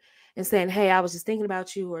him and saying, "Hey, I was just thinking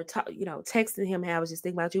about you," or texting him, "Hey, I was just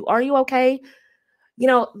thinking about you. Are you okay?"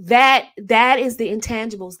 That is the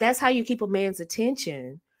intangibles. That's how you keep a man's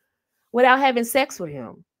attention without having sex with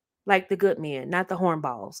him. Like the good men, not the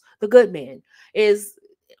hornballs. The good men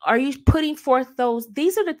are you putting forth those?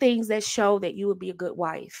 These are the things that show that you would be a good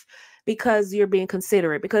wife because you're being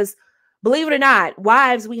considerate. Because believe it or not,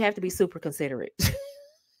 wives, we have to be super considerate.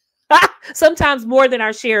 Sometimes more than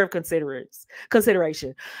our share of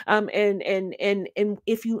consideration. And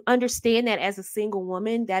if you understand that as a single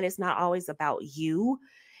woman, that is not always about you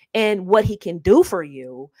and what he can do for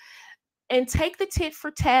you. And take the tit for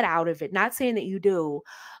tat out of it. Not saying that you do,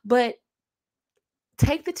 but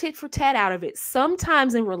take the tit for tat out of it.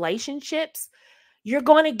 Sometimes in relationships, you're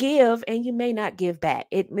going to give and you may not give back.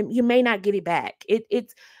 You may not get it back.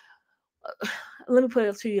 Let me put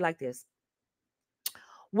it to you like this.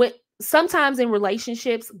 Sometimes in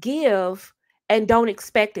relationships, give and don't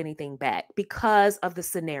expect anything back because of the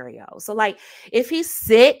scenario. So like if he's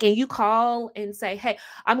sick and you call and say, "Hey,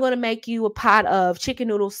 I'm going to make you a pot of chicken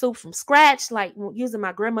noodle soup from scratch, like using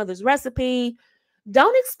my grandmother's recipe,"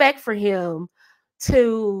 don't expect for him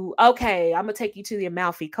to, "Okay, I'm going to take you to the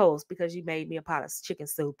Amalfi Coast because you made me a pot of chicken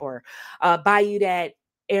soup," or buy you that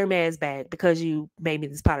Hermes bag because you made me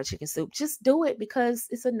this pot of chicken soup. Just do it because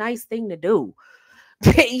it's a nice thing to do.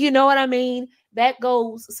 You know what I mean? That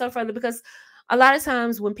goes so further because a lot of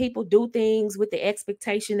times when people do things with the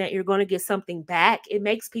expectation that you're going to get something back, it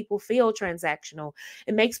makes people feel transactional.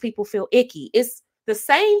 It makes people feel icky. It's the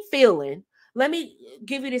same feeling. Let me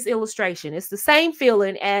give you this illustration. It's the same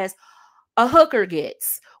feeling as a hooker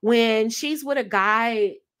gets when she's with a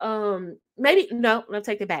guy. Maybe no, I'll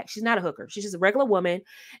take it back. She's not a hooker. She's just a regular woman,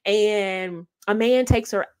 and a man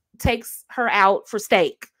takes her out for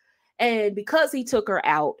steak. And because he took her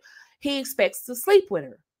out, he expects to sleep with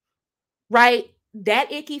her, right?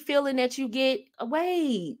 That icky feeling that you get,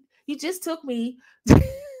 wait, you just took me, you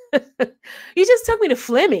just took me to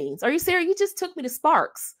Fleming's. Are you serious? You just took me to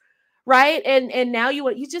Sparks, right? And now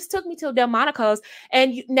you just took me to Delmonico's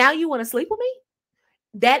and now you want to sleep with me?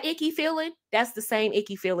 That icky feeling, that's the same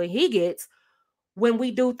icky feeling he gets when we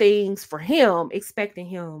do things for him, expecting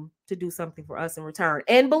him to do something for us in return.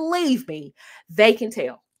 And believe me, they can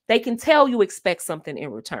tell. They can tell you expect something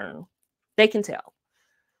in return. They can tell.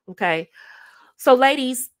 Okay. So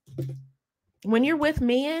ladies, when you're with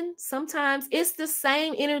men, sometimes it's the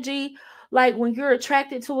same energy. Like when you're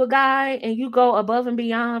attracted to a guy and you go above and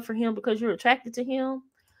beyond for him because you're attracted to him,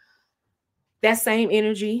 that same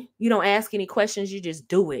energy, you don't ask any questions. You just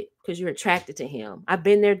do it because you're attracted to him. I've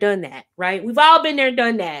been there, done that, right? We've all been there,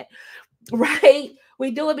 done that, right? We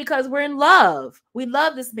do it because we're in love. We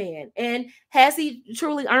love this man. And has he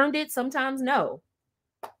truly earned it? Sometimes no.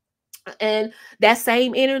 And that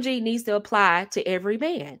same energy needs to apply to every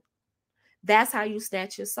man. That's how you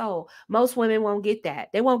snatch your soul. Most women won't get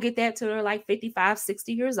that. They won't get that till they're like 55,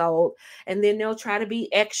 60 years old. And then they'll try to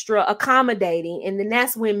be extra accommodating. And then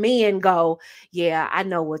that's when men go, yeah, I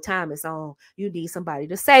know what time it's on. You need somebody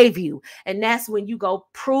to save you. And that's when you go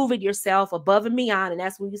prove it yourself above and beyond. And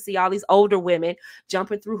that's when you see all these older women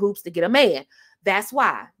jumping through hoops to get a man. That's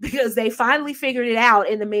why, because they finally figured it out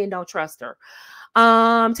and the men don't trust her.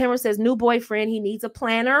 Tamara says, new boyfriend, he needs a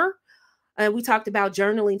planner. And we talked about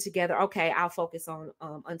journaling together. Okay, I'll focus on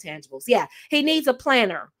untangibles. Yeah, he needs a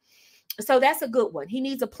planner. So that's a good one. He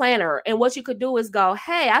needs a planner. And what you could do is go,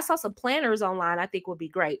 hey, I saw some planners online I think would be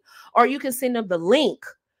great. Or you can send him the link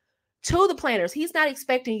to the planners. He's not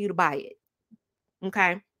expecting you to buy it.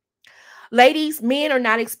 Okay. Ladies, men are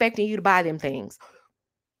not expecting you to buy them things.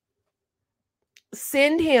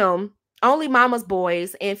 Send him, only mama's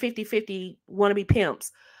boys and 50-50 wannabe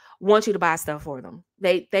pimps want you to buy stuff for them.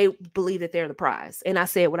 They believe that they're the prize. And I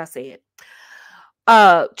said what I said.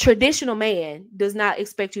 Traditional man does not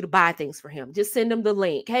expect you to buy things for him. Just send him the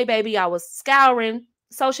link. Hey, baby, I was scouring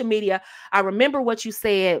social media. I remember what you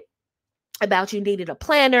said about you needed a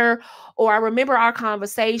planner, or I remember our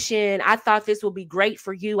conversation. I thought this would be great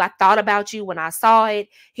for you. I thought about you when I saw it.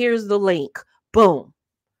 Here's the link. Boom.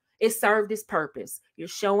 It served its purpose. You're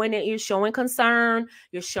showing that you're showing concern.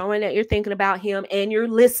 You're showing that you're thinking about him and you're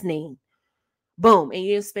listening. Boom. And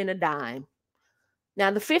you didn't spend a dime.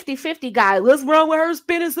 Now, the 50-50 guy, what's wrong with her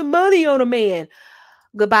spending some money on a man?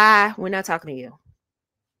 Goodbye. We're not talking to you.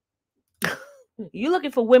 You're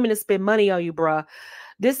looking for women to spend money on you, bruh.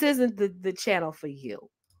 This isn't the channel for you.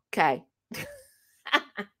 Okay.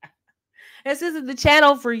 This isn't the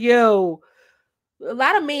channel for you. A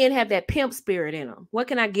lot of men have that pimp spirit in them. What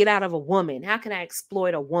can I get out of a woman? How can I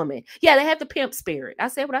exploit a woman? Yeah, they have the pimp spirit. I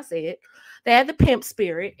said what I said. They have the pimp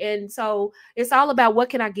spirit. And so it's all about what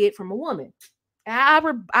can I get from a woman?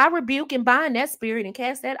 I rebuke and bind that spirit and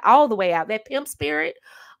cast that all the way out. That pimp spirit.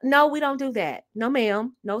 No, we don't do that. No,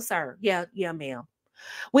 ma'am. No, sir. Yeah, ma'am.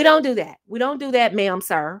 We don't do that. We don't do that, ma'am,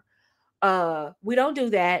 sir. We don't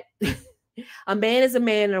do that. A man is a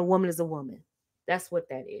man and a woman is a woman. That's what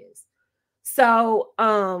that is. So,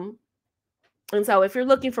 and so if you're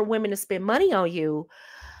looking for women to spend money on you,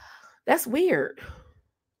 that's weird.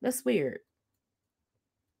 That's weird.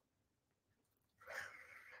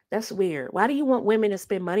 That's weird. Why do you want women to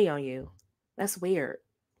spend money on you? That's weird.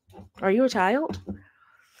 Are you a child?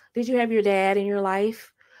 Did you have your dad in your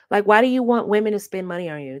life? Like, why do you want women to spend money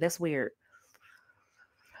on you? That's weird.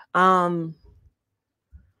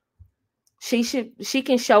 She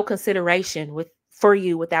can show consideration for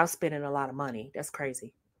you without spending a lot of money. That's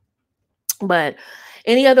crazy. But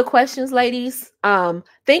any other questions, ladies?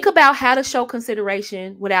 Think about how to show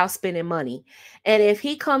consideration without spending money. And if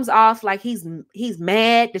he comes off like he's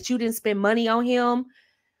mad that you didn't spend money on him,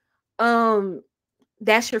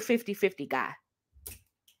 that's your 50-50 guy.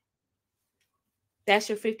 That's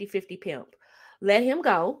your 50-50 pimp. Let him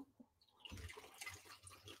go.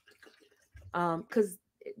 Because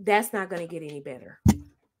that's not going to get any better.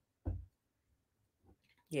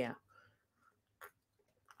 Yeah.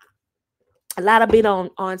 A lot of men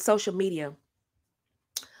on social media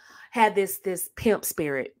have this pimp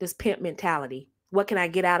spirit, this pimp mentality. What can I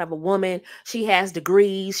get out of a woman? She has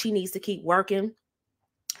degrees. She needs to keep working.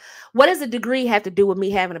 What does a degree have to do with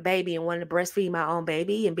me having a baby and wanting to breastfeed my own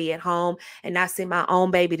baby and be at home and not send my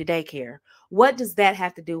own baby to daycare? What does that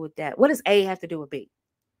have to do with that? What does A have to do with B?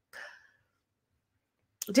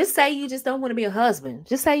 Just say you just don't want to be a husband.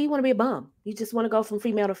 Just say you want to be a bum. You just want to go from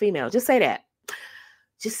female to female. Just say that.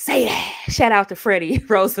 Just say that. Shout out to Freddie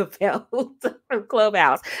Roosevelt from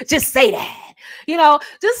Clubhouse. Just say that.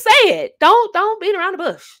 Just say it. Don't beat around the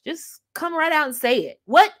bush. Just come right out and say it.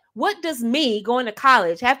 What does me going to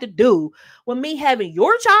college have to do with me having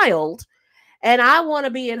your child and I want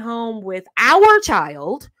to be at home with our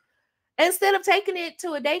child instead of taking it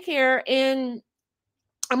to a daycare and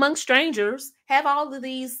among strangers, have all of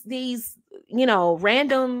these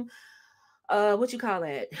random what you call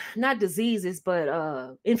that? Not diseases,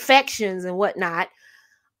 but infections and whatnot.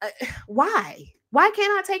 Why can't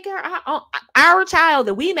I take care of our child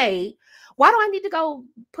that we made? Why do I need to go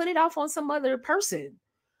put it off on some other person?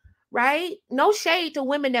 Right? No shade to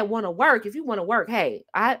women that want to work. If you want to work, hey,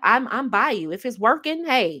 I'm by you. If it's working,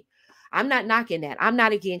 hey, I'm not knocking that. I'm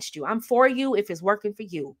not against you. I'm for you if it's working for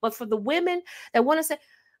you. But for the women that want to say,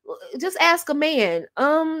 just ask a man,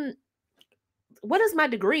 what does my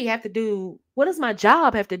degree have to do? What does my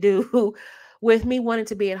job have to do with me wanting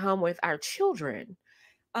to be at home with our children?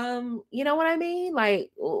 You know what I mean?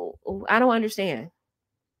 Like, I don't understand.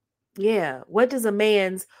 Yeah. What does a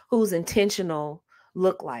man's who's intentional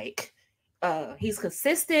look like? He's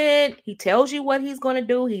consistent. He tells you what he's going to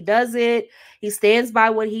do. He does it. He stands by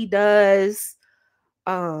what he does.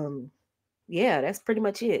 Um, yeah, that's pretty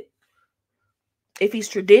much it. If he's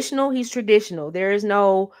traditional, he's traditional. There is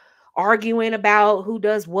no arguing about who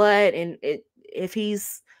does what. And if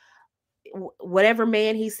he's whatever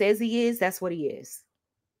man he says he is, that's what he is.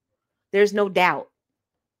 There's no doubt,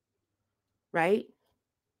 right?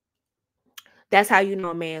 That's how you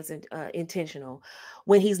know a man's intentional.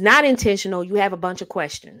 When he's not intentional, you have a bunch of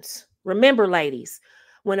questions. Remember, ladies,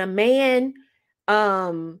 when a man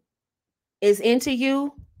is into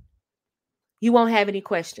you, you won't have any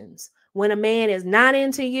questions. When a man is not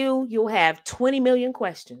into you, you'll have 20 million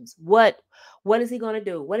questions. What is he going to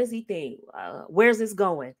do? What does he think? Where's this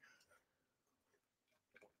going?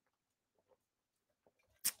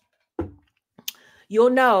 You'll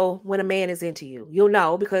know when a man is into you. You'll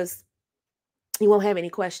know because you won't have any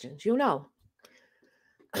questions. You'll know.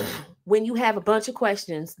 When you have a bunch of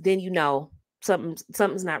questions, then you know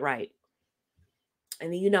something's not right.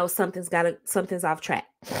 And then you know something's off track.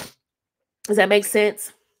 Does that make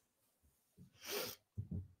sense?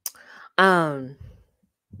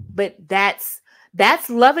 But that's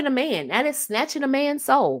loving a man. That is snatching a man's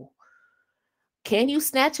soul. Can you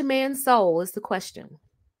snatch a man's soul is the question.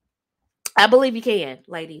 I believe you can,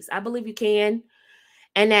 ladies. I believe you can.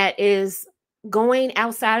 And that is going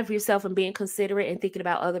outside of yourself and being considerate and thinking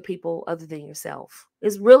about other people other than yourself.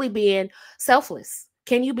 It's really being selfless.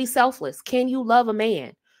 Can you be selfless? Can you love a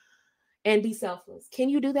man and be selfless? Can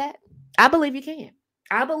you do that? I believe you can.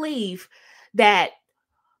 I believe that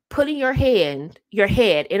putting your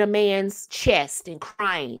head in a man's chest and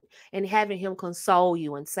crying and having him console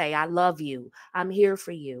you and say, I love you, I'm here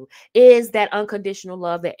for you, is that unconditional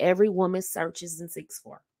love that every woman searches and seeks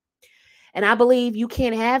for. And I believe you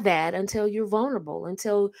can't have that until you're vulnerable,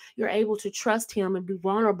 until you're able to trust him and be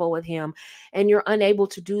vulnerable with him. And you're unable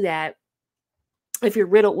to do that if you're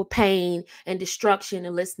riddled with pain and destruction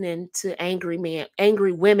and listening to angry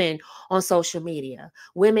women on social media,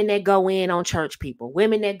 women that go in on church people,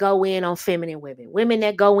 women that go in on feminine women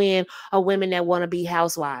that go in on women that want to be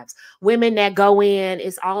housewives, women that go in,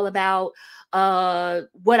 it's all about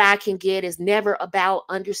what I can get, is never about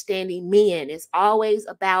understanding men. It's always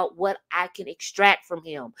about what I can extract from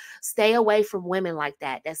him. Stay away from women like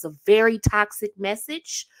that. That's a very toxic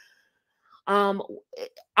message. All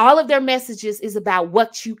of their messages is about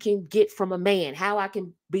what you can get from a man, how I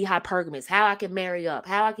can be hypergamous, how I can marry up,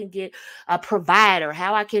 how I can get a provider,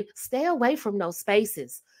 how I can stay away from those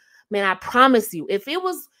spaces. Man, I promise you, if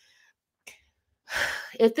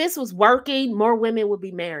this was working, more women would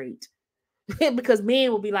be married. Because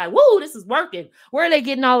men will be like, whoa, this is working. Where are they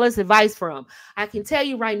getting all this advice from? I can tell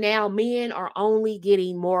you right now, men are only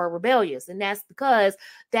getting more rebellious. And that's because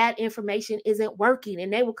that information isn't working.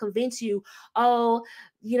 And they will convince you, oh,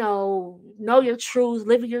 know your truth,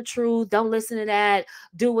 live your truth. Don't listen to that.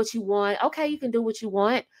 Do what you want. Okay, you can do what you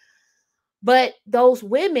want. But those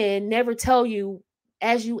women never tell you,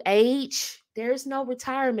 as you age, there's no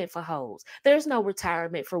retirement for hoes. There's no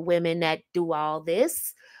retirement for women that do all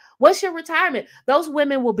this. What's your retirement? Those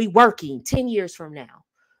women will be working 10 years from now.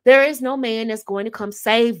 There is no man that's going to come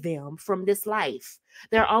save them from this life.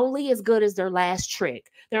 They're only as good as their last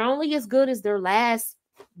trick. They're only as good as their last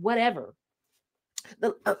whatever.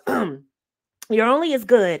 You're only as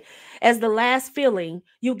good as the last feeling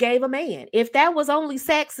you gave a man. If that was only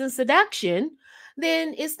sex and seduction,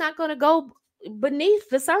 then it's not going to go beneath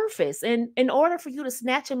the surface. And in order for you to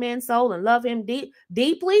snatch a man's soul and love him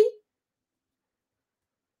deeply,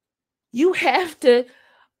 you have to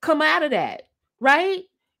come out of that, right?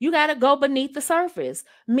 You got to go beneath the surface.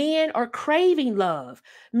 Men are craving love.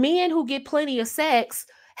 Men who get plenty of sex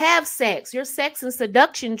have sex. Your sex and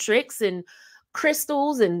seduction tricks and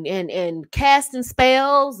crystals and casting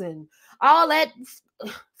spells and all that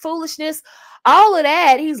foolishness, all of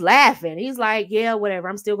that, he's laughing. He's like, yeah, whatever.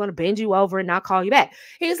 I'm still going to bend you over and I'll call you back.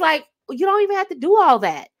 He's like, you don't even have to do all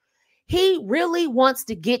that. He really wants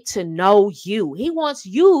to get to know you. He wants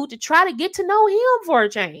you to try to get to know him for a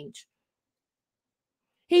change.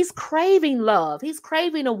 He's craving love. He's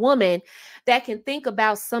craving a woman that can think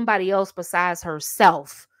about somebody else besides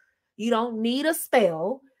herself. You don't need a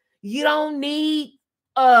spell. You don't need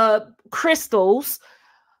crystals.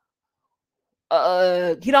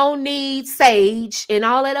 You don't need sage and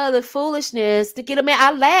all that other foolishness to get a man.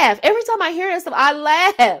 I laugh. Every time I hear this stuff, I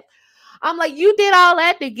laugh. I'm like, you did all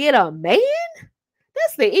that to get a man?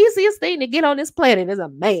 That's the easiest thing to get on this planet is a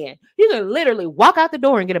man. You can literally walk out the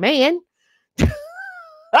door and get a man.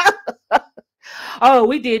 Oh,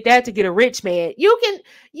 we did that to get a rich man. You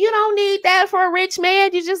don't need that for a rich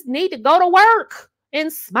man. You just need to go to work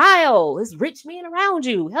and smile. There's rich men around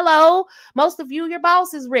you. Hello. Most of you, your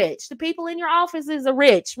boss is rich. The people in your offices are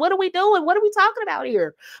rich. What are we doing? What are we talking about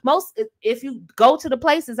here? If you go to the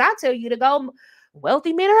places I tell you to go,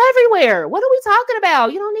 wealthy men are everywhere. What are we talking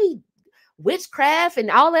about? You don't need witchcraft and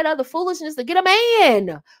all that other foolishness to get a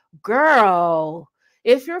man. Girl,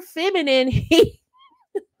 if you're feminine,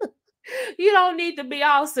 you don't need to be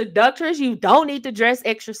all seductress. You don't need to dress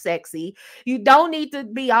extra sexy. You don't need to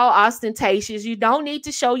be all ostentatious. You don't need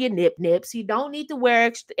to show your nips. You don't need to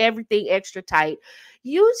wear everything extra tight.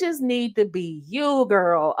 You just need to be you,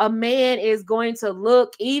 girl. A man is going to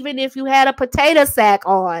look, even if you had a potato sack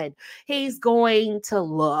on, he's going to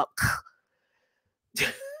look.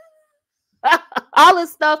 All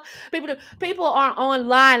this stuff people are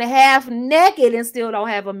online half naked and still don't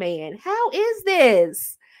have a man. How is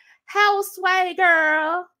this? How sway,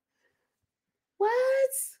 girl? What?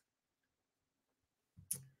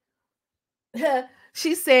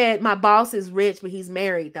 She said, my boss is rich, but he's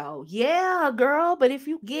married though. Yeah, girl. But if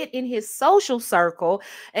you get in his social circle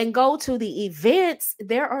and go to the events,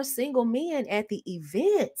 there are single men at the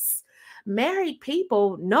events. Married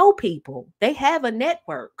people know people. They have a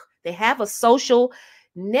network. They have a social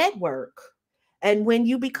network. And when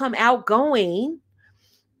you become outgoing,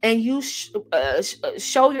 and you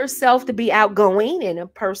show yourself to be outgoing and a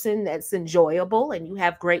person that's enjoyable and you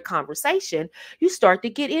have great conversation, you start to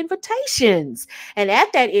get invitations. And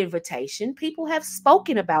at that invitation, people have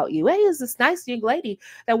spoken about you. Hey, is this nice young lady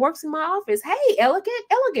that works in my office? Hey,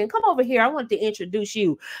 elegant, come over here. I want to introduce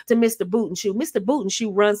you to Mr. Boot and Shoe. Mr. Boot and Shoe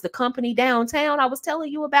runs the company downtown I was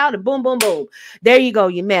telling you about, and boom, boom, boom. There you go.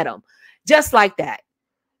 You met him. Just like that.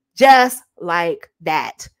 Just like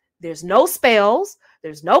that. There's no spells.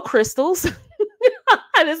 There's no crystals.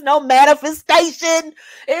 There's no manifestation.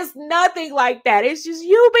 It's nothing like that. It's just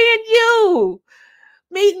you being you.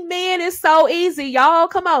 Meeting men is so easy, y'all.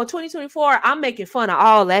 Come on, 2024. I'm making fun of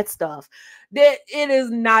all that stuff. It is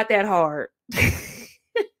not that hard.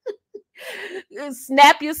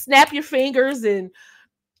 Snap your fingers and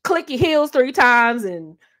click your heels 3 times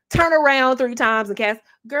and turn around 3 times and cast.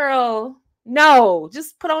 Girl, no.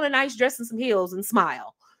 Just put on a nice dress and some heels and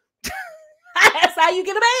smile. That's how you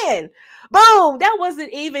get a man. Boom. That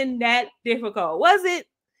wasn't even that difficult, was it?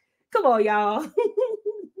 Come on, y'all.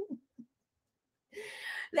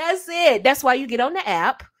 That's it. That's why you get on the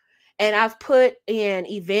app. And I've put in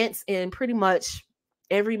events in pretty much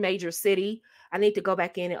every major city. I need to go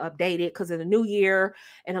back in and update it because of the new year,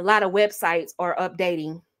 and a lot of websites are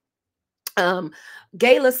updating.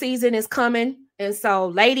 Gala season is coming. And so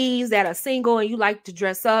ladies that are single and you like to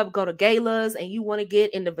dress up, go to galas, and you want to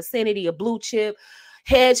get in the vicinity of blue chip,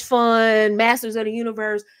 hedge fund, masters of the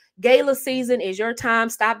universe, gala season is your time.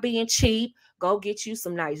 Stop being cheap. Go get you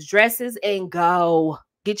some nice dresses and go.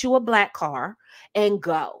 Get you a black car and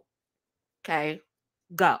go. Okay?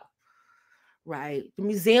 Go. Right? The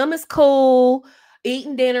museum is cool.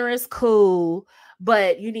 Eating dinner is cool.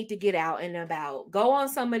 But you need to get out and about. Go on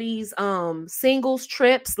some of these singles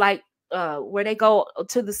trips, like where they go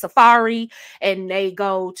to the safari and they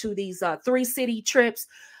go to these 3-city trips,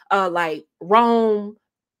 like Rome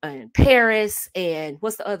and Paris, and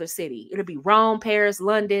what's the other city? It'll be Rome, Paris,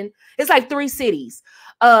 London. It's like 3 cities.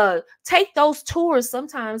 Take those tours.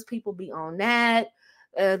 Sometimes people be on that.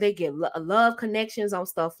 They get love connections on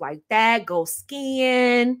stuff like that. Go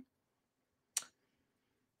skiing,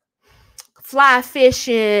 fly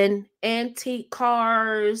fishing, antique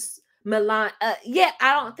cars, Milan. Yeah,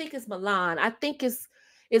 I don't think it's Milan. I think it's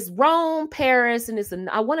Rome, Paris, and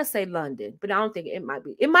I want to say London, but I don't think it might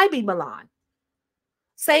be. It might be Milan.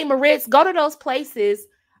 St. Moritz. Go to those places,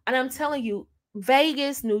 and I'm telling you,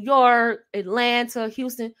 Vegas, New York, Atlanta,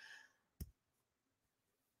 Houston.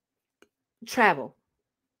 Travel.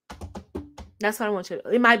 That's what I want you to.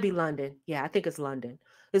 It might be London. Yeah, I think it's London.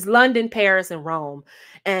 It's London, Paris, and Rome.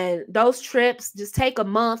 And those trips, just take a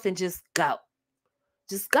month and just go.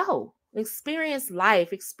 Just go. Experience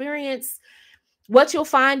life. Experience. What you'll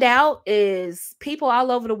find out is people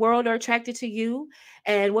all over the world are attracted to you.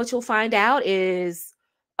 And what you'll find out is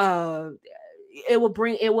it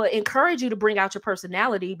will encourage you to bring out your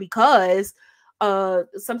personality, because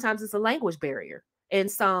sometimes it's a language barrier. And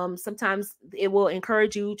sometimes it will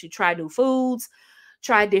encourage you to try new foods,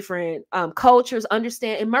 try different cultures,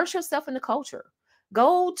 immerse yourself in the culture.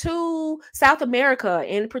 Go to South America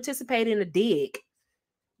and participate in a dig.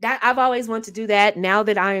 That I've always wanted to do that. Now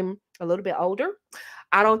that I'm a little bit older,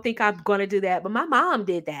 I don't think I'm going to do that. But my mom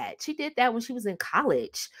did that. She did that when she was in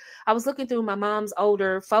college. I was looking through my mom's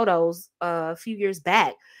older photos a few years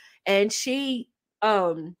back, and she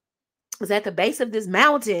was at the base of this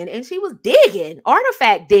mountain, and she was digging,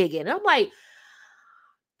 artifact digging. I'm like,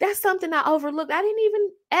 that's something I overlooked. I didn't even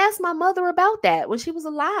ask my mother about that when she was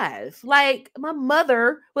alive. Like, my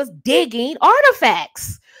mother was digging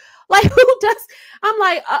artifacts. Like, who does? I'm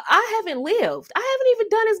like, I haven't lived. I haven't even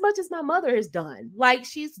done as much as my mother has done. Like,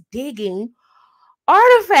 she's digging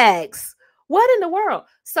artifacts. What in the world?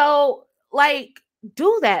 So, like,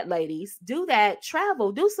 do that, ladies. Do that.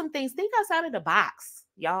 Travel. Do some things. Think outside of the box,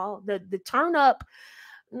 y'all. The turn up.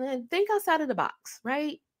 Think outside of the box,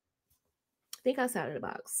 right? Think outside of the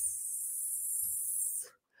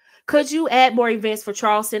box. Could you add more events for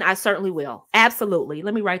Charleston? I certainly will. Absolutely.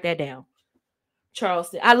 Let me write that down.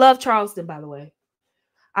 Charleston. I love Charleston, by the way.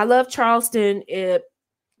 I love Charleston. It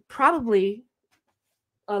probably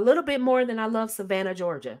a little bit more than I love Savannah,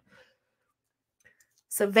 Georgia.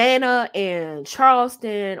 Savannah and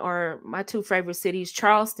Charleston are my two favorite cities.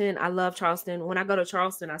 Charleston, I love Charleston. When I go to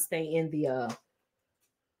Charleston, I stay in the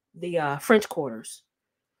French Quarters.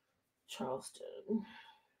 Charleston.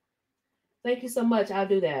 Thank you so much. I'll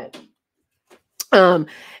do that.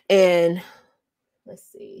 And let's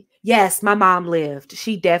see. Yes, my mom lived.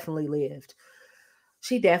 She definitely lived.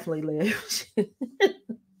 She definitely lived.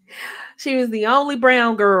 She was the only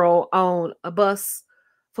brown girl on a bus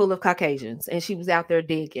full of Caucasians, and she was out there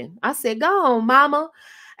digging. I said, "Go on, mama."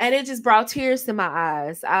 And it just brought tears to my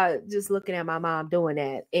eyes. I just looking at my mom doing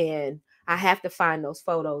that, and I have to find those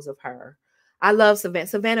photos of her. I love Savannah.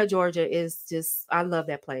 Savannah, Georgia is just, I love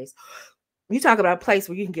that place. You talk about a place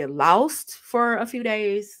where you can get lost for a few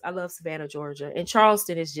days. I love Savannah, Georgia. And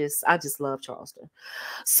Charleston is just, I just love Charleston.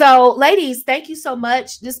 So, ladies, thank you so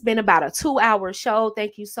much. This has been about a 2-hour show.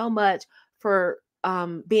 Thank you so much for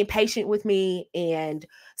being patient with me and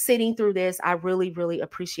sitting through this. I really, really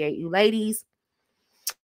appreciate you, ladies.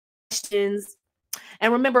 Questions.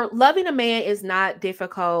 And remember, loving a man is not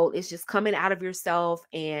difficult. It's just coming out of yourself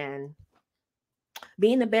and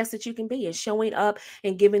being the best that you can be and showing up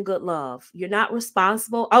and giving good love. You're not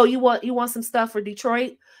responsible. Oh, you want some stuff for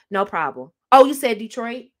Detroit? No problem. Oh, you said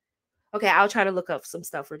Detroit? Okay, I'll try to look up some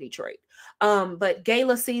stuff for Detroit. But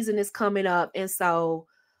gala season is coming up, and so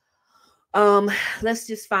let's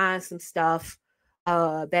just find some stuff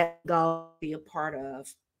that go be a part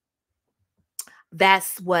of.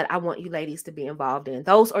 That's what I want you ladies to be involved in.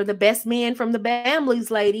 Those are the best men from the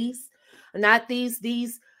families, ladies. Not these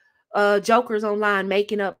jokers online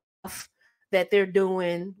making up that they're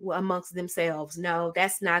doing amongst themselves. No,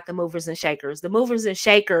 that's not the movers and shakers. The movers and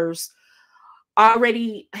shakers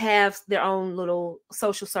already have their own little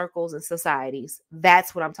social circles and societies.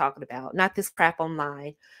 That's what I'm talking about. Not this crap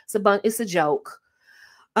online. It's a joke.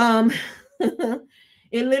 It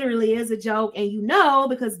literally is a joke, and you know,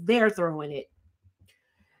 because they're throwing it.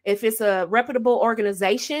 If it's a reputable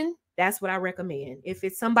organization, that's what I recommend. If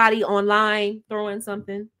it's somebody online throwing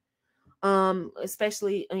something,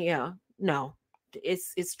 especially, no,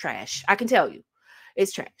 it's trash. I can tell you,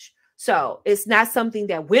 it's trash. So it's not something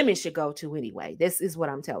that women should go to anyway. This is what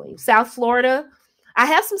I'm telling you. South Florida, I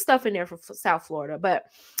have some stuff in there for South Florida, but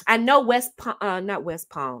I know not West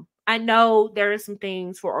Palm. I know there are some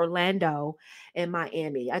things for Orlando and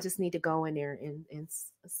Miami. I just need to go in there and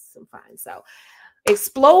some find. So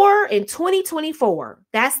explore in 2024.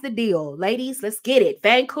 That's the deal, ladies. Let's get it.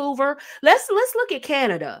 Vancouver. Let's look at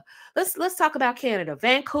Canada. Let's talk about Canada.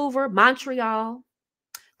 Vancouver, Montreal,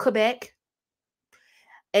 Quebec,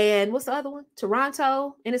 and what's the other one?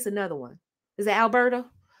 Toronto, and it's another one. Is it Alberta?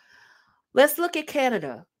 Let's look at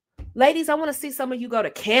Canada. Ladies, I want to see some of you go to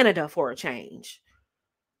Canada for a change.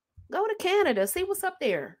 Go to Canada. See what's up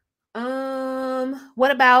there.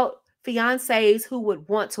 What about fiancés who would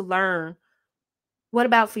want to learn? What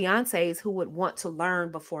about fiancés who would want to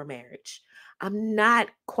learn before marriage? I'm not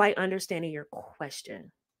quite understanding your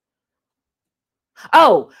question.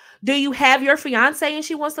 Oh, do you have your fiance and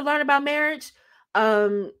she wants to learn about marriage?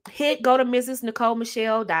 Go to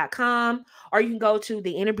mrsnicolemichelle.com, or you can go to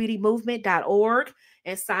the innerbeautymovement.org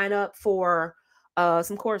and sign up for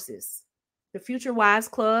some courses. The Future Wives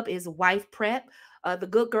Club is wife prep. The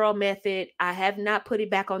Good Girl Method, I have not put it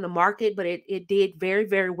back on the market, but it did very,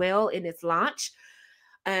 very well in its launch.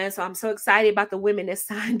 And so I'm so excited about the women that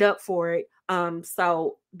signed up for it.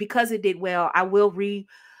 So because it did well, I will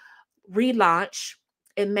relaunch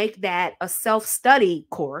and make that a self-study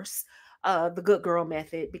course, the Good Girl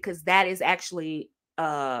Method, because that is actually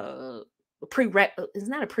it's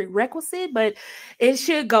not a prerequisite, but it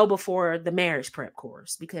should go before the marriage prep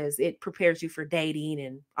course because it prepares you for dating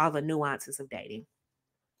and all the nuances of dating.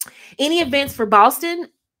 Any events for Boston?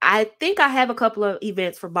 I think I have a couple of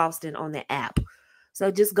events for Boston on the app. So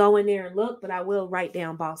just go in there and look, but I will write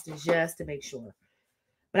down Boston just to make sure.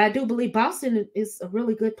 But I do believe Boston is a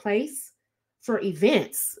really good place for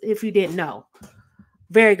events, if you didn't know.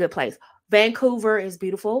 Very good place. Vancouver is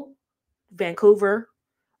beautiful. Vancouver,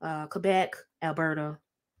 Quebec, Alberta,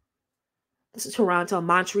 Toronto,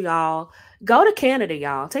 Montreal. Go to Canada,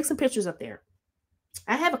 y'all. Take some pictures up there.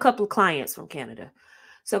 I have a couple of clients from Canada.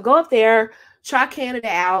 So go up there, try Canada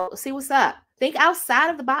out, see what's up. Think outside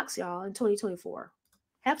of the box, y'all, in 2024.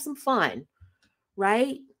 Have some fun,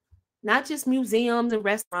 right? Not just museums and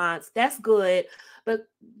restaurants. That's good, but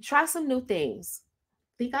try some new things.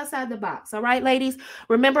 Think outside the box. All right, ladies?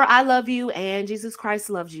 Remember, I love you and Jesus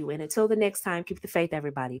Christ loves you. And until the next time, keep the faith,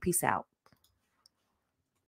 everybody. Peace out.